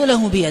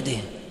يقتله بيده.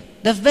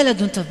 ده في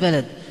بلد وانت في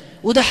بلد،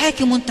 وده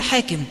حاكم وانت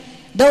حاكم،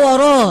 ده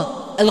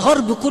وراه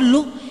الغرب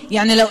كله.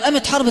 يعني لو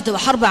قامت حرب تبقى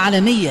حرب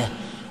عالمية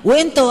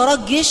وانت وراك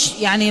جيش،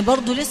 يعني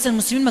برضو لسه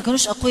المسلمين ما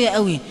كانوش أقوياء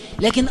قوي،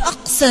 لكن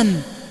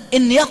أقسم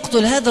أن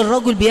يقتل هذا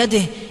الرجل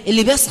بيده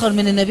اللي بيسخر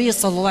من النبي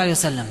صلى الله عليه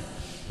وسلم.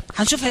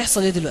 هنشوف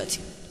هيحصل ايه دلوقتي.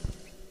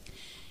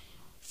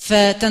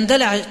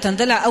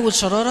 فتندلع أول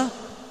شرارة،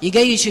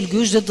 يجيش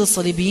الجيوش ضد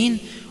الصليبيين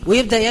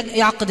ويبدأ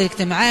يعقد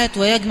الاجتماعات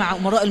ويجمع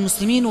أمراء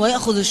المسلمين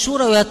ويأخذ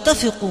الشورى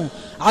ويتفقوا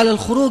على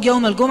الخروج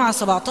يوم الجمعة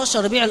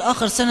 17 ربيع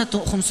الآخر سنة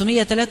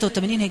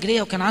 583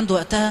 هجرية، وكان عنده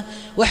وقتها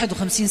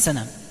 51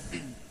 سنة.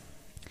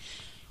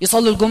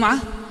 يصلوا الجمعة،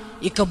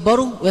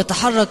 يكبروا،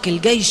 ويتحرك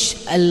الجيش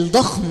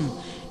الضخم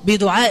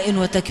بدعاء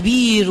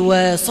وتكبير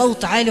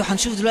وصوت عالي.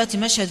 وهنشوف دلوقتي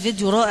مشهد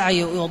فيديو رائع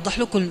يوضح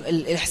لكم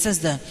الإحساس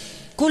ده.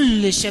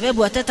 كل الشباب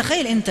وقتها،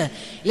 تخيل أنت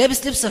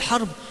لابس لبس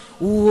الحرب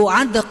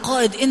وعندك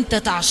قائد أنت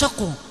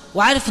تعشقه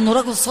وعارف أنه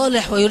رجل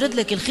صالح ويريد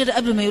لك الخير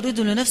قبل ما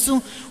يريده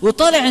لنفسه،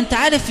 وطالع أنت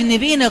عارف أن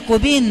بينك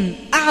وبين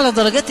أعلى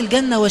درجات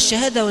الجنة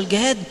والشهادة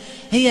والجهاد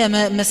هي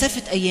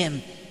مسافة أيام.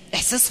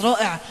 إحساس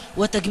رائع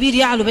وتكبير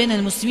يعلو بين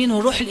المسلمين،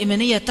 والروح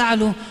الإيمانية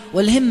تعلو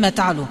والهمة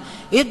تعلو.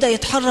 يبدأ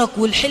يتحرك،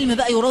 والحلم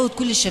بقى يراود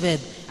كل الشباب،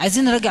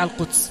 عايزين نرجع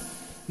القدس.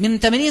 من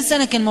 80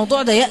 سنة كان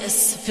الموضوع ده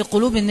يأس في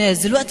قلوب الناس،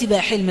 دلوقتي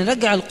بقى حلم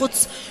نرجع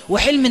القدس،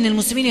 وحلم ان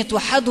المسلمين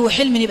يتوحدوا،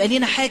 وحلم ان يبقى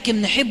لينا حاكم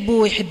نحبه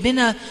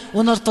ويحبنا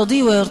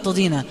ونرتضيه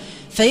ويرتضينا.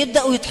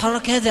 فيبدأوا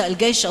يتحرك هذا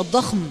الجيش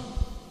الضخم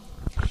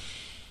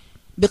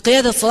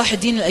بقيادة صلاح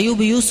الدين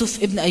الأيوبي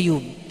يوسف ابن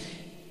أيوب.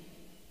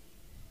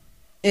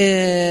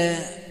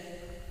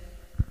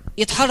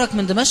 يتحرك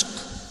من دمشق،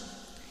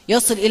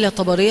 يصل إلى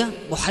طبرية،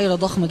 بحيرة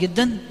ضخمة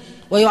جدا،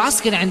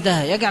 ويعسكر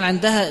عندها، يجعل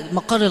عندها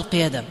مقر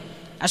القيادة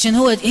عشان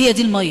هي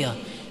دي المية.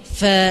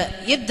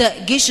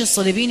 فيبدأ جيش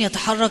الصليبيين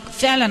يتحرك.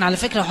 فعلا على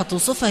فكرة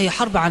هتوصفها هي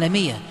حرب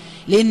عالمية،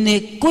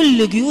 لأن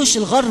كل جيوش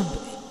الغرب،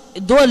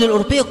 الدول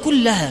الأوروبية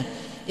كلها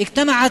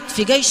اجتمعت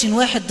في جيش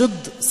واحد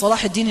ضد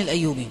صلاح الدين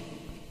الأيوبي.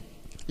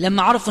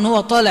 لما عرفوا ان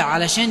هو طالع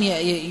علشان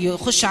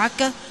يخش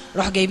عكا،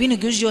 راح جايبين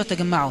الجيوش دي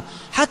وتجمعوا،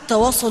 حتى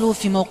وصلوا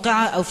في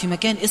موقعة أو في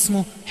مكان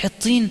اسمه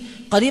حطين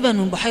قريبا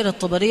من بحيرة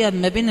طبرية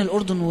ما بين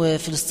الأردن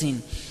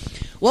وفلسطين.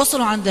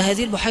 وصلوا عند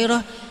هذه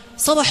البحيرة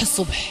صباح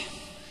الصبح.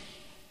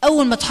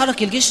 أول ما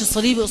تحرك الجيش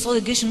الصليبي قصاد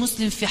الجيش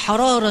المسلم في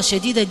حرارة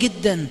شديدة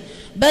جدا،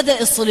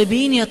 بدأ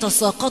الصليبيين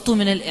يتساقطوا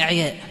من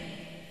الإعياء.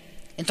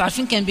 انتوا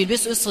عارفين كان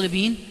بيلبسوا ايه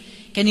الصليبيين؟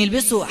 كان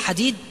يلبسوا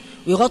حديد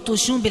ويغطوا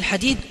وشهم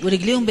بالحديد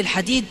ورجليهم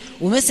بالحديد،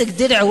 ومسك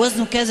درع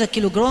وزنه كذا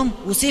كيلوغرام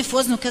وسيف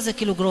وزنه كذا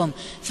كيلوغرام.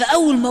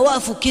 فأول ما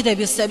وقفوا كده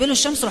بيستقبلوا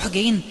الشمس، راح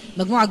جايين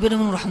مجموعة كبيرة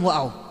منهم راح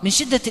وقعوا من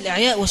شدة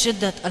الإعياء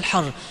وشدة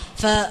الحر.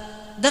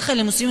 فدخل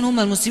المسلمين، هم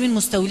المسلمين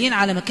مستولين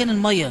على مكان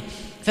المية،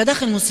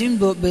 فدخل المسلمين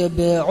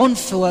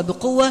بعنف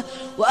وبقوة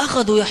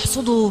وأخذوا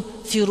يحصدوا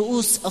في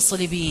رؤوس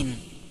الصليبيين.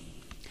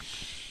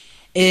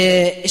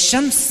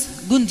 الشمس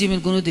جندي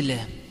من جنود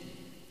الله.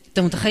 انت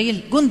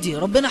متخيل؟ جندي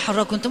ربنا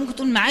حركه. انت ممكن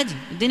تقول معادي،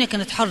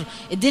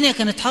 الدنيا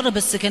كانت حر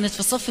بس كانت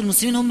في صف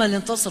المسلمين، هم اللي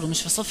انتصروا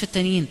مش في صف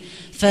التانيين.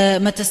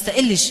 فما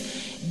تستقلش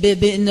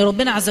بان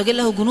ربنا عز وجل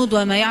له جنود،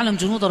 وما يعلم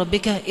جنود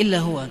ربك الا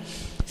هو.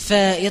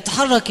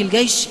 فيتحرك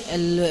الجيش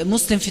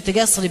المسلم في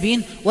اتجاه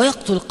الصليبيين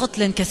ويقتل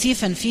قتلا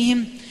كثيفا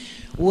فيهم،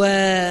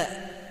 وتنتهي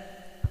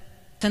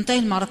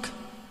المعركة.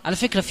 على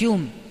فكرة في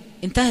يوم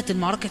انتهت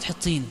المعركة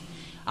حطين،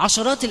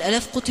 عشرات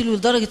الآلاف قتلوا،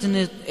 لدرجة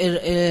أن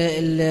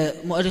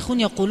المؤرخون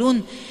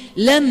يقولون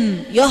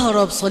لم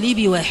يهرب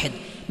صليبي واحد،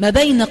 ما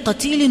بين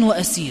قتيل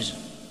وأسير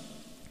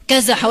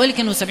كذا، حوالي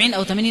كانوا 70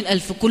 أو 80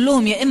 ألف،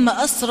 كلهم يا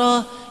إما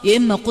أسرى يا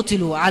إما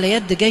قتلوا على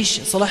يد جيش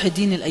صلاح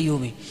الدين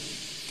الأيوبي.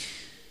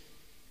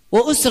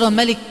 وأسر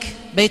ملك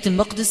بيت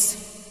المقدس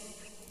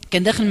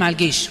كان داخل مع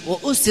الجيش،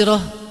 وأسر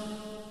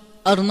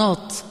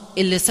أرناط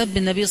اللي سب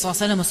النبي صلى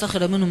الله عليه وسلم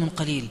وسخر منه من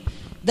قليل.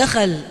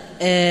 دخل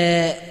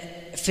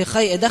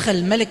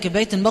ملك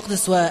بيت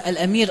المقدس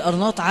والأمير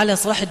أرناط على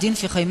صلاح الدين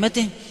في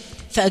خيمته،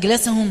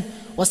 فأجلسهم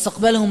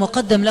واستقبلهم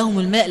وقدم لهم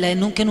الماء،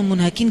 لأنهم كانوا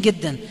منهكين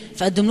جدا،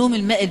 فقدم لهم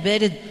الماء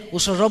البارد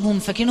وشربهم.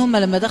 فاكرين هم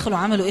لما دخلوا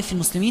عملوا إيه في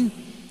المسلمين؟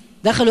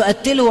 دخلوا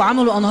قتلوا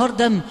وعملوا أنهار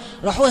دم.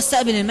 راحوا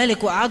استقبل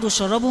الملك وقعدوا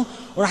وشربوا،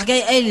 وراح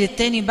جاي قايل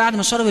للتاني بعد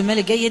ما شرب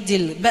الملك، جاي يدي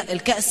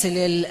الكأس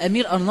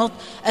للأمير أرناط،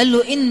 قال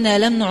له إنا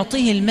لم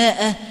نعطيه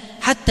الماء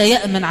حتى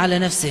يأمن على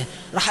نفسه.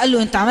 راح قال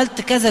له أنت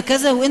عملت كذا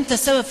كذا وأنت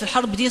السبب في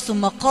الحرب دي،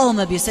 ثم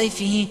قام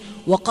بسيفه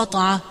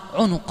وقطع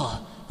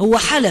عنقه. هو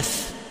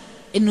حلف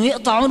إنه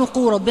يقطع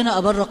عنقه وربنا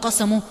أبر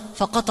قسمه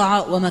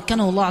فقطع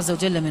ومكنه الله عز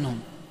وجل منهم.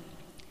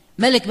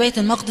 ملك بيت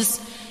المقدس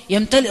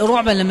يمتلئ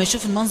رعبا لما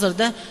يشوف المنظر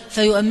ده،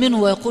 فيؤمنه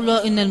ويقول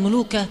له إن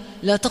الملوك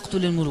لا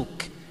تقتل الملوك،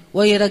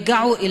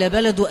 ويرجعه إلى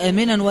بلده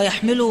آمنا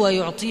ويحمله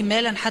ويعطيه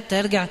مالا حتى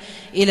يرجع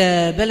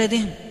إلى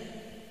بلده.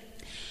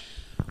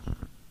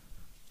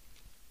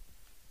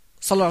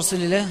 صلى على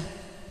رسول الله.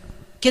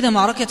 كده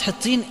معركة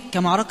حطين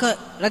كمعركة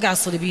رجع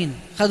الصليبيين،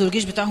 خدوا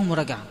الجيش بتاعهم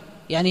ورجع،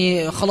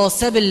 يعني خلاص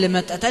ساب اللي ما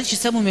اتقتلش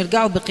سابهم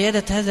يرجعوا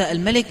بقيادة هذا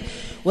الملك.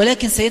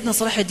 ولكن سيدنا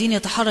صلاح الدين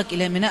يتحرك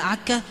إلى ميناء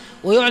عكا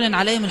ويعلن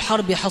عليهم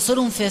الحرب،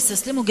 يحاصرهم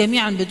فيستسلموا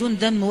جميعا بدون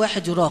دم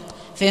واحد يراق،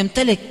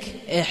 فيمتلك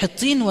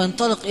حطين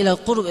وينطلق إلى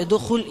قرب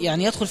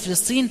يدخل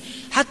فلسطين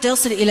حتى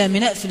يصل إلى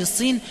ميناء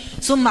فلسطين،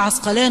 ثم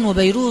عسقلان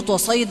وبيروت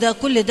وصيدا،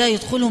 كل ده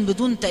يدخلهم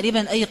بدون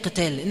تقريبا أي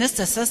قتال. الناس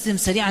تستسلم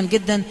سريعا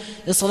جدا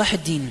لصلاح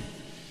الدين.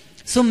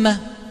 ثم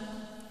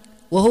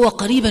وهو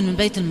قريبا من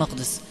بيت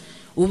المقدس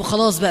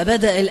وخلاص بقى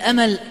بدأ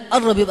الأمل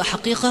قرب يبقى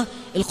حقيقة،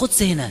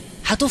 القدس هنا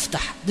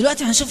هتفتح.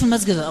 دلوقتي هنشوف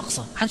المسجد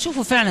الأقصى،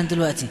 هنشوفه فعلا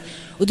دلوقتي،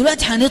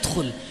 ودلوقتي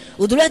هندخل،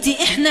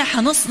 ودلوقتي إحنا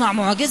هنصنع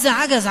معجزة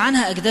عجز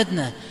عنها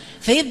أجدادنا.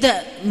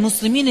 فيبدأ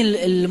المسلمين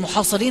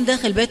المحاصرين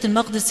داخل بيت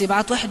المقدس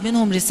يبعت واحد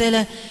منهم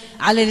رسالة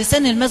على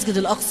لسان المسجد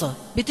الأقصى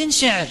بتين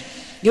شعر،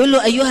 يقول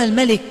له أيها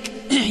الملك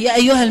يا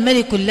أيها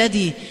الملك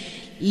الذي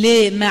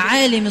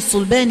لمعالم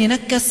الصلبان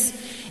نكس،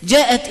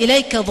 جاءت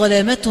إليك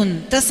ظلامة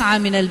تسعى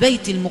من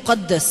البيت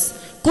المقدس،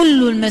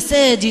 كل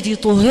المساجد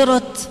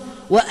طهرت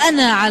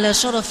وأنا على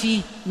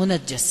شرفي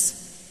منجس.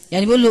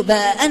 يعني بيقول له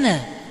بقى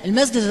أنا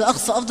المسجد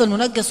الأقصى أفضل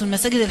منجس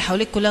والمساجد اللي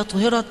حواليك كلها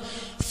طهرت.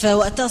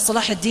 فوقتها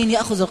صلاح الدين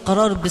يأخذ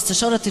القرار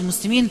باستشارة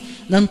المسلمين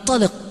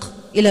ننطلق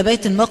إلى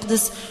بيت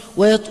المقدس،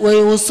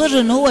 ويصر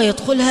أن هو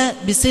يدخلها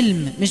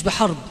بسلم مش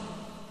بحرب،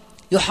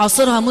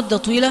 يحاصرها مدة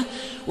طويلة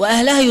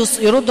وأهلها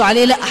يردوا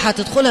عليه لا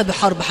هتدخلها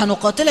بحرب،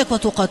 هنقاتلك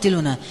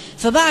وتقاتلنا.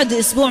 فبعد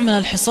أسبوع من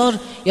الحصار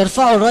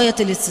يرفعوا راية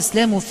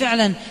الاستسلام،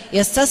 وفعلا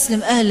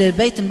يستسلم أهل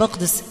بيت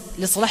المقدس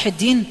لصلاح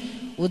الدين.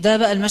 وده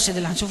بقى المشهد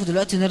اللي هنشوفه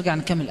دلوقتي ونرجع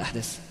نكمل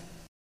الأحداث.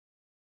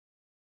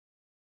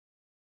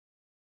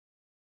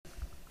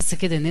 بس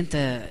كده ان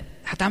انت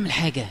هتعمل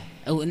حاجة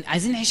او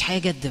عايزين نعيش حياة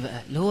جد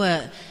بقى، اللي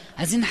هو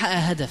عايزين نحقق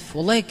هدف.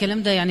 والله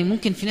الكلام ده يعني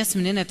ممكن في ناس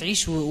مننا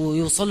تعيش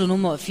ويوصلوا ان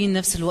هم واقفين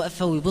نفس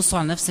الوقفة ويبصوا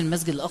على نفس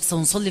المسجد الأقصى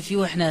ونصلي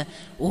فيه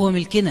وهو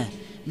ملكنا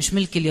مش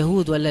ملك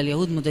اليهود ولا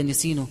اليهود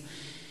مدنسينه.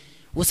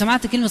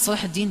 وسمعت كلمة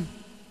صلاح الدين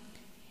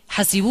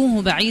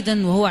حسبوه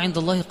بعيدا وهو عند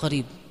الله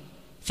قريب،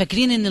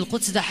 فاكرين ان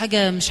القدس ده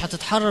حاجة مش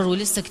هتتحرر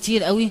ولسه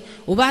كتير قوي،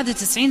 وبعد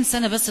 90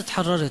 سنة بس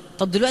اتحررت.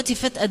 طب دلوقتي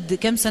فات قد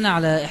كام سنة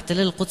على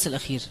احتلال القدس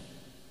الأخير؟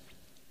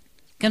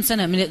 كم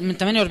سنة؟ من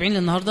 48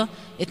 للنهاردة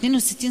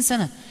 62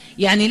 سنة،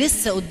 يعني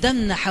لسه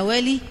قدامنا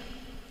حوالي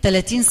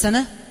 30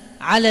 سنة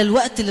على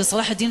الوقت اللي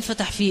صلاح الدين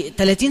فتح فيه.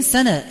 30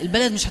 سنة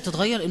البلد مش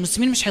هتتغير،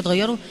 المسلمين مش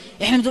هيتغيروا.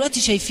 احنا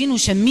دلوقتي شايفين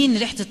وشامين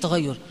ريحة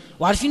التغير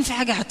وعارفين في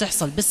حاجة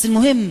هتحصل، بس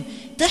المهم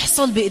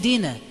تحصل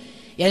بإيدينا،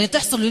 يعني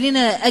تحصل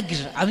لنا أجر،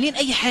 عاملين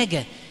أي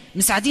حاجة،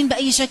 مساعدين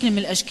بأي شكل من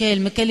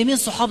الأشكال، مكلمين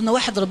صحابنا،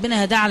 واحد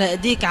ربنا هداه على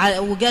أيديك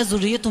وجاء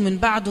ذريته من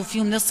بعده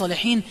فيهم ناس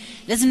صالحين.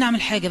 لازم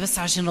نعمل حاجة بس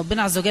عشان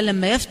ربنا عز وجل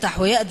لما يفتح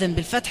ويأذن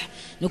بالفتح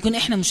نكون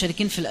إحنا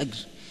مشاركين في الأجر.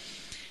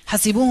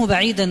 حسبوه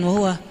بعيدا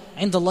وهو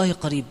عند الله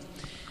قريب.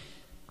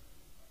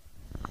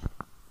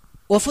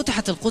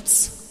 وفتحت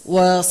القدس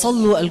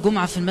وصلوا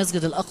الجمعة في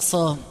المسجد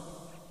الأقصى،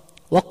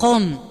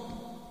 وقام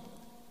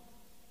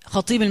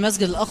خطيب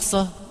المسجد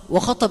الأقصى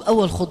وخطب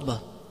أول خطبة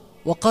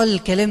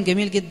وقال كلام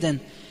جميل جدا.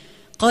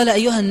 قال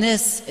أيها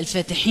الناس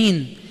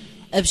الفاتحين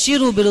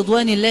أبشروا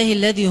برضوان الله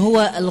الذي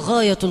هو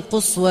الغاية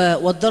القصوى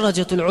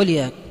والدرجة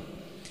العليا،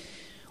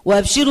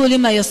 وأبشروا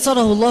لما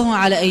يسره الله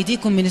على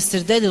أيديكم من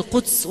استرداد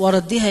القدس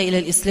وردها إلى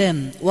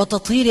الإسلام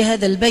وتطهير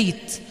هذا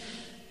البيت.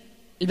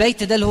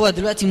 البيت ده اللي هو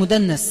دلوقتي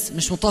مدنس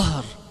مش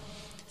مطهر،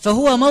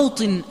 فهو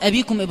موطن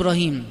أبيكم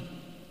إبراهيم،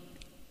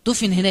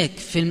 دفن هناك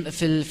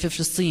في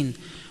فلسطين،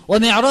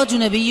 ومعراج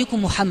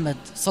نبيكم محمد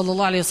صلى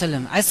الله عليه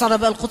وسلم. عايز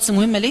تعرف بقى القدس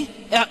مهمة ليه؟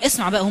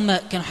 اسمع بقى، هم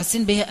كانوا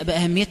حاسين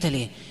بأهميتها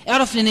ليه؟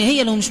 اعرف لأن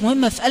هي لو مش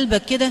مهمة في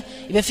قلبك كده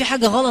يبقى في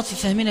حاجة غلط في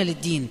فهمنا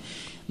للدين.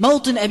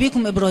 موطن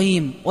أبيكم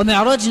إبراهيم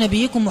ومعراج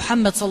نبيكم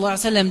محمد صلى الله عليه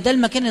وسلم، ده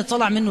المكان اللي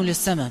طلع منه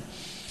للسماء،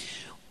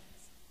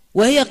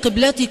 وهي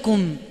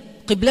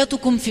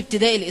قبلتكم في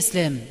ابتداء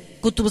الإسلام.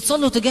 كنتوا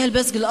بتصلوا تجاه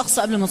المسجد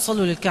الأقصى قبل ما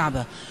تصلوا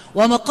للكعبة،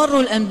 ومقر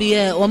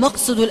الأنبياء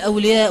ومقصد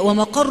الأولياء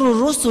ومقر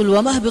الرسل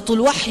ومهبط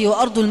الوحي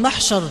وأرض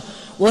المحشر،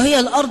 وهي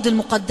الأرض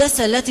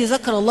المقدسة التي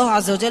ذكر الله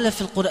عز وجل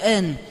في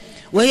القرآن،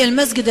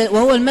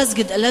 وهو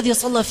المسجد الذي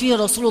صلى فيه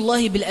رسول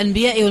الله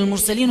بالأنبياء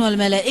والمرسلين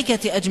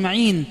والملائكة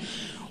أجمعين،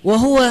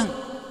 وهو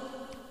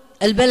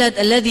البلد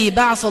الذي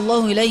بعث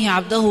الله إليه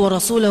عبده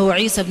ورسوله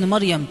عيسى بن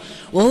مريم،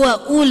 وهو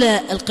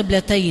أولى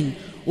القبلتين،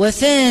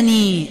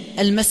 وثاني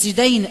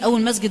المسجدين، أو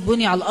المسجد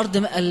بني على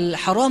الأرض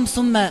الحرام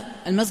ثم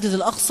المسجد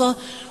الأقصى،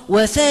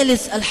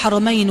 وثالث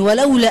الحرمين،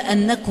 ولولا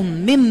أنكم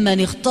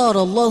ممن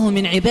اختار الله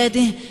من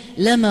عباده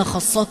لما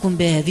خصكم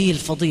بهذه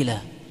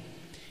الفضيلة.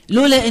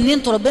 لولا أن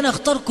انتوا ربنا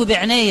اختاركم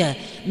بعناية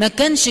ما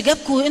كانش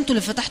جابكم انتوا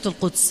اللي فتحتوا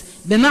القدس.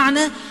 بمعنى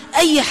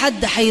أي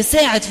حد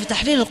هيساعد في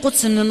تحرير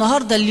القدس من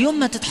النهاردة اليوم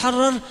ما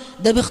تتحرر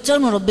ده باختيار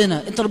من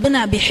ربنا. انت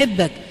ربنا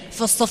بيحبك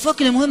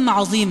فاصطفاك لمهمة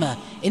عظيمة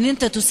ان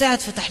انت تساعد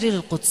في تحرير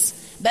القدس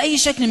بأي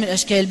شكل من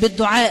الأشكال،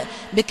 بالدعاء،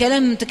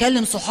 بكلام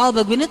تكلم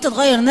صحابك، بأن انت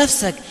تغير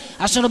نفسك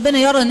عشان ربنا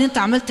يرى ان انت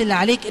عملت اللي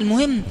عليك.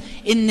 المهم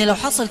ان لو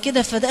حصل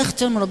كده فده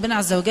اختيار من ربنا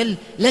عز وجل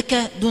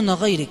لك دون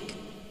غيرك.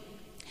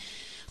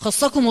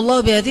 خصكم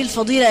الله بهذه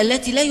الفضيلة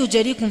التي لا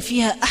يجاريكم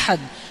فيها أحد.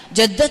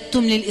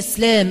 جددتم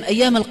للإسلام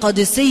أيام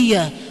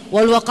القادسية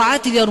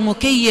والوقعات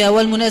اليرموكية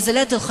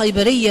والمنازلات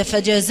الخيبرية،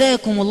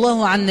 فجازاكم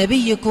الله عن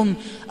نبيكم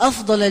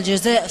أفضل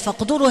الجزاء،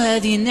 فاقدروا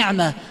هذه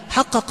النعمة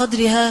حق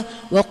قدرها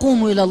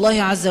وقوموا إلى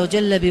الله عز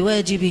وجل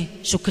بواجب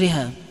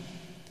شكرها.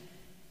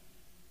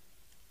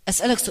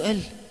 أسألك سؤال،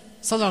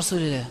 صلى على رسول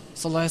الله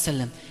صلى الله عليه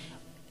وسلم،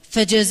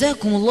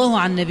 فجازاكم الله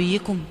عن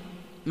نبيكم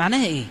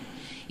معناها إيه؟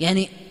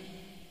 يعني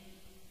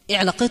إيه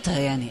علاقتها؟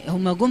 يعني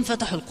هم جم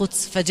فتحوا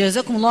القدس،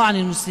 فجازاكم الله عن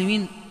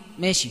المسلمين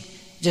ماشي،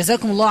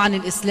 جزاكم الله عن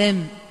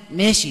الإسلام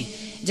ماشي،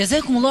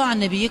 جزاكم الله عن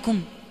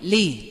نبيكم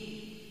ليه؟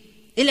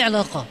 إيه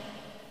العلاقة؟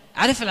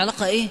 عارف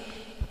العلاقة إيه؟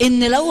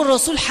 إن لو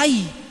الرسول حي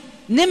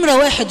نمرة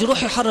واحد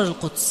يروح يحرر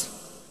القدس،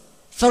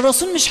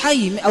 فالرسول مش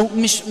حي أو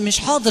مش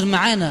حاضر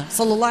معانا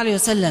صلى الله عليه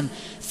وسلم،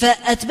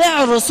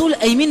 فأتباع الرسول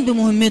أيمين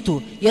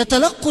بمهمته،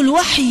 يتلقوا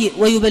الوحي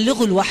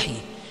ويبلغوا الوحي.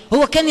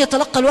 هو كان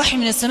يتلقى الوحي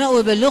من السماء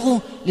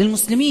ويبلغه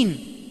للمسلمين،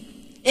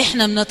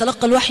 إحنا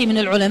بنتلقى الوحي من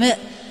العلماء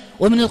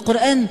ومن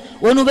القرآن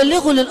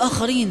ونبلغه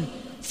للآخرين.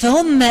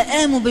 فهم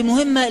قاموا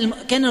بمهمة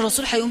كان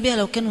الرسول هيقوم بها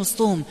لو كان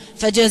وسطهم.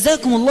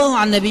 فجزاكم الله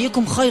عن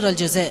نبيكم خير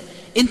الجزاء.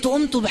 انتوا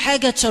قمتوا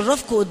بحاجة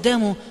تشرفكم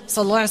قدامه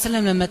صلى الله عليه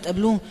وسلم لما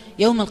تقابلوه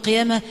يوم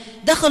القيامة.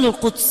 دخلوا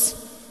القدس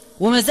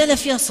وما زال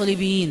فيها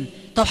الصليبيين.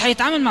 طب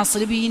هيتعامل مع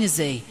الصليبيين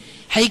ازاي؟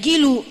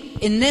 هيجيله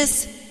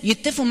الناس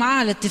يتفقوا معاه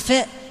على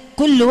اتفاق،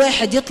 كل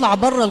واحد يطلع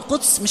بره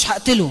القدس، مش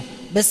هقتله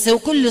بس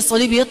وكل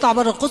صليبي يطلع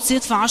بره القدس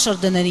يدفع 10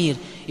 دنانير.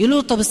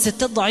 يقولوا طب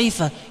الستات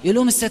ضعيفة،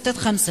 يقولوا الستات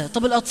 5.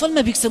 طب الأطفال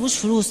ما بيكسبوش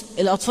فلوس،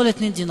 الأطفال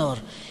 2 دينار.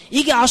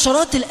 يجي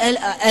عشرات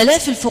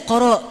آلاف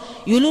الفقراء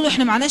يقولوا له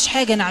احنا معناش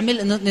حاجة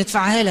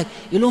ندفعها لك،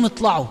 يقولوا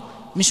اطلعوا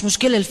مش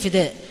مشكلة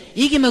الفداء.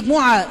 يجي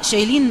مجموعة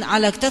شايلين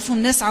على اكتافهم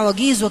ناس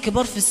عواجيز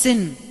وكبار في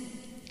السن،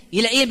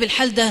 يلاقيه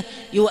بالحال ده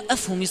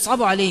يوقفهم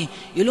يصعبوا عليه،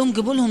 يقول لهم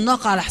جيبوا لهم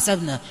ناقة على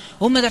حسابنا.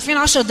 هم دافعين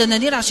 10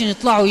 دنانير عشان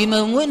يطلعوا،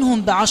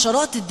 يمونهم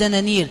بعشرات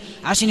الدنانير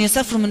عشان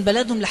يسافروا من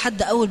بلدهم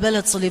لحد أول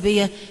بلد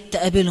صليبية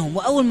تقابلهم.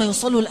 وأول ما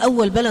يوصلوا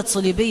لأول بلد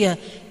صليبية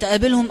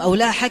تقابلهم أو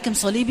لها حاكم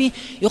صليبي،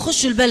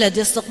 يخشوا البلد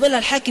يستقبلها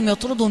الحاكم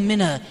يطردهم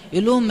منها،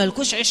 يقول لهم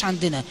مالكوش عيش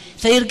عندنا.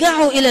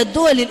 فيرجعوا إلى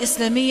الدول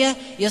الإسلامية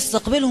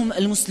يستقبلهم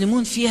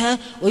المسلمون فيها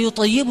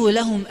ويطيبوا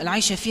لهم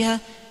العيش فيها.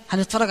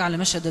 هنتفرج على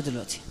مشهد ده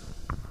دلوقتي.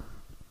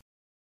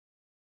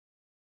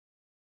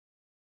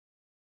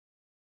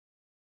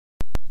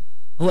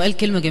 هو قال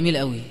كلمة جميلة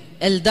قوي،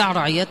 قال دع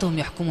رعيتهم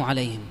يحكموا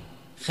عليهم،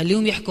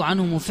 خليهم يحكوا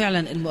عنهم.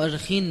 وفعلا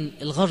المؤرخين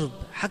الغرب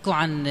حكوا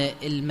عن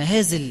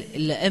المهازل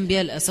اللي قام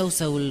بها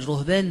الأسوسة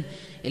والرهبان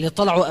اللي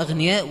طلعوا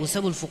أغنياء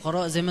وسابوا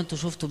الفقراء زي ما انتم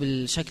شفتوا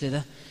بالشكل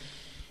ده.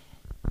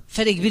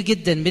 فرق كبير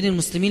جدا بين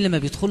المسلمين لما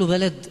بيدخلوا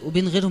بلد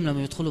وبين غيرهم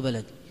لما بيدخلوا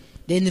بلد،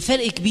 لأن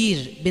فرق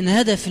كبير بين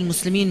هدف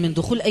المسلمين من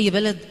دخول أي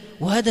بلد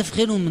وهدف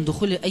غيرهم من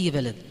دخول أي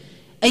بلد.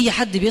 أي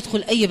حد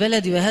بيدخل أي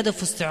بلد يبقى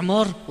هدفه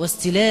استعمار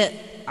واستيلاء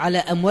على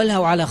أموالها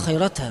وعلى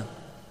خيراتها.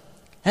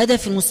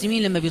 هدف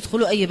المسلمين لما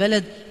بيدخلوا أي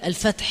بلد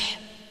الفتح.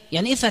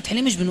 يعني إيه فتح؟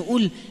 ليه مش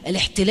بنقول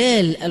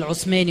الاحتلال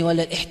العثماني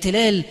ولا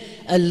الاحتلال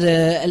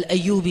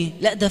الأيوبي؟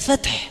 لا، ده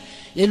فتح،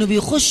 لأنه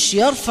بيخش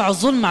يرفع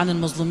الظلم عن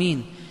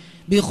المظلومين،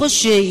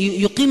 بيخش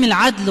يقيم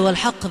العدل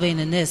والحق بين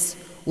الناس.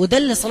 وده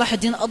اللي صلاح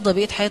الدين قضى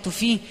بقية حياته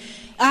فيه.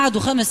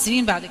 قعدوا 5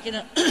 سنين بعد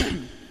كده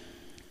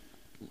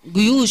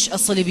جيوش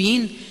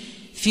الصليبيين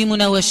في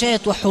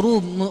مناوشات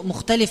وحروب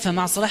مختلفة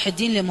مع صلاح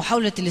الدين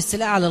لمحاولة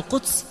الاستيلاء على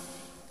القدس.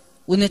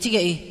 والنتيجة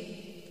إيه؟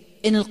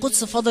 إن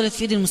القدس فضلت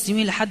في يد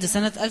المسلمين لحد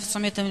سنة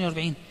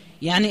 1948.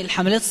 يعني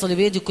الحملات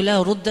الصليبية دي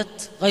كلها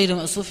ردت غير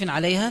مأسوف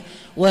عليها،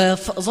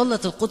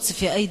 وظلت القدس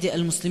في أيدي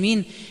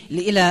المسلمين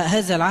إلى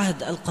هذا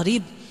العهد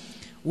القريب.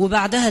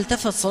 وبعدها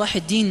التفت صلاح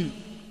الدين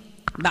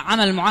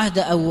عمل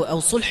معاهدة أو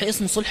صلح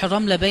اسمه صلح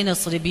الرملة بين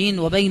الصليبيين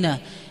وبين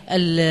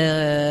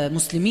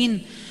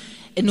المسلمين،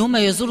 إن هم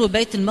يزوروا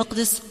بيت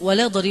المقدس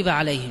ولا ضريبة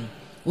عليهم،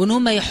 وإن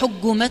هم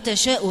يحجوا متى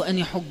شاءوا أن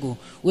يحجوا،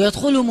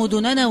 ويدخلوا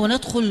مدننا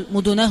وندخل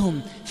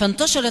مدنهم.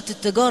 فانتشرت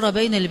التجارة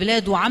بين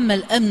البلاد وعم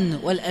الأمن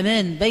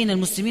والأمان بين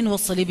المسلمين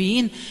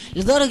والصليبيين،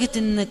 لدرجة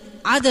أن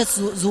عدد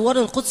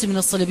زوار القدس من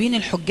الصليبيين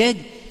الحجاج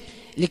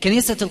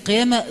لكنيسة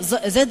القيامة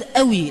زاد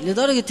قوي،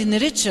 لدرجة أن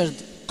ريتشارد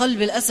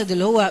قلب الأسد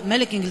اللي هو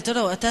ملك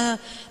إنجلترا وقتها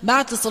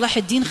بعت لصلاح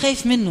الدين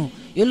خايف منه،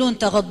 يقول له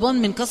أنت غضبان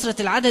من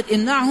كثرة العدد،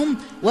 امنعهم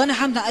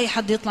وأنا همنع أي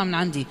حد يطلع من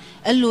عندي.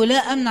 قال له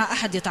لا أمنع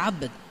أحد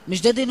يتعبد،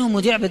 مش ده دينهم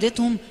ودي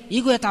عبادتهم،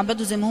 يجوا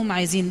يتعبدوا زي ما هم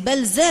عايزين.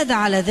 بل زاد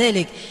على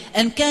ذلك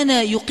أن كان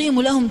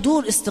يقيم لهم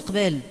دور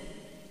استقبال،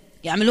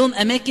 يعمل لهم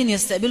أماكن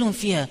يستقبلهم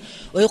فيها،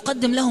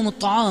 ويقدم لهم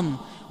الطعام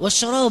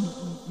والشراب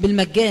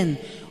بالمجان،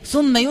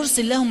 ثم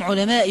يرسل لهم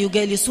علماء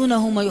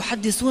يجالسونهم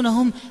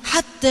ويحدثونهم،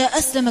 حتى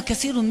أسلم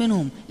كثير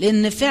منهم.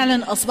 لأن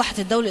فعلا أصبحت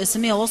الدولة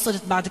الإسلامية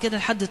وصلت بعد كده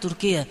لحد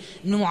تركيا،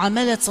 أن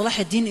معاملة صلاح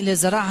الدين اللي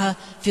زرعها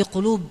في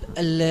قلوب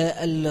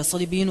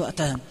الصليبيين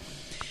وقتها.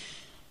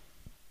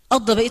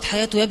 قضى بقية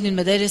حياته يبني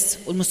المدارس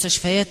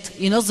والمستشفيات،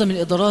 ينظم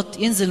الإدارات،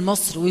 ينزل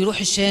مصر ويروح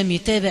الشام،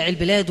 يتابع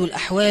البلاد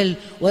والأحوال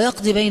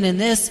ويقضي بين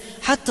الناس،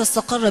 حتى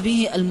استقر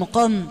به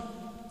المقام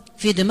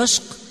في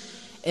دمشق،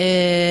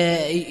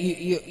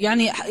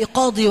 يعني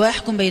يقاضي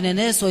ويحكم بين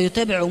الناس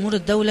ويتابع أمور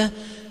الدولة.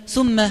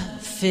 ثم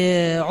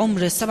في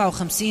عمر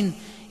 57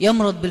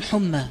 يمرض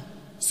بالحمى،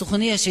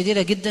 سخونية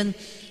شديدة جدا.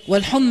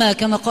 والحمى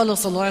كما قال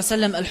صلى الله عليه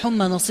وسلم: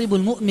 الحمى نصيب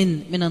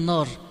المؤمن من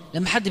النار.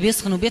 لما حد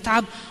بيسخن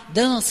وبيتعب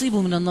ده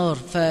نصيبه من النار.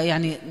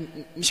 فيعني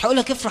مش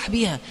هقولك افرح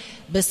بيها،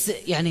 بس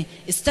يعني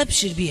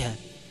استبشر بيها،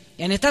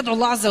 يعني تدعو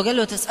الله عز وجل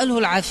وتسأله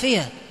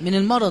العافية من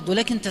المرض،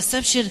 ولكن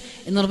تستبشر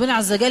ان ربنا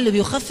عز وجل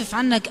بيخفف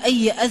عنك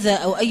اي اذى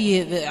او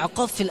اي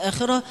عقاب في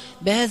الاخرة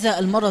بهذا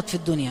المرض في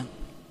الدنيا.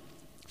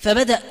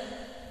 فبدأ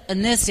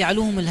الناس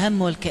يعلوهم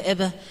الهم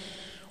والكآبة،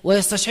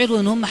 ويستشعروا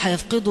ان هم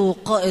هيفقدوا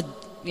قائد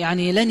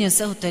يعني لن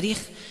ينساه التاريخ.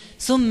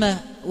 ثم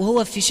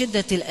وهو في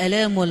شدة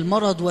الآلام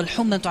والمرض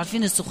والحمى، انتوا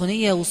عارفين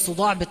السخونية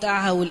والصداع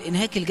بتاعها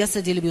والإنهاك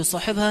الجسدي اللي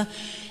بيصاحبها،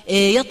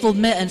 يطلب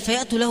ماء،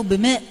 فيأتوا له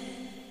بماء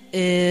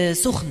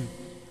سخن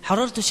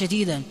حرارته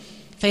شديدة،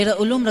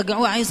 فيقول لهم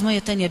رجعوه عايز مية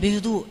تانية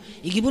بهدوء،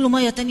 يجيبوا له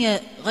مية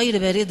تانية غير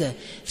باردة،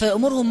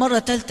 فيأمرهم مرة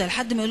ثالثة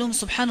لحد ما يقول لهم: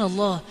 سبحان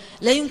الله،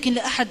 لا يمكن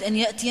لأحد أن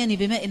يأتيني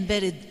بماء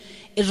بارد.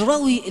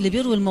 الراوي اللي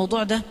بيروي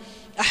الموضوع ده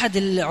أحد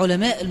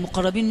العلماء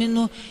المقربين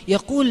منه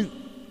يقول: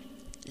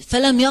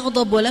 فلم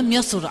يغضب ولم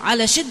يصر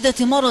على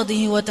شدة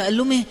مرضه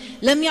وتألمه،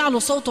 لم يعلو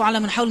صوته على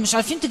من حوله. مش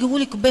عارفين تجيبوا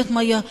لي كوباية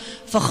مية؟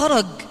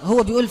 فخرج،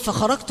 هو بيقول: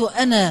 فخرجت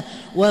أنا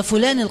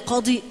وفلان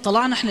القاضي،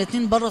 طلعنا احنا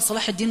الاثنين بره،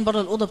 صلاح الدين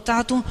بره الأوضة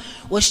بتاعته،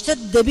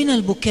 واشتد بنا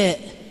البكاء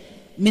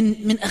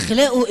من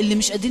أخلاقه اللي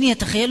مش قادرين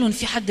يتخيلوا ان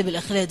في حد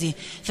بالأخلاق دي.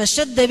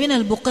 فاشتد بنا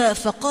البكاء،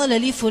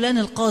 فقال لي فلان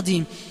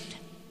القاضي: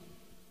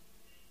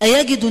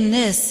 أيجد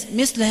الناس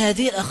مثل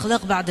هذه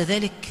الأخلاق بعد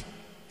ذلك؟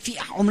 في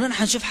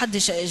عمرنا هنشوف حد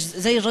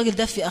زي الراجل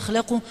ده في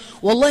أخلاقه؟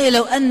 والله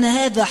لو أن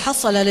هذا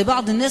حصل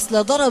لبعض الناس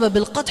لضرب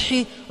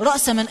بالقدح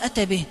رأس من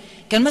أتى به.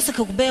 كان مسك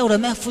كوبايه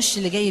ورماها في وش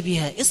اللي جاي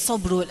بيها. إيه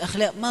الصبر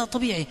والأخلاق؟ ما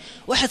طبيعي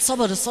واحد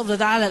صبر الصبر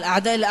ده على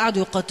الأعداء اللي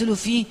قعدوا يقاتلوا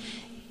فيه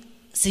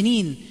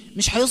سنين،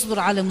 مش هيصبر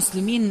على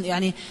مسلمين.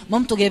 يعني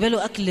مامته جايبه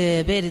له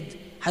أكل بارد،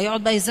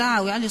 هيقعد بقى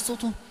يزعق ويعلي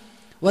صوته؟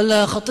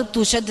 ولا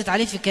خطيبته شدت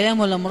عليه في الكلام،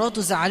 ولا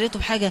مراته زعلته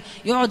بحاجة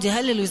يقعد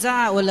يهلل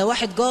ويزعق، ولا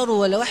واحد جاره،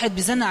 ولا واحد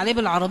بيزنق عليه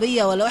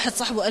بالعربية، ولا واحد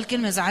صاحبه قال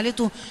كلمة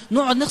زعلته،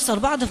 نقعد نخسر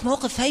بعض في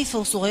مواقف هايفة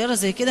وصغيرة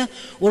زي كده.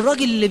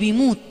 والراجل اللي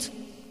بيموت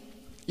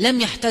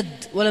لم يحتد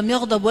ولم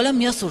يغضب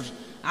ولم يثر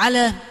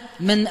على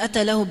من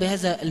أتى له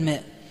بهذا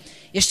الماء.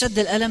 يشتد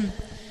الألم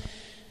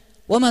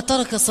وما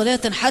ترك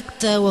صلاة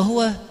حتى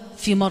وهو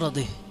في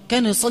مرضه.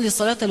 كان يصلي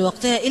صلاة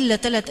لوقتها إلا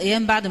 3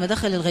 أيام بعد ما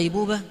دخل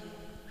الغيبوبة.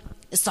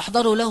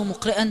 استحضروا له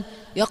مقرئا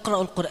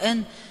يقرأ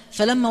القرآن،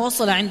 فلما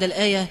وصل عند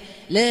الآية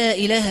لا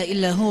إله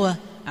إلا هو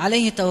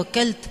عليه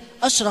توكلت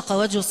أشرق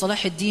وجه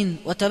صلاح الدين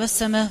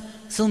وتبسم،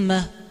 ثم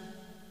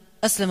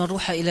أسلم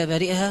الروح إلى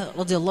بارئها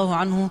رضي الله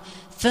عنه.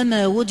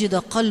 فما وجد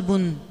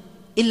قلب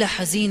إلا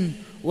حزين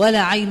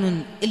ولا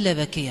عين إلا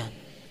باكية.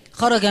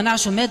 خرج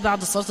نعشه، مات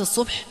بعد صلاة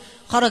الصبح،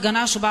 خرج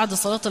نعشه بعد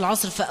صلاة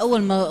العصر،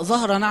 فأول ما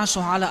ظهر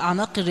نعشه على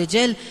أعناق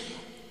الرجال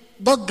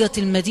ضجت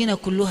المدينة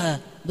كلها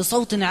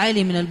بصوت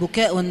عالي من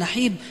البكاء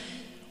والنحيب،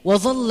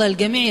 وظل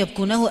الجميع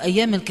يبكونه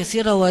أياما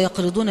كثيرة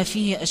ويقرضون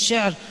فيه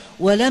الشعر،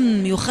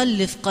 ولم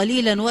يخلف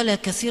قليلا ولا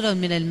كثيرا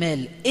من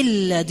المال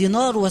إلا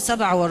دينار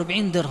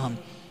و47 درهم،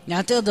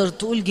 يعني تقدر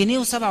تقول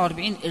جنيه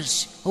و47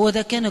 قرش. هو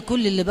ده كان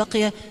كل اللي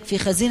بقي في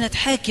خزينة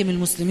حاكم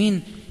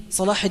المسلمين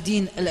صلاح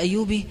الدين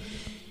الأيوبي.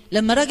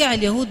 لما رجع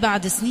اليهود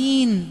بعد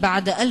سنين،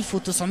 بعد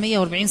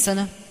 1940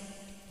 سنة،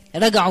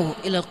 رجعوا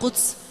إلى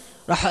القدس،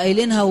 راحوا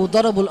قايلينها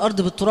وضربوا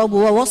الأرض بالتراب،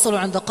 ووصلوا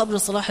عند قبر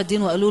صلاح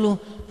الدين وقالوا له: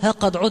 ها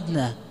قد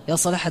عدنا يا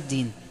صلاح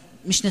الدين.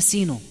 مش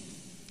ناسينه،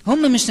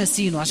 هم مش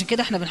ناسينه. عشان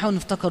كده احنا بنحاول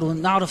نفتكر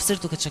ونعرف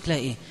سيرته كانت شكلها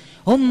ايه.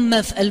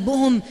 هم في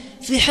قلبهم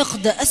في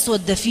حقد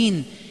أسود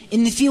دفين،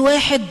 ان في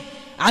واحد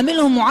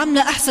عاملهم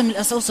معاملة أحسن من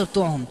الأساوسة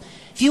بتوعهم،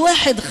 في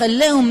واحد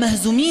خلاهم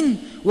مهزومين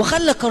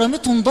وخلى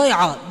كرامتهم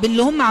ضايعة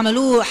باللي هم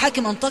عملوه.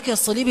 حاكم أنطاكيا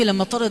الصليبي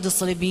لما طرد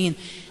الصليبيين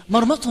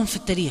مرمطهم في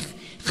التاريخ،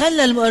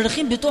 خلى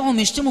المؤرخين بتوعهم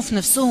يشتموا في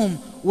نفسهم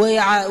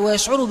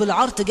ويشعروا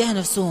بالعار تجاه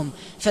نفسهم.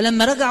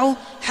 فلما رجعوا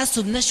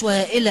حسوا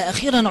بنشوة هائلة،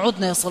 أخيرا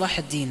عدنا يا صلاح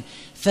الدين.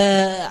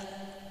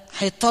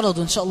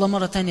 فهيطردوا إن شاء الله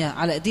مرة تانية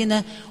على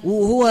أيدينا،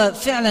 وهو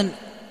فعلا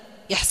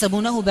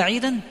يحسبونه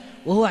بعيدا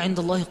وهو عند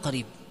الله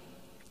قريب.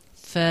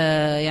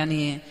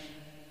 فيعني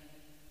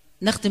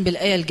نختم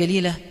بالآية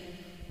الجليلة: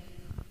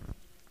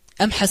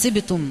 أم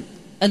حسبتم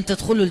أن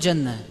تدخلوا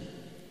الجنة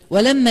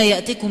ولما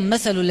يأتكم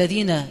مثل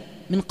الذين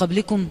من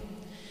قبلكم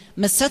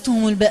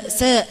مستهم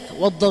البأساء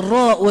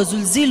والضراء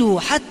وزلزلوا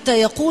حتى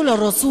يقول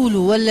الرسول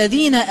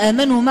والذين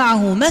آمنوا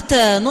معه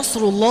متى نصر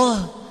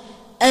الله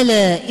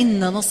ألا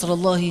إن نصر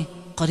الله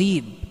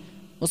قريب.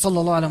 وصلى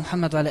الله على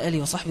محمد وعلى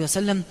آله وصحبه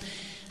وسلم.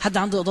 حد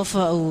عنده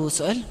إضافة أو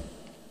سؤال؟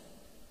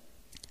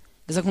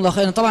 جزاكم الله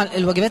خيرا. طبعا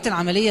الواجبات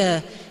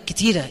العملية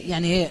كتيرة،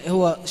 يعني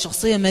هو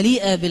شخصية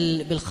مليئة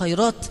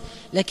بالخيرات،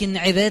 لكن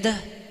عبادة.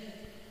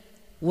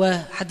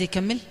 وحد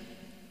يكمل؟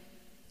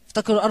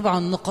 افتكروا 4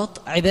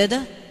 نقاط: عبادة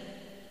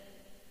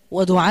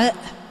ودعاء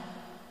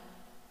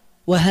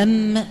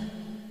وهم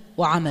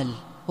وعمل.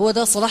 هو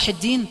ده صلاح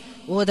الدين،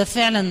 وهو ده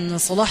فعلا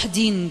صلاح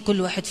دين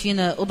كل واحد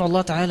فينا. ادعوا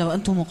الله تعالى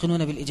وأنتم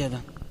موقنون بالإجابة.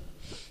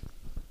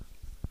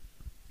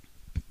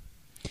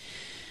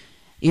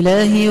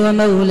 إلهي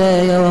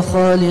ومولاي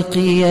وخالقي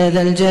يا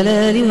ذا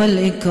الجلال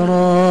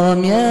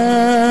والإكرام،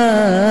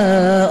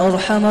 يا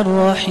أرحم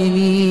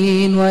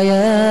الراحمين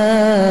ويا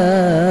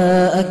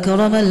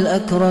أكرم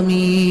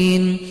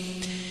الأكرمين،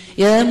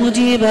 يا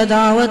مجيب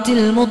دعوة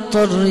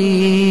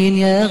المضطرين،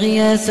 يا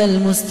غياث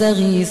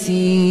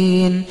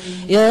المستغيثين،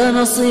 يا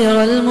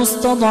نصير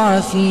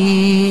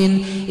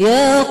المستضعفين،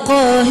 يا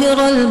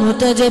قاهر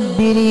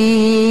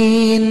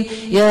المتجبرين،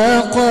 يا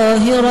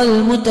قاهر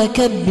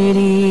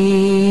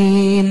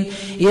المتكبرين،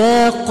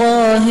 يا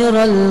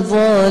قاهر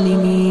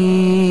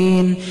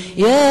الظالمين،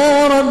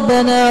 يا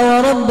ربنا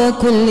ورب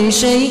كل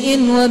شيء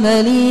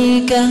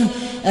ومليكه،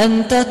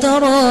 أنت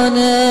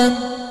ترانا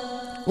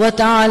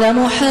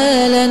وتعلم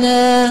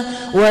حالنا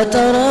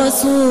وترى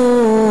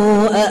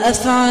سوء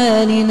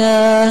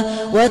أفعالنا،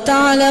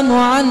 وتعلم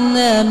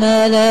عنا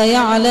ما لا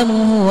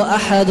يعلمه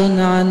أحد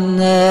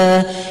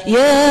عنا،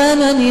 يا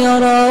من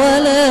يرى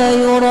ولا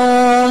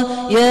يرى،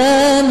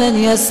 يا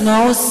من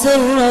يسمع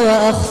السر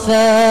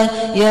وأخفى،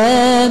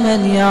 يا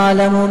من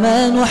يعلم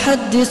ما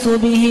نحدث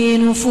به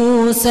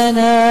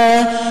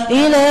نفوسنا.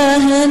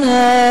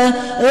 إلهنا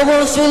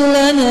اغفر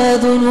لنا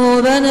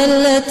ذنوبنا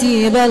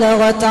التي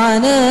بلغت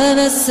عنان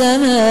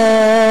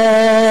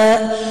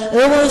السماء،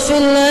 اغفر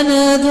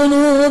لنا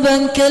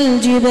ذنوبا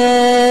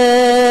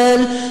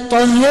كالجبال،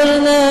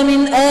 طهرنا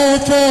من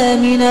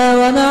آثامنا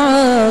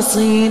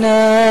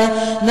ومعاصينا،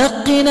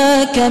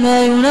 نقنا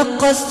كما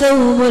ينقى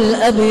الثوب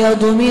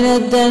الأبيض من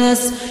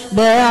الدنس،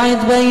 باعد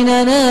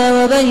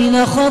بيننا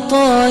وبين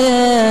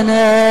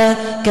خطايانا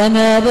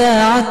كما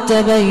باعدت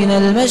بين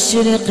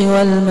المشرق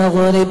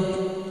والمغرب.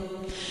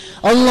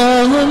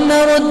 اللهم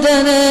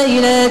ردنا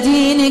إلى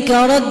دينك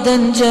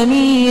ردا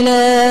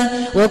جميلا،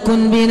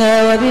 وكن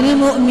بنا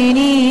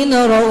وبالمؤمنين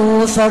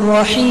رؤوفا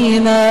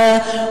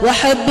رحيما،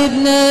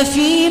 وحببنا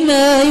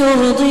فيما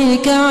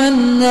يرضيك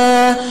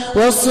عنا،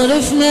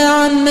 واصرفنا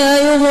عما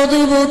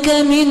يغضبك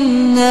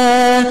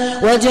منا،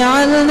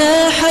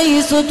 واجعلنا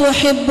حيث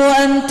تحب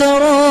أن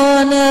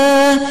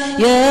ترانا،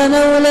 يا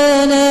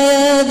مولانا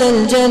يا ذا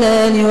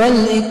الجلال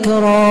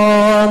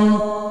والإكرام.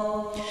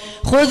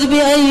 خذ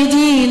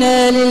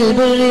بأيدينا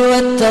للبر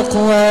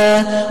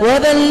والتقوى،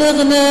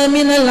 وبلغنا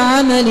من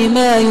العمل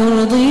ما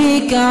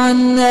يرضيك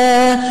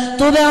عنا،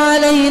 تب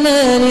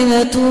علينا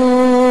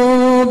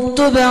لنتوب،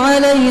 تب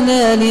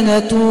علينا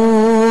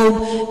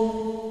لنتوب،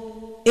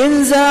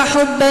 انزع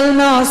حب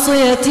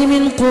المعصية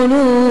من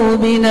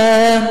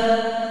قلوبنا،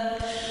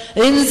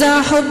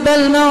 انزع حب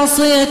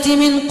المعصية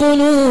من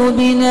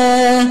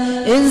قلوبنا،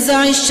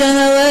 انزع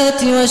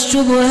الشهوات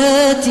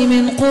والشبهات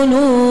من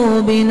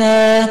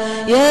قلوبنا،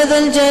 يا ذا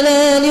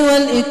الجلال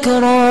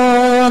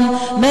والإكرام.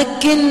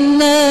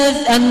 مكننا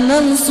أن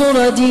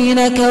ننصر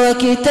دينك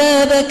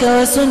وكتابك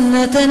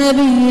وسنة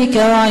نبيك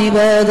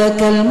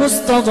وعبادك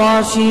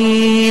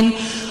المستضعفين.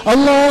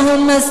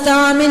 اللهم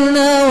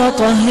استعملنا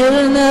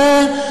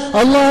وطهرنا،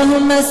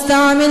 اللهم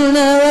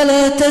استعملنا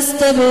ولا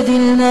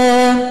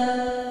تستبدلنا.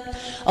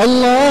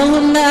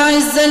 اللهم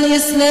أعز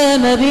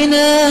الإسلام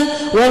بنا،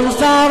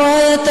 وارفع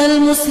راية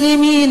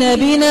المسلمين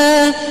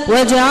بنا،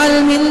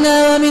 واجعل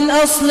منا ومن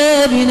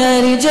أصلابنا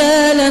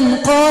رجالا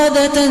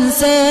قادة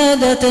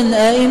سادة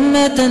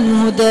أئمة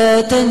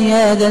هداة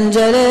يا ذا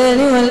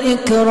الجلال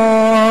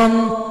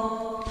والإكرام.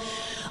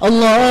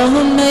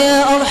 اللهم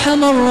يا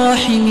أرحم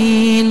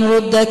الراحمين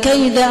رد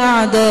كيد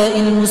أعداء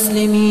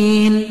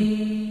المسلمين،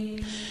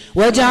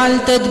 واجعل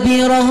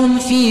تدبيرهم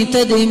في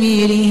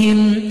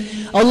تدميرهم.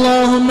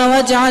 اللهم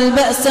واجعل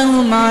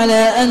بأسهم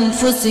على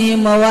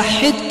أنفسهم،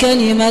 ووحد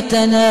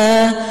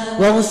كلمتنا،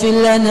 واغفر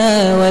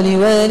لنا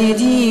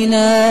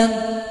ولوالدينا،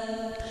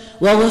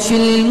 واغفر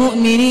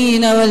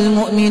للمؤمنين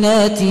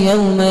والمؤمنات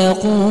يوم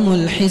يقوم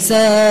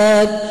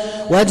الحساب،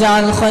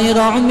 واجعل خير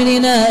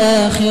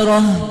عمرنا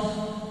آخرة،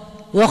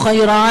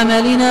 وخير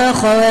عملنا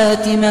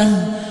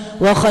خواتمه،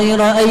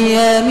 وخير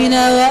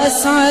أيامنا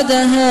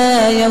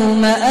وأسعدها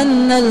يوم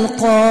أن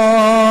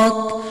نلقاك،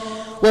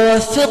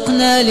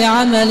 ووفقنا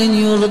لعمل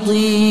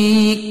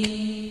يرضيك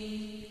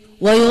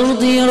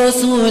ويرضي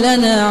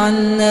رسولنا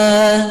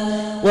عنا،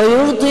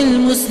 ويرضي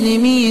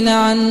المسلمين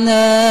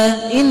عنا،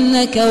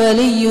 إنك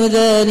ولي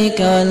ذلك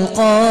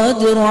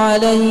والقادر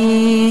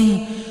عليه.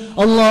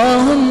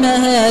 اللهم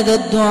هذا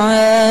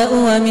الدعاء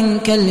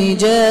ومنك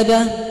الإجابة،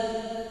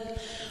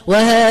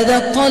 وهذا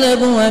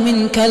الطلب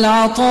ومنك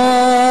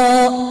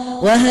العطاء،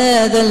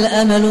 وهذا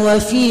الأمل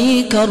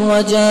وفيك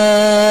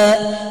الرجاء،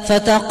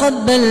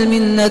 فتقبل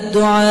منا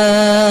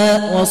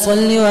الدعاء،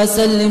 وصل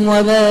وسلم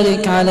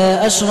وبارك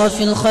على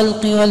أشرف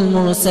الخلق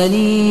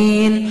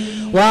والمرسلين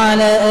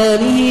وعلى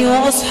آله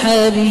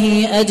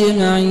وأصحابه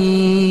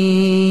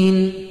أجمعين.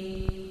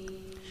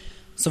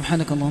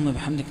 سبحانك اللهم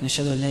وبحمدك،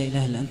 نشهد أن لا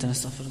إله إلا أنت،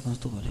 نستغفرك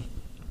ونتوب إليك.